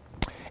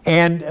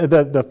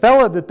the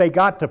fella that they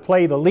got to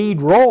play the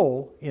lead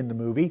role in the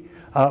movie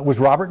was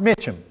Robert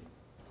Mitchum.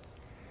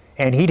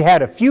 And he'd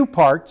had a few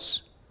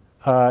parts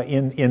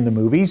in the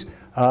movies,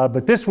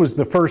 but this was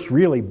the first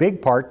really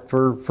big part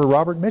for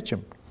Robert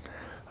Mitchum.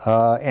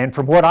 And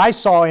from what I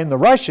saw in the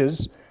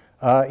rushes,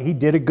 he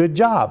did a good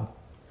job.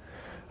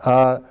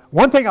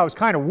 One thing I was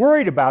kind of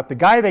worried about, the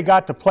guy they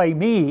got to play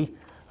me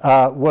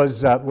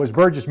was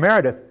Burgess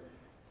Meredith.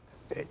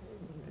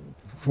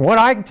 From what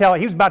I can tell,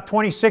 he was about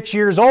 26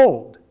 years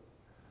old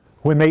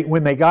when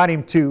they got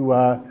him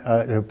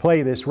to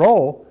play this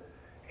role,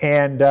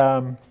 and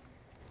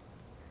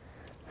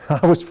I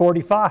was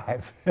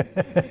 45.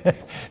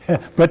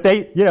 But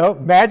they, you know,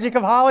 magic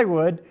of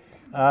Hollywood,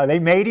 they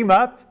made him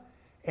up.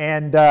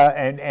 And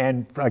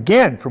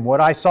again, from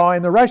what I saw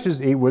in the rushes,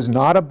 he was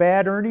not a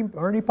bad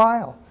Ernie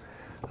Pyle.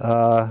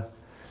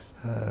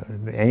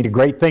 Ain't a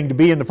great thing to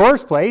be in the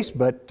first place,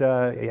 but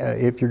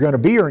if you're going to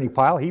be Ernie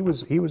Pyle, he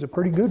was a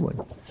pretty good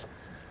one.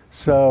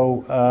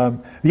 So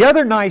the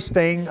other nice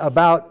thing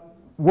about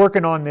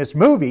working on this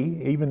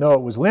movie, even though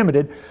it was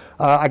limited,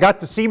 I got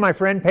to see my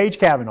friend Paige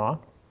Cavanaugh.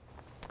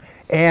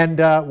 And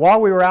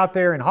while we were out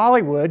there in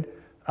Hollywood,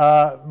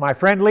 my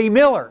friend Lee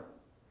Miller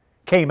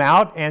came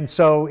out, and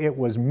so it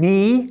was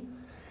me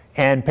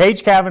and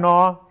Paige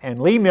Cavanaugh and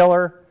Lee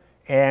Miller,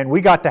 and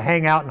we got to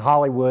hang out in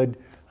Hollywood,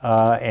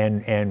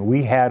 and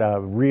we had a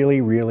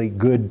really, really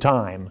good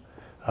time,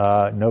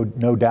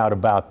 no doubt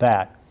about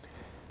that.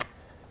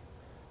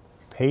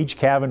 Paige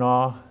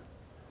Cavanaugh,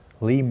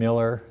 Lee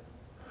Miller,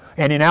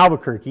 and in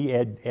Albuquerque,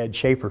 Ed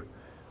Schaefer.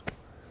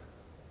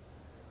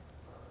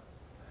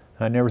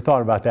 I never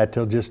thought about that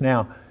till just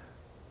now.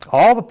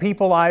 All the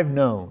people I've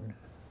known,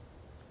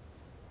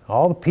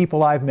 all the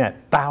people I've met,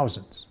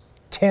 thousands,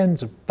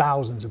 tens of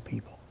thousands of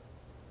people.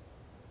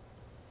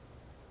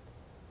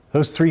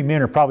 Those three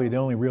men are probably the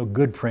only real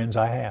good friends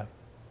I have.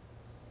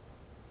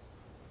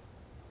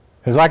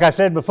 Because like I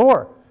said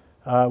before,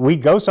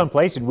 we'd go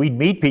someplace and we'd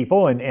meet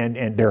people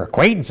and they're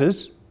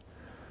acquaintances,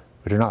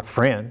 but they're not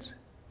friends.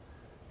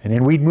 And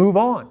then we'd move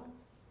on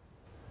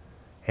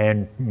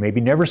and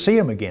maybe never see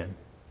them again.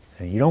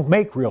 And you don't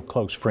make real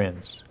close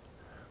friends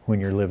when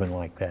you're living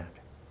like that.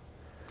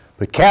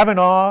 But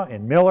Cavanaugh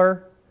and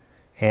Miller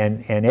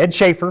and Ed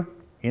Schaefer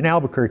in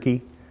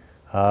Albuquerque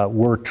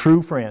were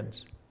true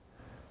friends,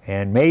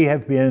 and may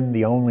have been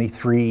the only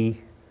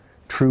three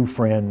true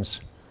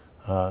friends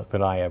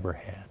that I ever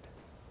had,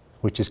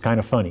 which is kind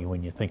of funny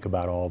when you think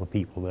about all the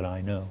people that I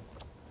know.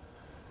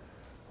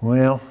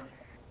 Well,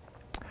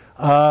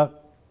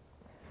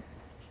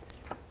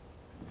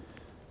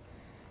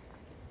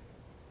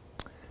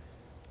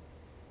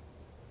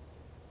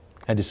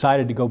 I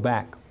decided to go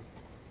back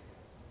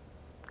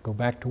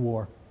to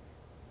war.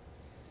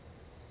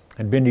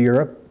 I'd been to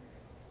Europe.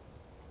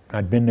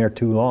 I'd been there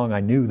too long, I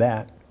knew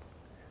that.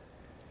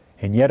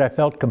 And yet I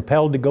felt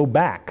compelled to go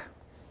back.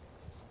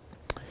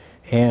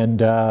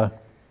 And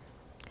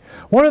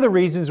one of the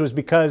reasons was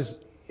because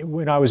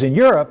when I was in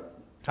Europe,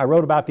 I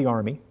wrote about the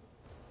Army.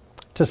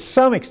 To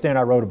some extent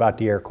I wrote about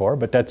the Air Corps,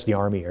 but that's the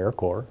Army Air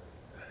Corps.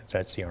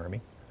 That's the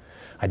Army.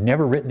 I'd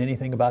never written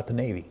anything about the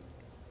Navy.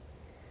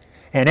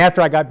 And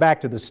after I got back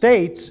to the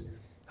States,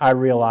 I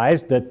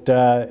realized that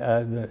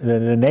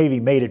the Navy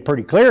made it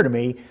pretty clear to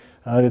me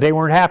that they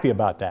weren't happy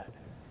about that.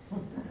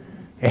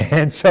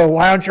 And so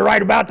why don't you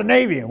write about the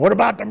Navy? And what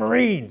about the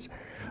Marines?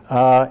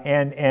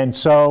 And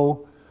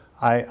so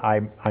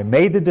I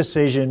made the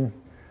decision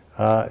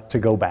to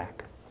go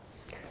back.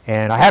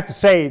 And I have to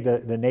say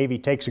the Navy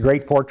takes a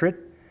great portrait,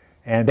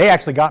 and they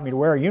actually got me to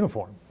wear a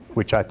uniform,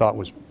 which I thought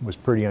was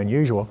pretty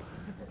unusual.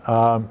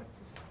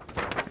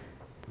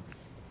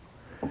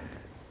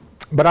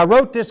 But I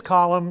wrote this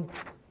column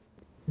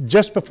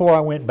just before I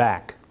went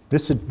back.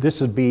 This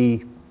would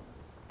be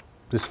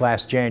this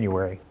last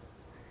January.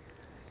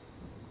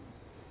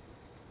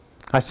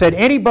 I said,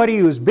 anybody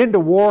who's been to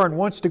war and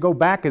wants to go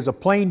back is a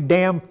plain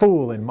damn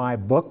fool in my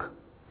book.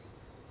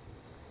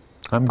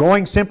 I'm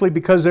going simply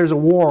because there's a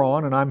war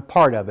on and I'm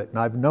part of it, and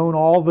I've known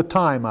all the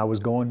time I was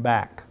going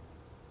back.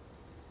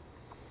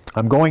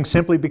 I'm going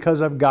simply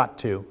because I've got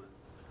to,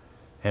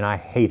 and I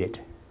hate it.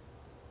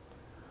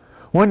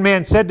 One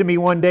man said to me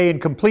one day in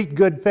complete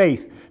good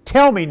faith,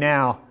 "Tell me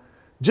now,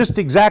 just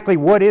exactly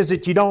what is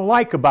it you don't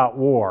like about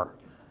war?"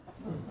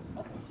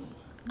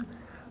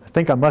 I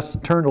think I must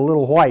have turned a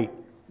little white.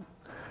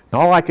 And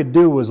all I could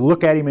do was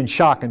look at him in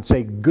shock and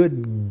say,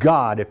 "Good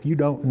God, if you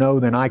don't know,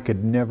 then I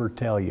could never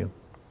tell you."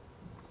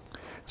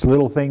 It's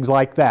little things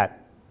like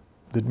that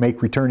that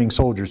make returning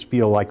soldiers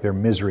feel like their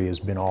misery has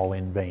been all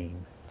in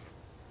vain.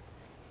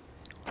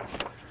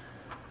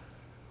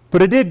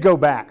 But I did go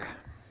back.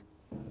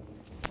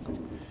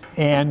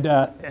 And,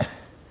 you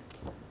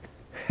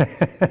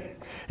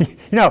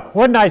know,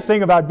 one nice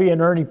thing about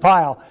being Ernie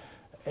Pyle,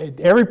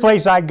 every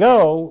place I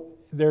go,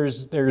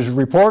 there's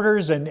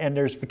reporters and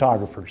there's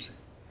photographers.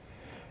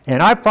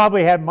 And I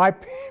probably had my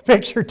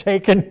picture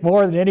taken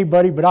more than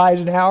anybody but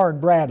Eisenhower and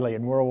Bradley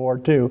in World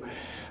War II.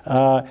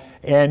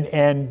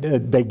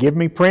 They give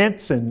me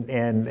prints,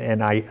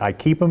 and I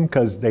keep them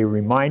because they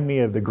remind me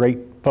of the great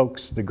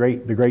folks, the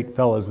great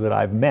fellows that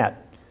I've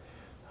met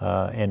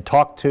and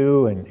talked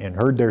to and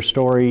heard their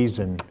stories,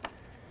 and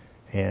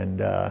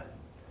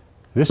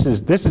this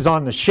is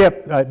on the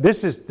ship.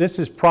 This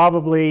is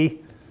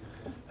probably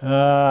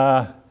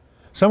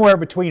somewhere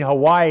between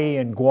Hawaii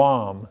and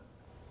Guam,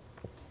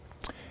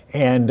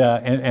 and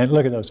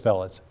look at those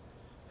fellas.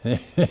 They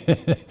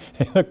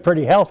look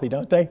pretty healthy,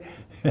 don't they?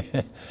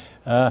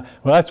 Well,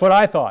 that's what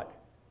I thought.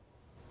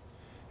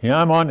 You know,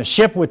 I'm on the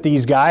ship with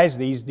these guys,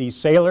 these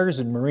sailors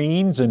and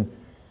Marines, and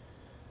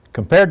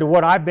compared to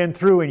what I've been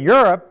through in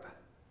Europe,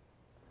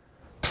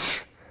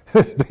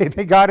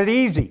 they got it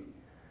easy.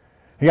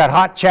 You got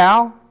hot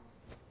chow,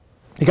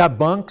 you got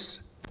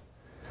bunks,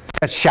 you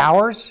got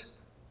showers,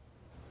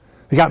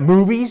 you got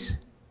movies.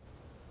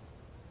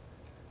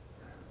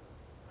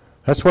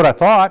 That's what I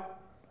thought.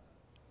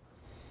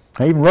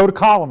 I even wrote a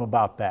column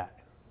about that,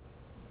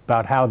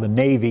 about how the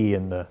Navy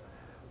and the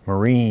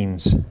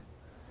Marines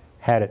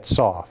had it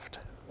soft.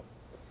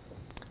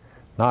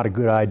 Not a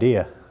good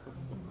idea.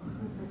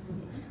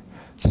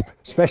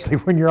 Especially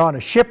when you're on a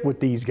ship with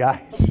these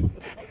guys.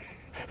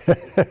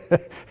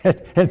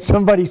 And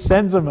somebody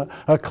sends them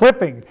a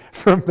clipping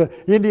from the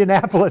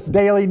Indianapolis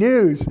Daily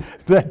News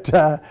that,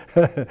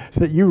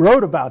 that you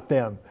wrote about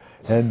them.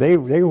 And they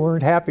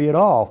weren't happy at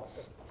all.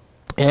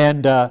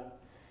 And I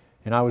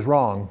was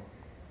wrong.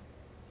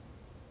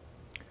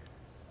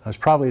 I was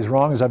probably as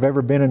wrong as I've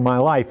ever been in my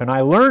life. And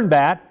I learned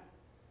that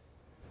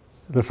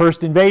the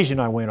first invasion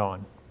I went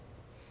on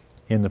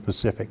in the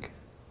Pacific.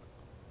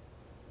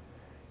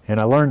 And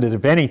I learned that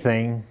if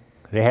anything,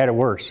 they had it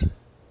worse.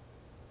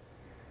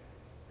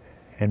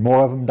 And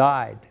more of them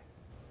died.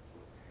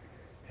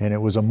 And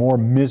it was a more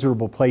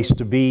miserable place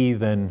to be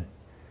than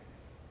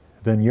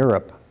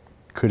Europe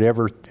could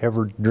ever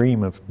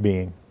dream of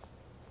being.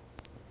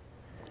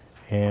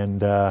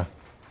 And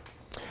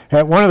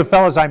one of the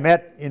fellows I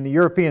met in the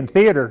European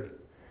theater,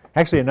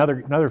 actually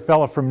another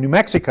fellow from New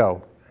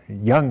Mexico, a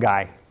young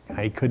guy,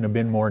 he couldn't have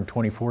been more than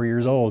 24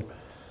 years old,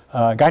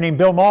 a guy named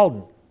Bill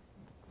Malden.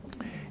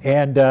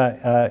 And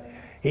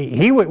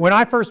when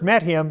I first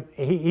met him,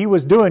 he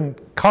was doing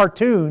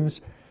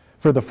cartoons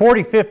for the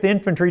 45th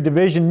Infantry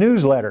Division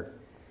newsletter,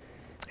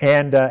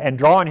 and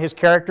drawing his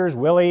characters,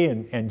 Willie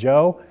and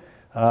Joe,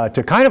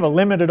 to kind of a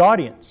limited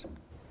audience.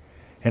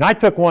 And I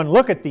took one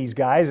look at these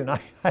guys, and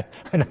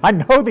I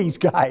know these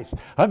guys.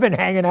 I've been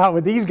hanging out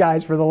with these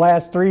guys for the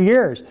last 3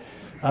 years.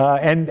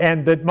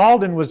 And that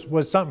Malden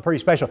was something pretty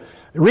special.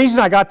 The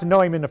reason I got to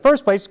know him in the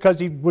first place is because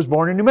he was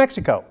born in New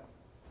Mexico.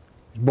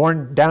 He was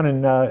born down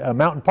in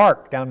Mountain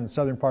Park, down in the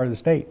southern part of the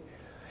state.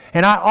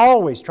 And I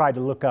always tried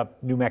to look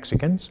up New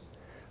Mexicans,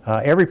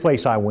 every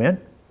place I went.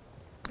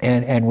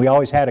 And we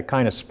always had a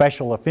kind of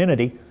special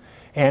affinity.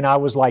 And I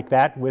was like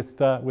that with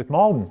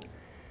Malden.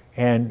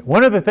 And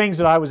one of the things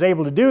that I was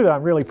able to do that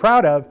I'm really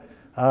proud of,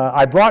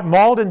 I brought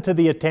Malden to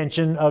the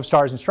attention of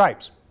Stars and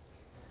Stripes.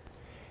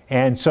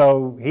 And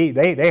so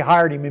they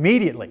hired him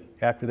immediately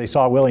after they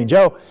saw Willie and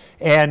Joe.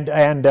 And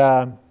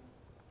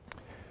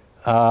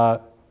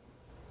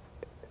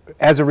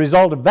as a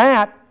result of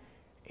that,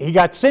 he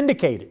got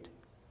syndicated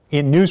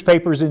in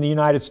newspapers in the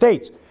United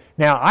States.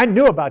 Now, I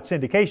knew about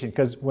syndication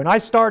because when I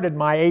started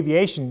my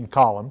aviation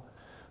column,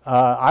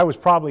 I was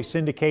probably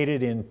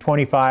syndicated in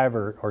 25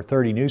 or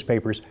 30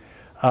 newspapers.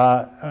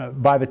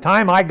 By the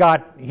time I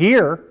got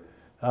here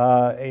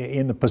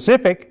in the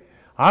Pacific,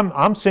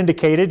 I'm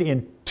syndicated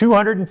in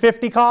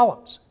 250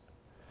 columns.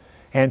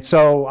 And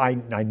so I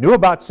knew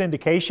about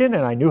syndication,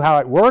 and I knew how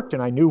it worked,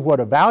 and I knew what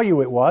a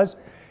value it was.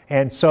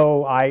 And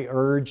so I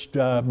urged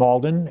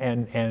Malden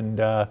and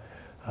the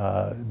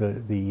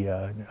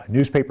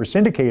newspaper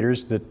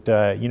syndicators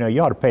that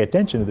you ought to pay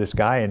attention to this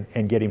guy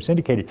and get him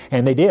syndicated.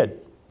 And they did.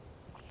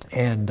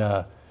 And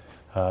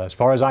as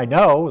far as I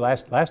know,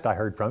 last I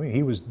heard from him,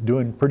 he was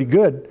doing pretty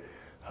good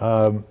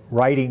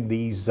drawing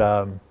these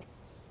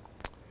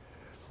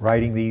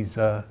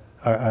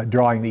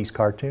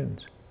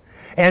cartoons.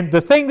 And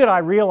the thing that I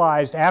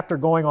realized after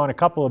going on a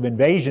couple of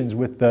invasions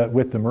with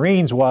the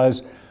Marines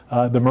was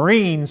the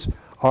Marines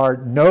are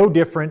no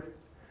different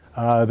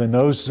than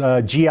those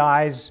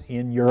GIs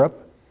in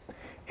Europe,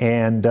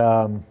 and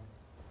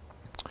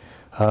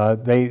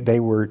they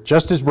were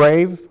just as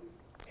brave.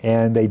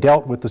 And they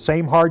dealt with the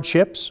same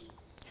hardships.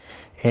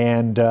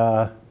 And,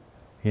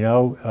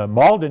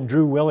 Malden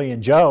drew Willie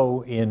and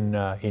Joe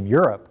in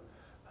Europe.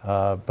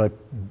 But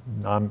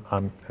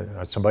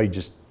somebody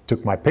just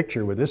took my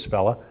picture with this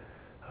fella.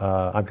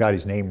 I've got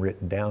his name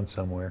written down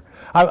somewhere.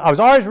 I was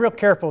always real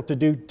careful to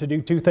do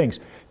two things.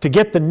 To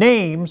get the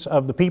names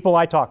of the people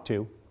I talked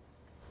to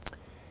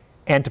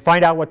and to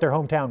find out what their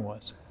hometown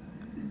was.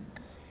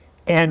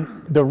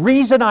 And the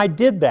reason I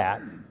did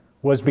that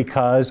was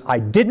because I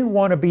didn't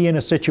want to be in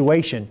a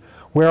situation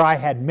where I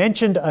had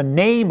mentioned a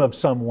name of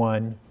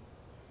someone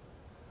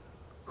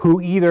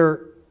who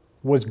either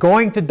was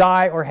going to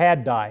die or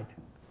had died,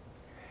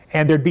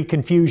 and there'd be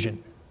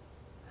confusion,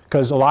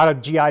 because a lot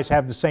of GIs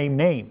have the same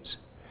names.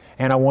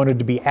 and I wanted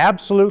to be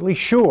absolutely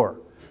sure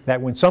that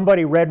when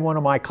somebody read one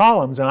of my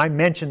columns and I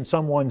mentioned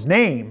someone's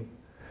name,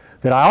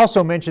 that I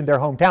also mentioned their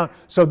hometown,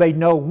 so they'd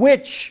know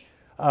which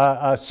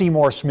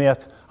Seymour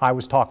Smith I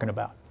was talking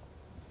about.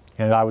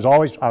 And I was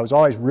always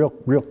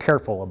real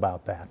careful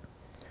about that.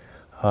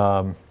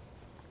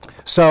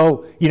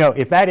 So, you know,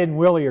 if that isn't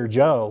Willie or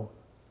Joe,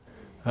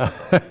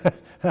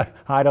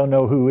 I don't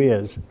know who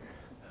is.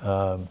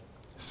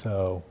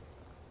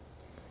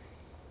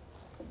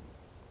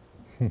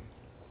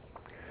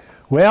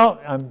 Well,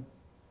 I'm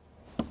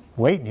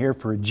waiting here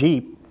for a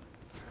Jeep.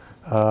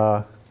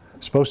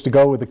 Supposed to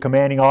go with the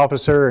commanding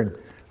officer,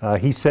 and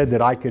he said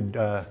that I could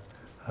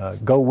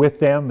go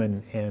with them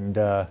and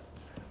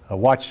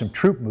watch some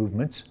troop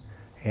movements.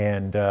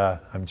 And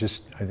I'm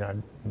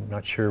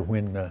not sure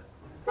when.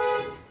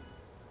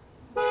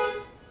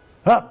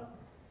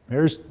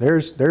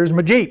 There's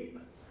my Jeep.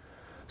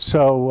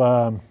 So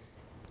I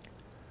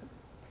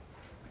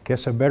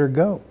guess I better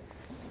go.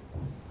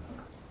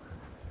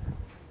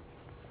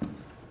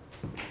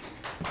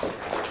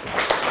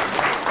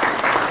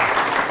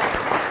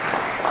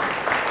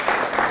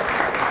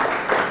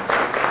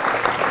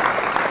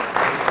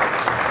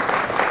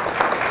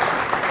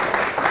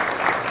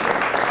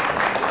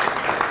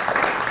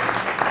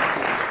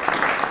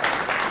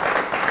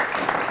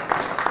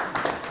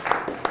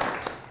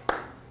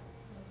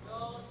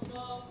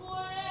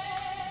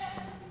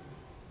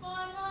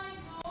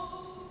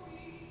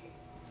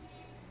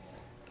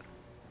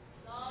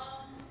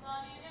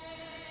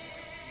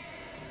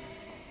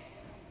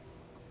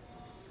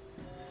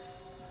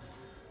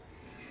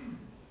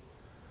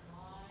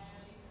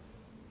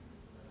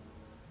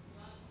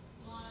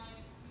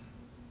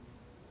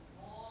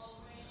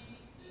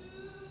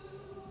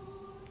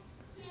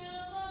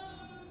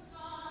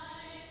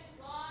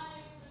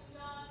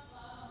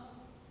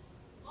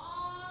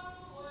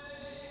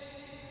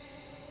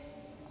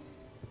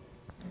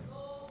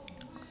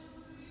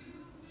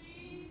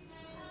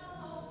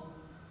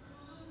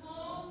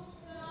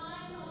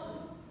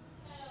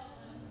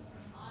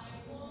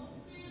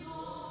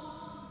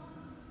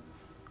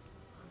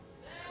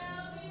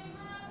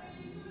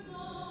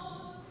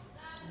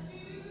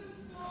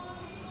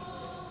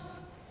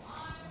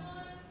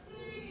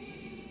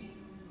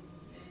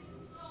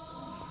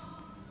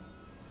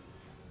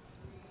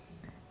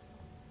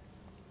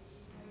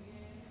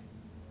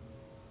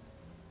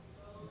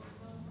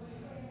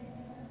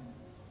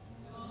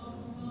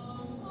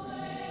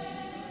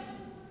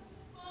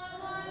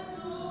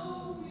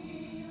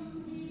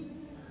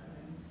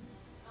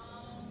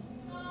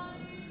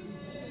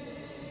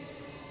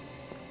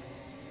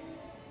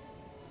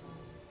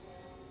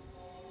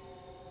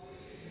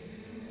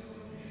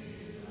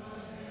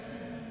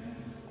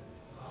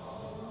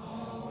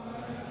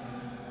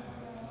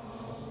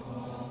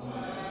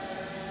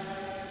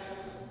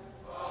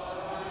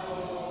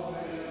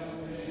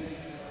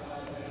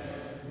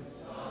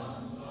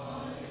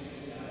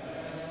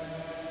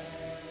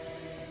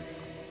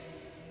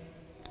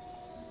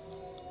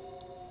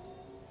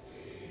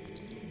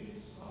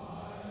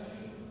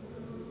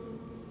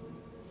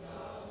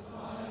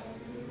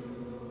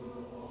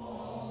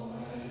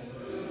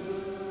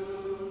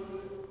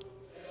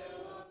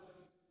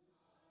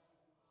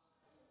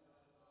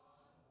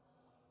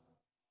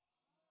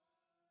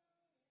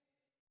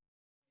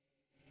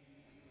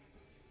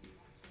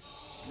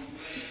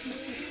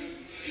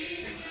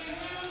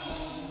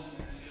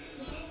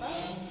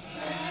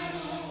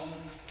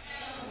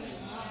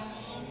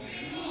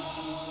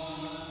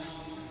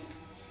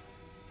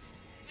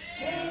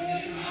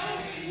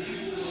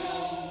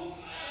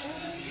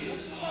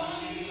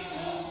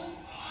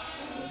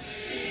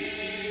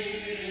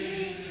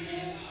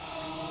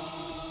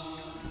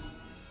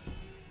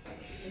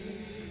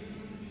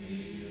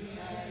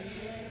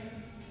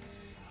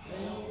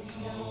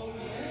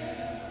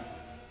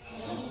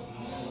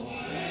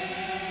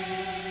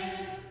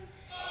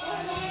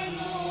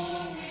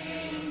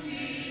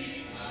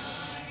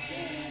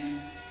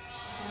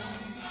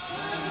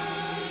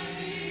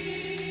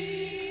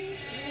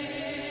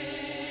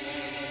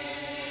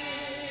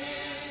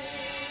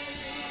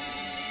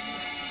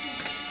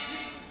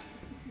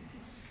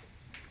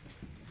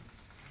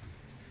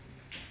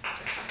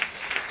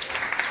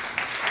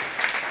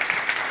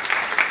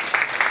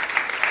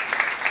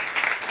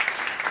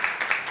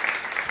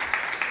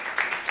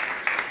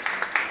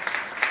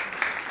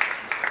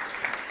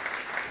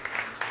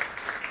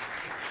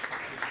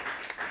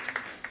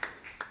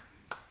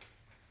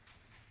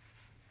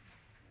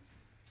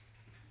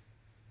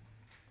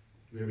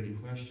 Do we have any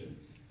questions?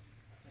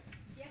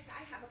 Yes,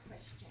 I have a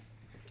question.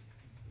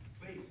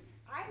 Please.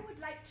 I would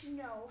like to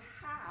know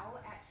how,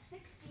 at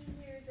 16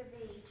 years of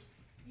age,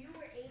 you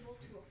were able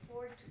to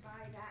afford to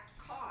buy that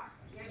car.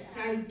 Yes,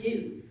 I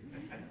do.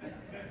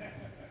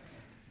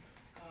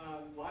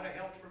 A lot of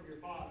help from your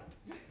father.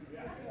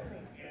 Yeah.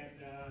 And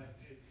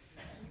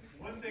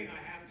one thing I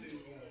have to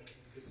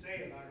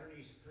say about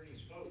Ernie's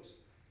folks,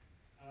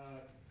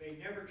 they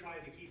never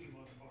tried to keep him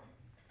on the farm.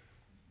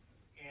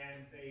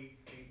 and they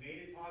made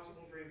it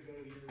possible for him to go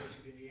to the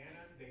University of Indiana.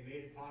 They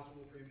made it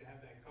possible for him to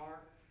have that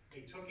car.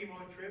 They took him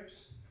on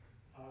trips.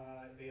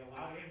 They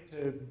allowed him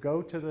to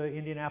go to the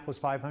Indianapolis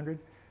 500,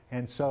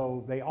 and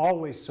so they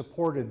always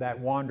supported that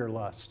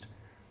wanderlust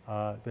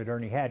that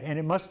Ernie had, and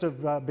it must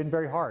have been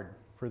very hard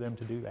for them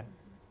to do that.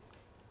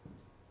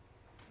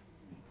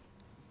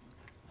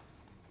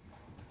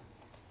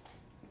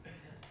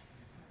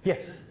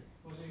 Yes?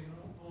 Was he an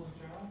only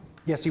child?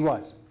 Yes, he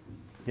was.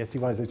 Yes, he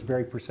was. It's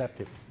very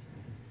perceptive.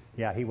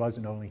 Yeah, he was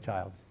an only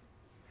child.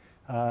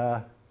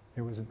 There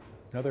was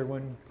another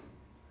one.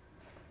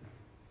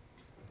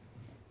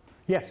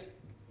 Yes?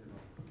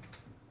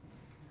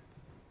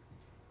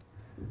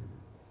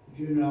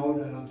 Did you know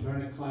that on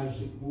Turner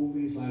Classic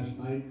Movies last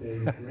night they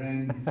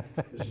ran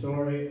the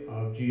story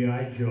of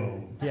G.I.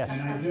 Joe? Yes.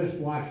 And I just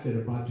watched it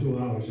about 2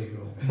 hours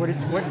ago. What?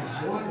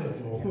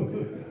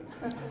 Wonderful.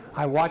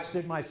 I watched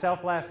it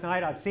myself last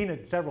night. I've seen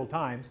it several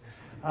times.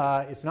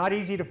 It's not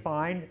easy to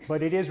find,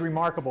 but it is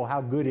remarkable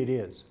how good it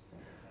is,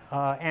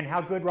 and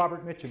how good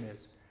Robert Mitchum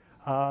is.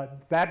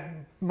 That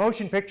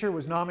motion picture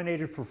was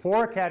nominated for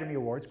 4 Academy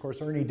Awards. Of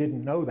course, Ernie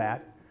didn't know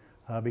that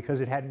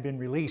because it hadn't been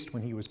released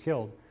when he was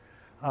killed.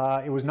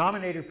 It was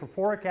nominated for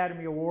 4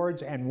 Academy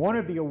Awards, and one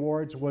of the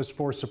awards was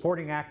for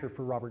supporting actor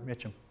for Robert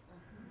Mitchum.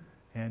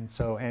 And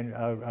so,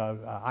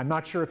 I'm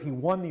not sure if he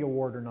won the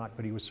award or not,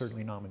 but he was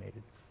certainly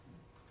nominated.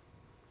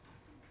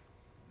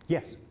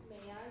 Yes?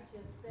 May I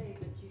just say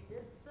that you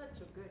did such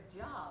a good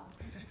job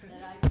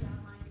that I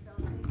found myself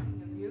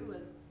thinking of you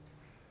as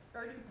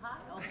Ernie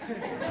Pyle.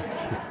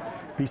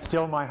 Be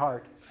still my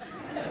heart.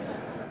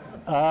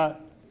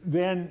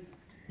 Then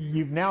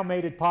you've now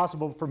made it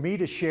possible for me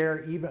to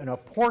share even a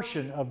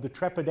portion of the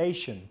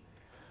trepidation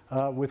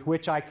with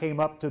which I came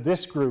up to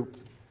this group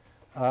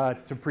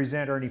to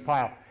present Ernie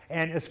Pyle,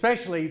 and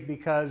especially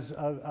because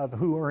of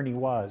who Ernie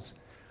was.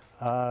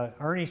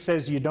 Ernie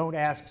says you don't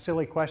ask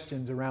silly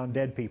questions around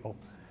dead people,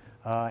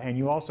 and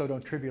you also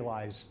don't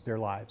trivialize their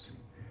lives.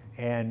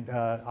 And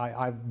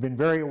I've been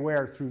very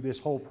aware through this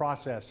whole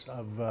process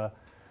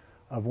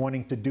of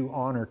wanting to do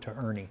honor to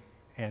Ernie.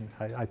 And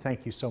I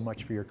thank you so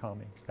much for your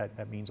comments.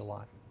 That means a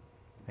lot.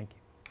 Thank you.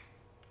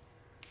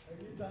 Have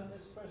you done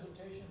this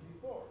presentation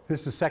before?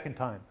 This is the second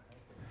time.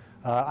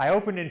 I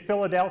opened in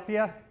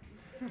Philadelphia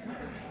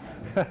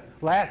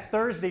last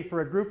Thursday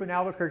for a group in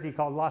Albuquerque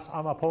called Las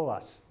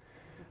Amapolas.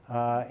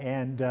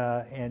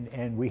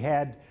 And we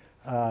had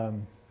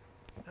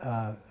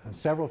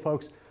several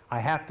folks. I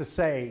have to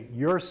say,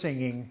 your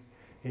singing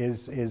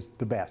is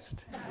the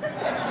best.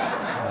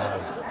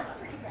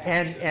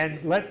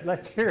 And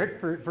let's hear it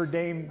for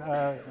Dame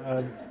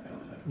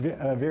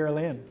Vera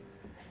Lynn.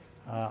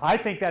 I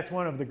think that's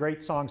one of the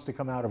great songs to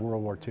come out of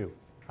World War II.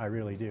 I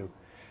really do.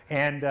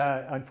 And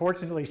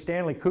unfortunately,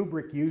 Stanley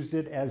Kubrick used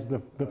it as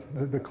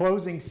the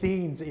closing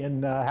scenes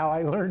in How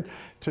I Learned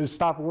to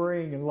Stop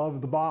Worrying and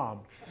Love the Bomb,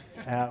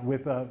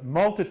 with a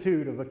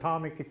multitude of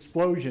atomic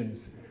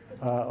explosions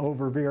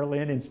over Vera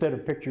Lynn instead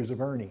of pictures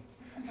of Ernie.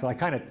 So I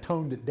kind of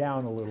toned it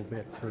down a little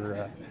bit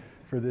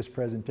for this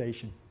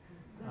presentation.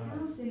 The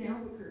house in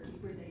Albuquerque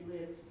where they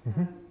lived,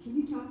 can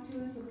you talk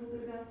to us a little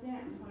bit about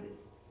that and what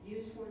it's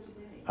used for today?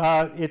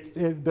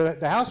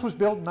 The house was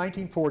built in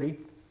 1940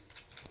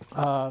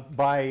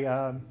 by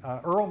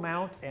Earl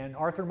Mount and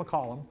Arthur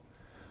McCollum,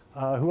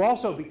 who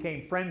also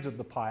became friends of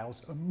the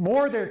Pyles,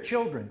 more their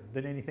children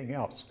than anything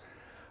else.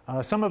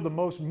 Some of the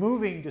most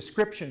moving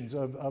descriptions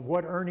of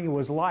what Ernie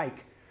was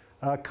like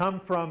come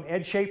from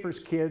Ed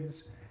Schaefer's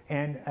kids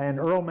and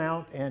Earl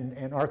Mount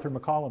and Arthur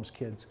McCollum's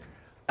kids.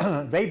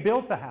 They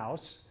built the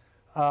house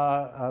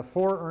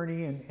for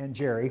Ernie and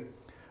Jerry.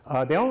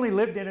 They only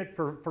lived in it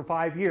for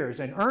 5 years,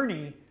 and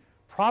Ernie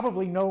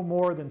probably no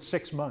more than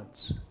 6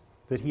 months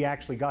that he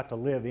actually got to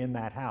live in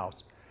that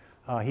house.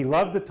 He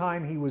loved the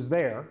time he was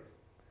there,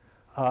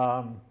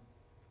 but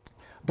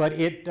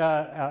in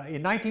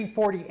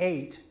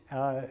 1948,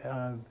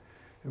 there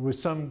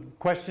was some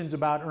questions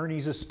about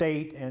Ernie's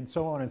estate and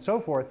so on and so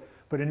forth,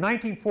 but in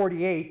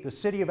 1948, the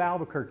city of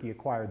Albuquerque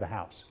acquired the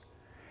house.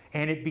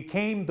 And it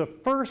became the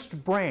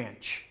first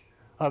branch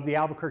of the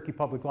Albuquerque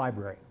Public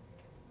Library.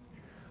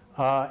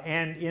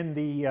 And in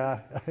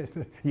the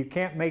you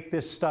can't make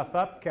this stuff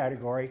up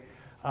category,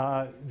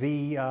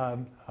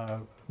 the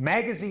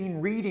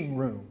magazine reading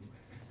room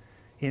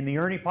in the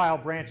Ernie Pyle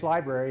Branch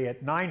Library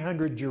at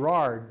 900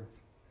 Girard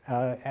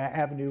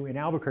Avenue in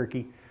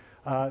Albuquerque,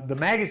 the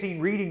magazine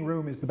reading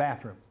room is the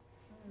bathroom.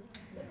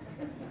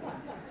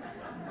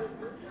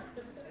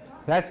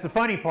 That's the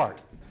funny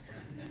part.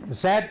 The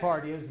sad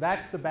part is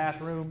that's the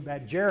bathroom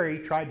that Jerry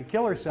tried to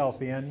kill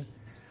herself in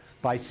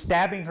by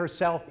stabbing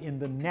herself in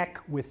the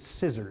neck with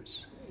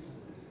scissors.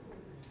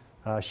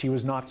 She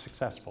was not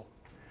successful.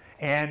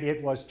 And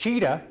it was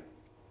Cheetah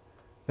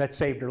that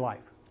saved her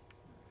life.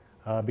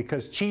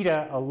 Because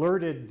Cheetah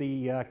alerted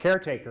the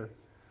caretaker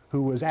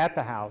who was at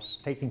the house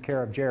taking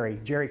care of Jerry.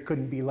 Jerry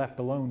couldn't be left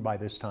alone by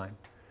this time.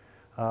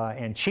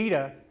 And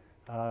Cheetah,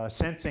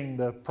 sensing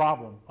the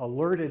problem,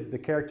 alerted the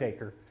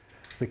caretaker.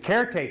 The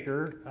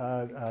caretaker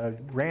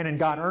ran and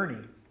got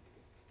Ernie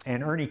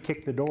and Ernie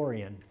kicked the door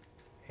in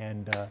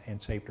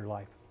and saved her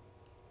life.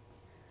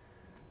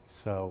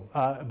 So,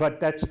 but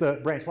that's the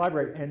branch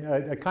library. And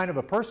a kind of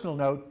a personal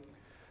note,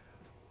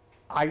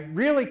 I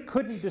really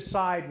couldn't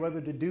decide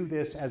whether to do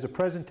this as a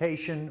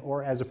presentation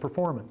or as a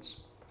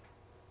performance.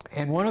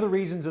 And one of the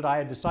reasons that I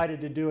had decided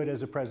to do it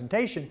as a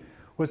presentation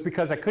was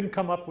because I couldn't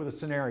come up with a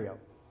scenario.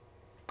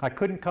 I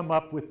couldn't come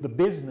up with the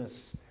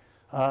business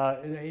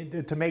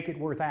to make it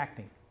worth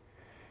acting.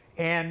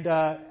 And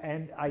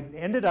I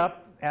ended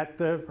up at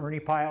the Ernie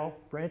Pyle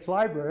Branch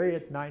Library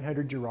at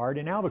 900 Girard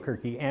in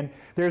Albuquerque. And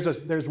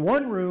there's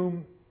one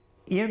room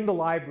in the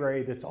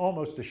library that's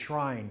almost a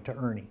shrine to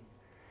Ernie.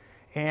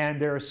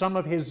 And there are some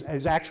of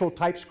his actual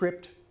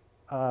typescript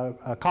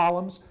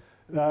columns.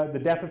 The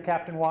Death of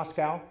Captain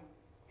Waskow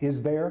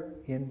is there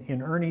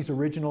in Ernie's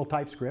original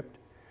typescript.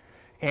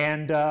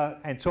 And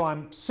so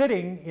I'm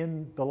sitting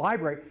in the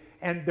library,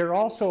 and there are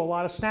also a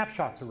lot of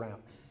snapshots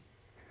around.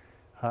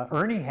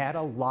 Ernie had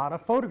a lot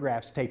of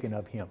photographs taken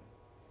of him.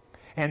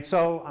 And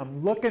so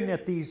I'm looking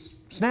at these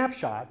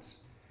snapshots,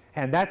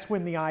 and that's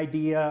when the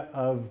idea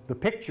of the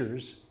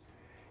pictures,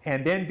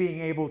 and then being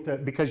able to,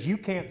 because you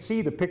can't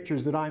see the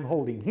pictures that I'm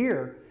holding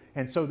here,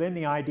 and so then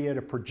the idea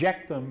to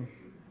project them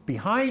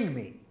behind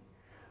me.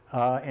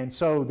 And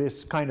so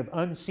this kind of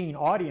unseen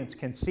audience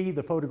can see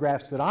the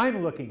photographs that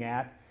I'm looking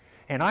at,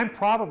 and I'm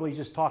probably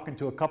just talking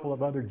to a couple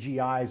of other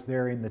GIs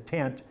there in the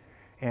tent,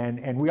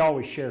 and we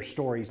always share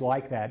stories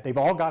like that. They've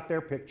all got their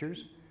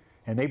pictures,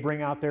 and they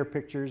bring out their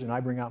pictures, and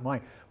I bring out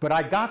mine. But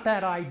I got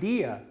that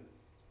idea.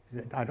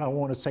 I don't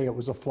want to say it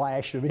was a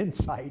flash of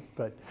insight,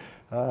 but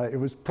it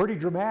was pretty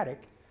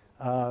dramatic,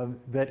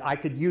 that I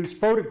could use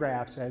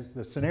photographs as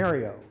the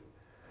scenario.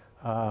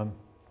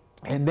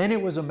 And then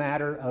it was a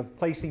matter of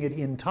placing it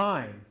in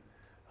time.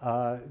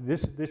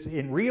 This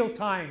in real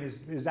time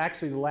is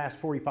actually the last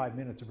 45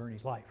 minutes of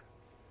Ernie's life.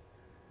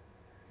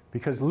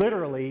 Because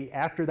literally,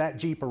 after that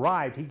Jeep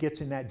arrived, he gets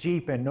in that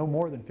Jeep, and no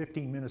more than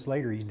 15 minutes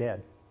later, he's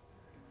dead.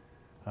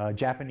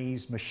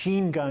 Japanese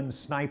machine gun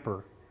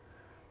sniper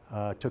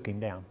took him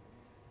down.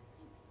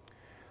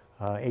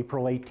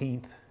 April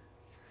 18th,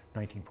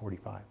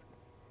 1945.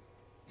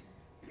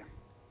 Yeah.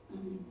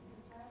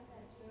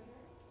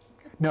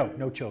 No,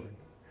 no children.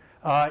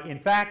 In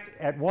fact,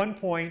 at one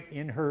point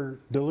in her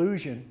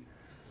delusion,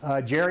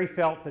 Jerry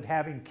felt that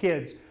having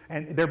kids,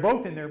 and they're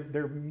both in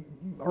their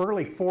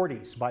early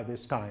 40s by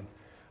this time,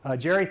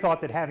 Jerry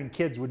thought that having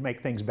kids would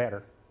make things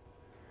better.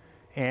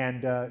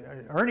 And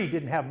Ernie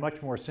didn't have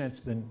much more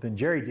sense than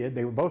Jerry did.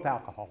 They were both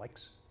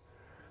alcoholics.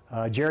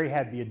 Jerry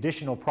had the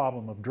additional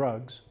problem of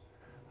drugs,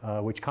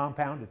 which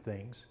compounded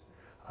things.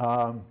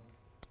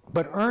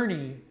 But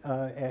Ernie,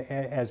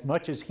 as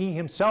much as he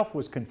himself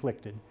was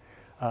conflicted,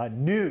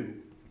 knew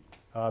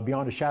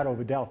beyond a shadow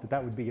of a doubt that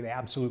that would be the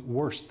absolute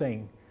worst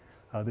thing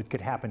that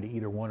could happen to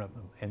either one of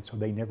them. And so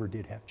they never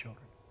did have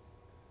children.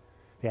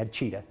 They had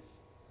Cheetah,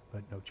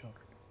 but no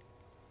children.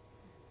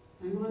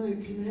 I want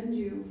to commend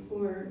you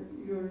for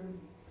your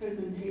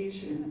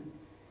presentation.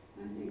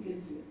 I think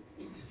it's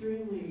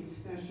extremely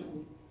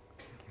special.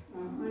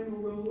 I'm a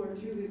World War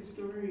II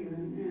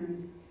historian,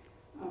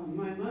 and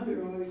my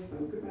mother always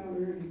spoke about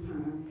Ernie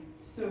Pyle.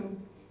 So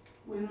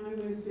when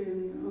I was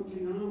in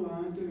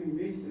Okinawa doing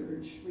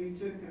research, we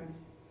took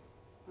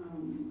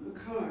a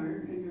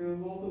car and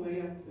drove all the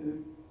way up the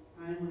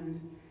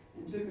island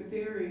and took a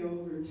ferry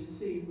over to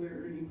see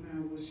where Ernie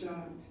Pyle was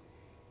shot.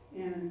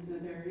 And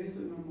there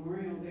is a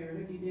memorial there.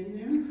 Have you been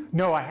there?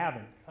 No, I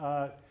haven't.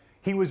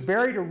 He was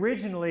buried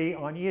originally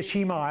on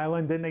Ieshima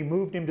Island, then they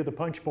moved him to the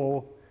Punch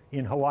Bowl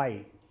in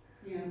Hawaii.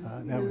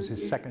 Yes. That was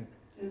his second.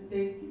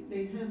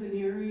 They have an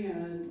area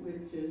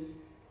with just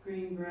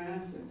green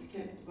grass that's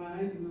kept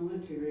by the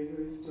military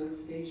who are still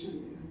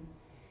stationed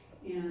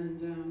there.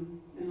 And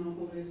an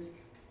obelisk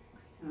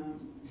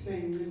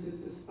saying this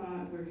is the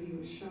spot where he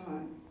was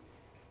shot.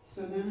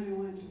 So then I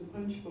went to the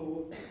Punch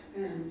Bowl,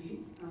 and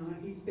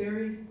he's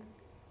buried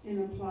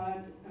in a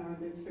plot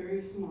that's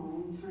very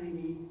small and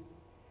tiny.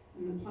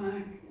 And the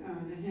plaque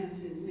that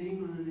has his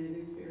name on it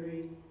is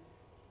very,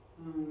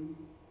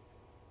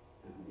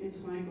 it's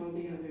like all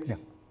the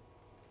others.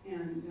 Yeah.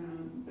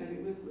 And but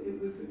it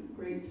was a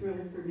great thrill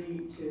for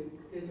me to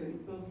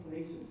visit both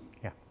places.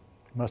 Yeah,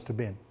 must have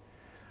been.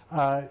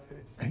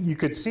 You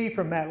could see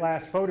from that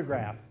last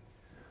photograph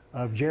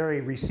of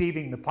Jerry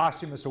receiving the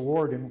posthumous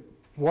award in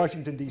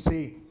Washington,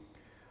 D.C.,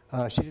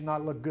 she did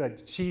not look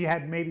good. She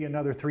had maybe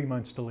another 3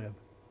 months to live.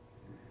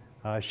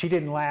 She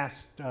didn't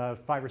last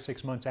 5 or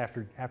 6 months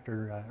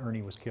after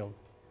Ernie was killed.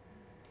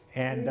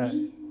 And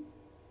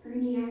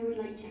Ernie, I would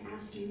like to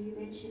ask you, you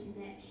mentioned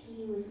that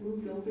he was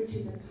moved over to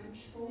the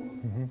Punch Bowl.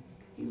 Mm-hmm.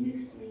 Can you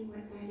explain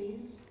what that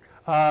is?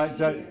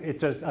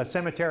 It's a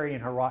cemetery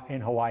in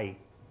Hawaii.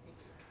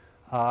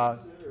 Center of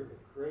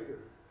a crater.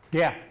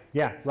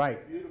 Yeah,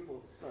 right.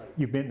 Beautiful sight.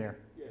 You've been there.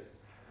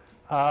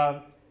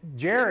 Yes.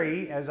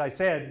 Jerry, as I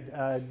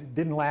said,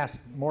 didn't last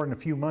more than a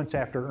few months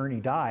after Ernie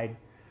died.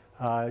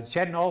 She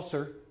had an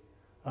ulcer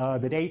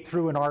that ate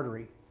through an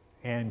artery,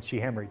 and she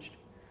hemorrhaged.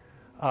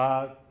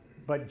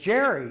 But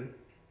Jerry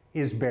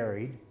is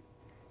buried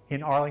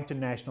in Arlington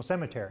National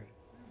Cemetery.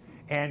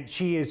 And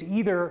she is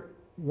either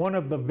one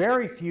of the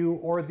very few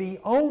or the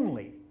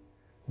only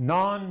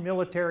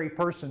non-military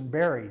person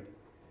buried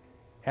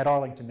at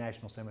Arlington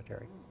National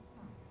Cemetery.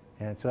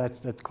 And so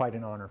that's quite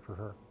an honor for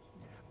her.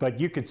 But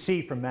you could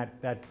see from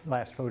that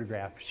last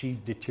photograph, she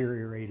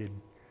deteriorated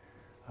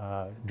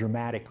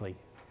dramatically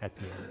at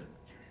the end.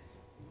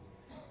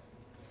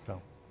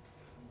 So,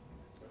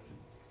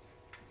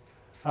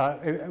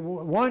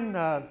 one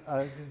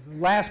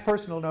last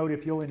personal note,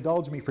 if you'll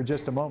indulge me for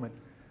just a moment.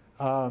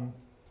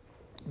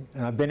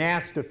 I've been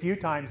asked a few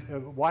times,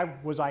 why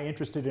was I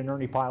interested in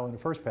Ernie Pyle in the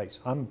first place?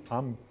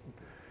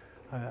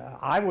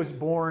 I was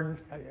born,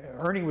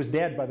 Ernie was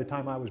dead by the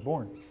time I was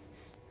born.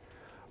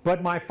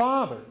 But my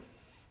father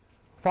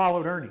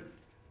followed Ernie.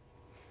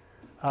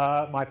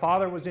 My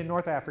father was in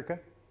North Africa.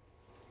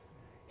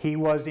 He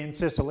was in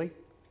Sicily.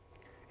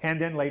 And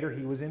then later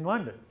he was in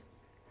London.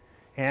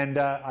 And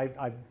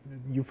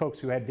you folks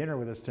who had dinner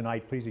with us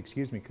tonight, please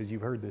excuse me because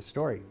you've heard this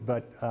story.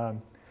 But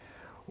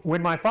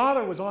when my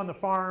father was on the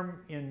farm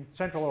in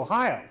central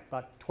Ohio,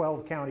 about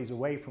 12 counties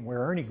away from where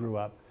Ernie grew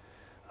up,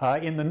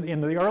 in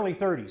the early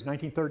 30s,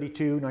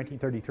 1932,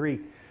 1933,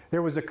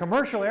 there was a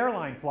commercial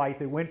airline flight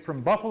that went from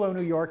Buffalo,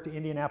 New York to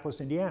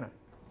Indianapolis, Indiana.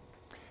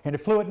 And it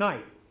flew at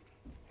night.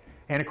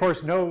 And of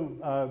course,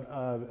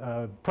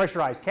 no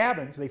pressurized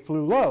cabins. They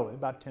flew low,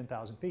 about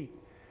 10,000 feet.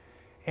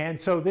 And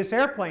so this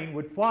airplane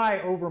would fly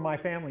over my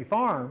family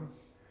farm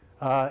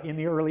in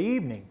the early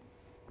evening.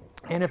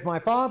 And if my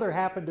father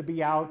happened to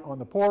be out on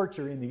the porch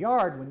or in the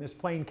yard when this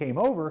plane came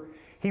over,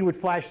 he would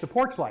flash the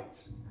porch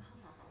lights.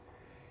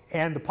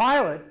 And the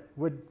pilot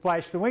would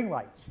flash the wing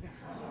lights.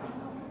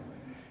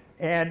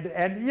 And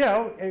you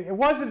know, it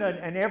wasn't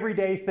an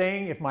everyday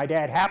thing. If my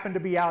dad happened to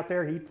be out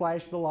there, he'd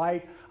flash the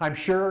light. I'm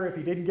sure if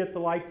he didn't get the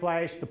light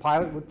flashed, the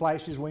pilot would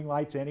flash his wing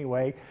lights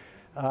anyway.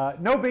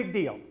 No big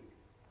deal.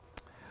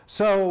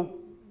 So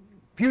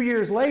a few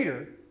years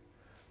later,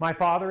 my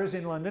father is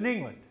in London,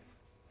 England.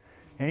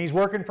 And he's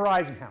working for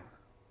Eisenhower.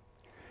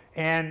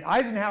 And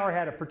Eisenhower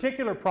had a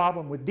particular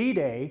problem with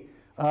D-Day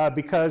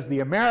because the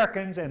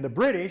Americans and the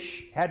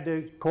British had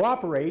to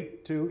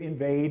cooperate to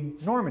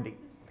invade Normandy.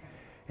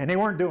 And they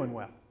weren't doing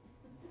well.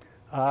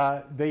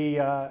 The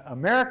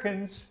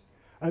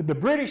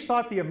British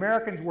thought the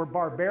Americans were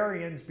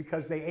barbarians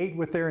because they ate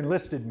with their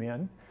enlisted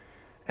men.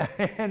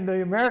 And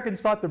the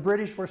Americans thought the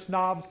British were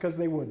snobs because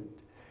they wouldn't.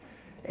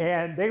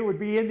 And they would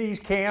be in these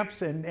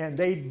camps and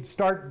they'd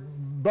start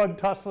bug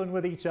tussling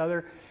with each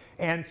other.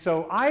 And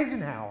so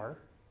Eisenhower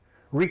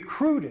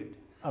recruited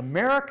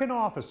American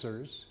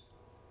officers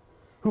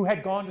who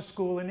had gone to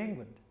school in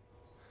England.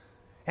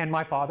 And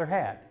my father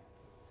had.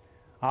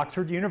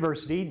 Oxford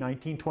University,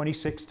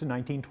 1926 to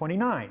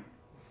 1929.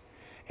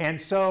 And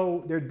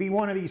so there'd be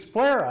one of these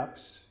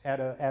flare-ups at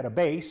a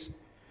base,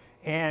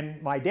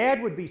 and my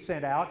dad would be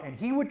sent out, and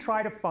he would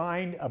try to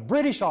find a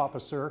British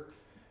officer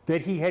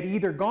that he had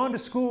either gone to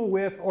school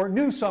with or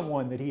knew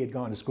someone that he had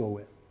gone to school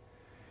with.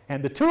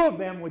 And the two of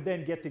them would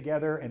then get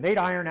together, and they'd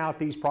iron out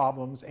these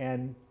problems,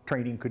 and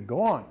training could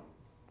go on.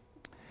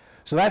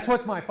 So that's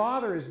what my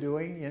father is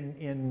doing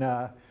in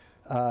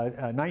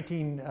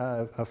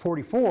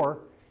 1944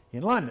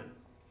 in London.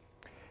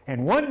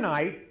 And one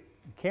night,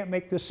 you can't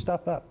make this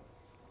stuff up,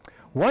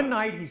 one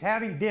night he's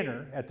having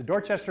dinner at the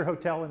Dorchester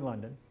Hotel in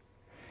London,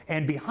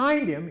 and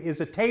behind him is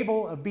a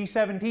table of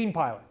B-17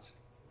 pilots.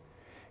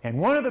 And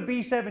one of the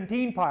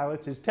B-17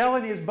 pilots is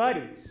telling his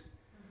buddies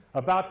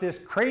about this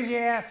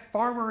crazy-ass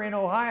farmer in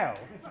Ohio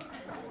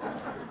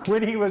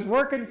when he was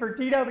working for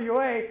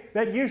TWA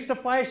that used to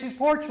flash his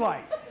porch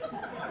light.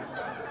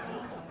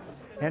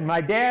 And my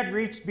dad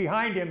reached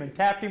behind him and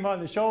tapped him on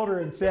the shoulder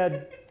and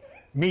said,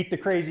 "Meet the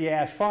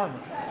crazy-ass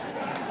farmer."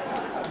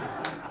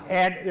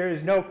 And there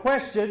is no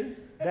question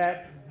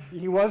that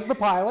he was the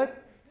pilot.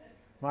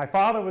 My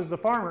father was the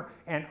farmer.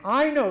 And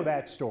I know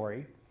that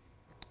story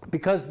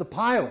because the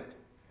pilot,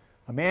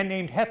 a man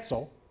named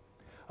Hetzel,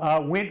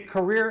 went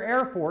career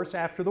Air Force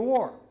after the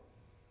war.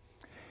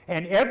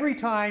 And every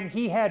time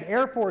he had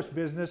Air Force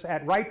business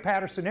at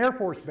Wright-Patterson Air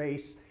Force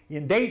Base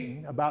in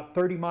Dayton, about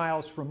 30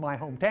 miles from my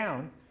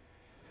hometown,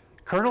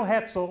 Colonel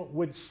Hetzel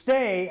would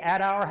stay at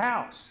our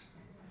house.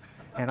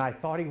 And I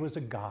thought he was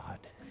a god.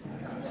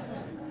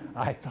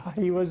 I thought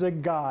he was a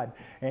god.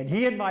 And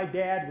he and my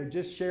dad would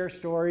just share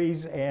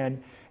stories,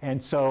 and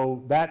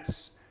so that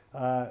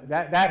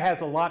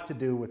has a lot to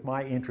do with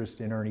my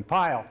interest in Ernie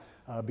Pyle,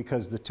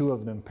 because the two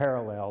of them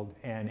paralleled.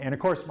 And of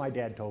course my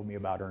dad told me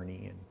about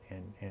Ernie.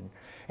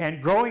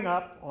 And growing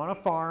up on a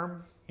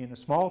farm in a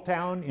small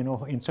town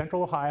in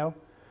central Ohio,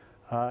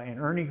 and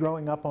Ernie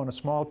growing up on a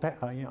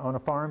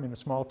farm in a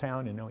small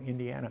town in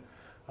Indiana,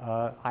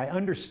 I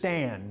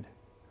understand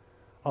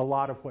a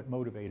lot of what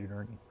motivated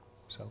Ernie.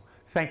 So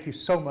thank you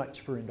so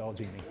much for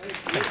indulging me.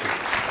 Thank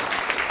you.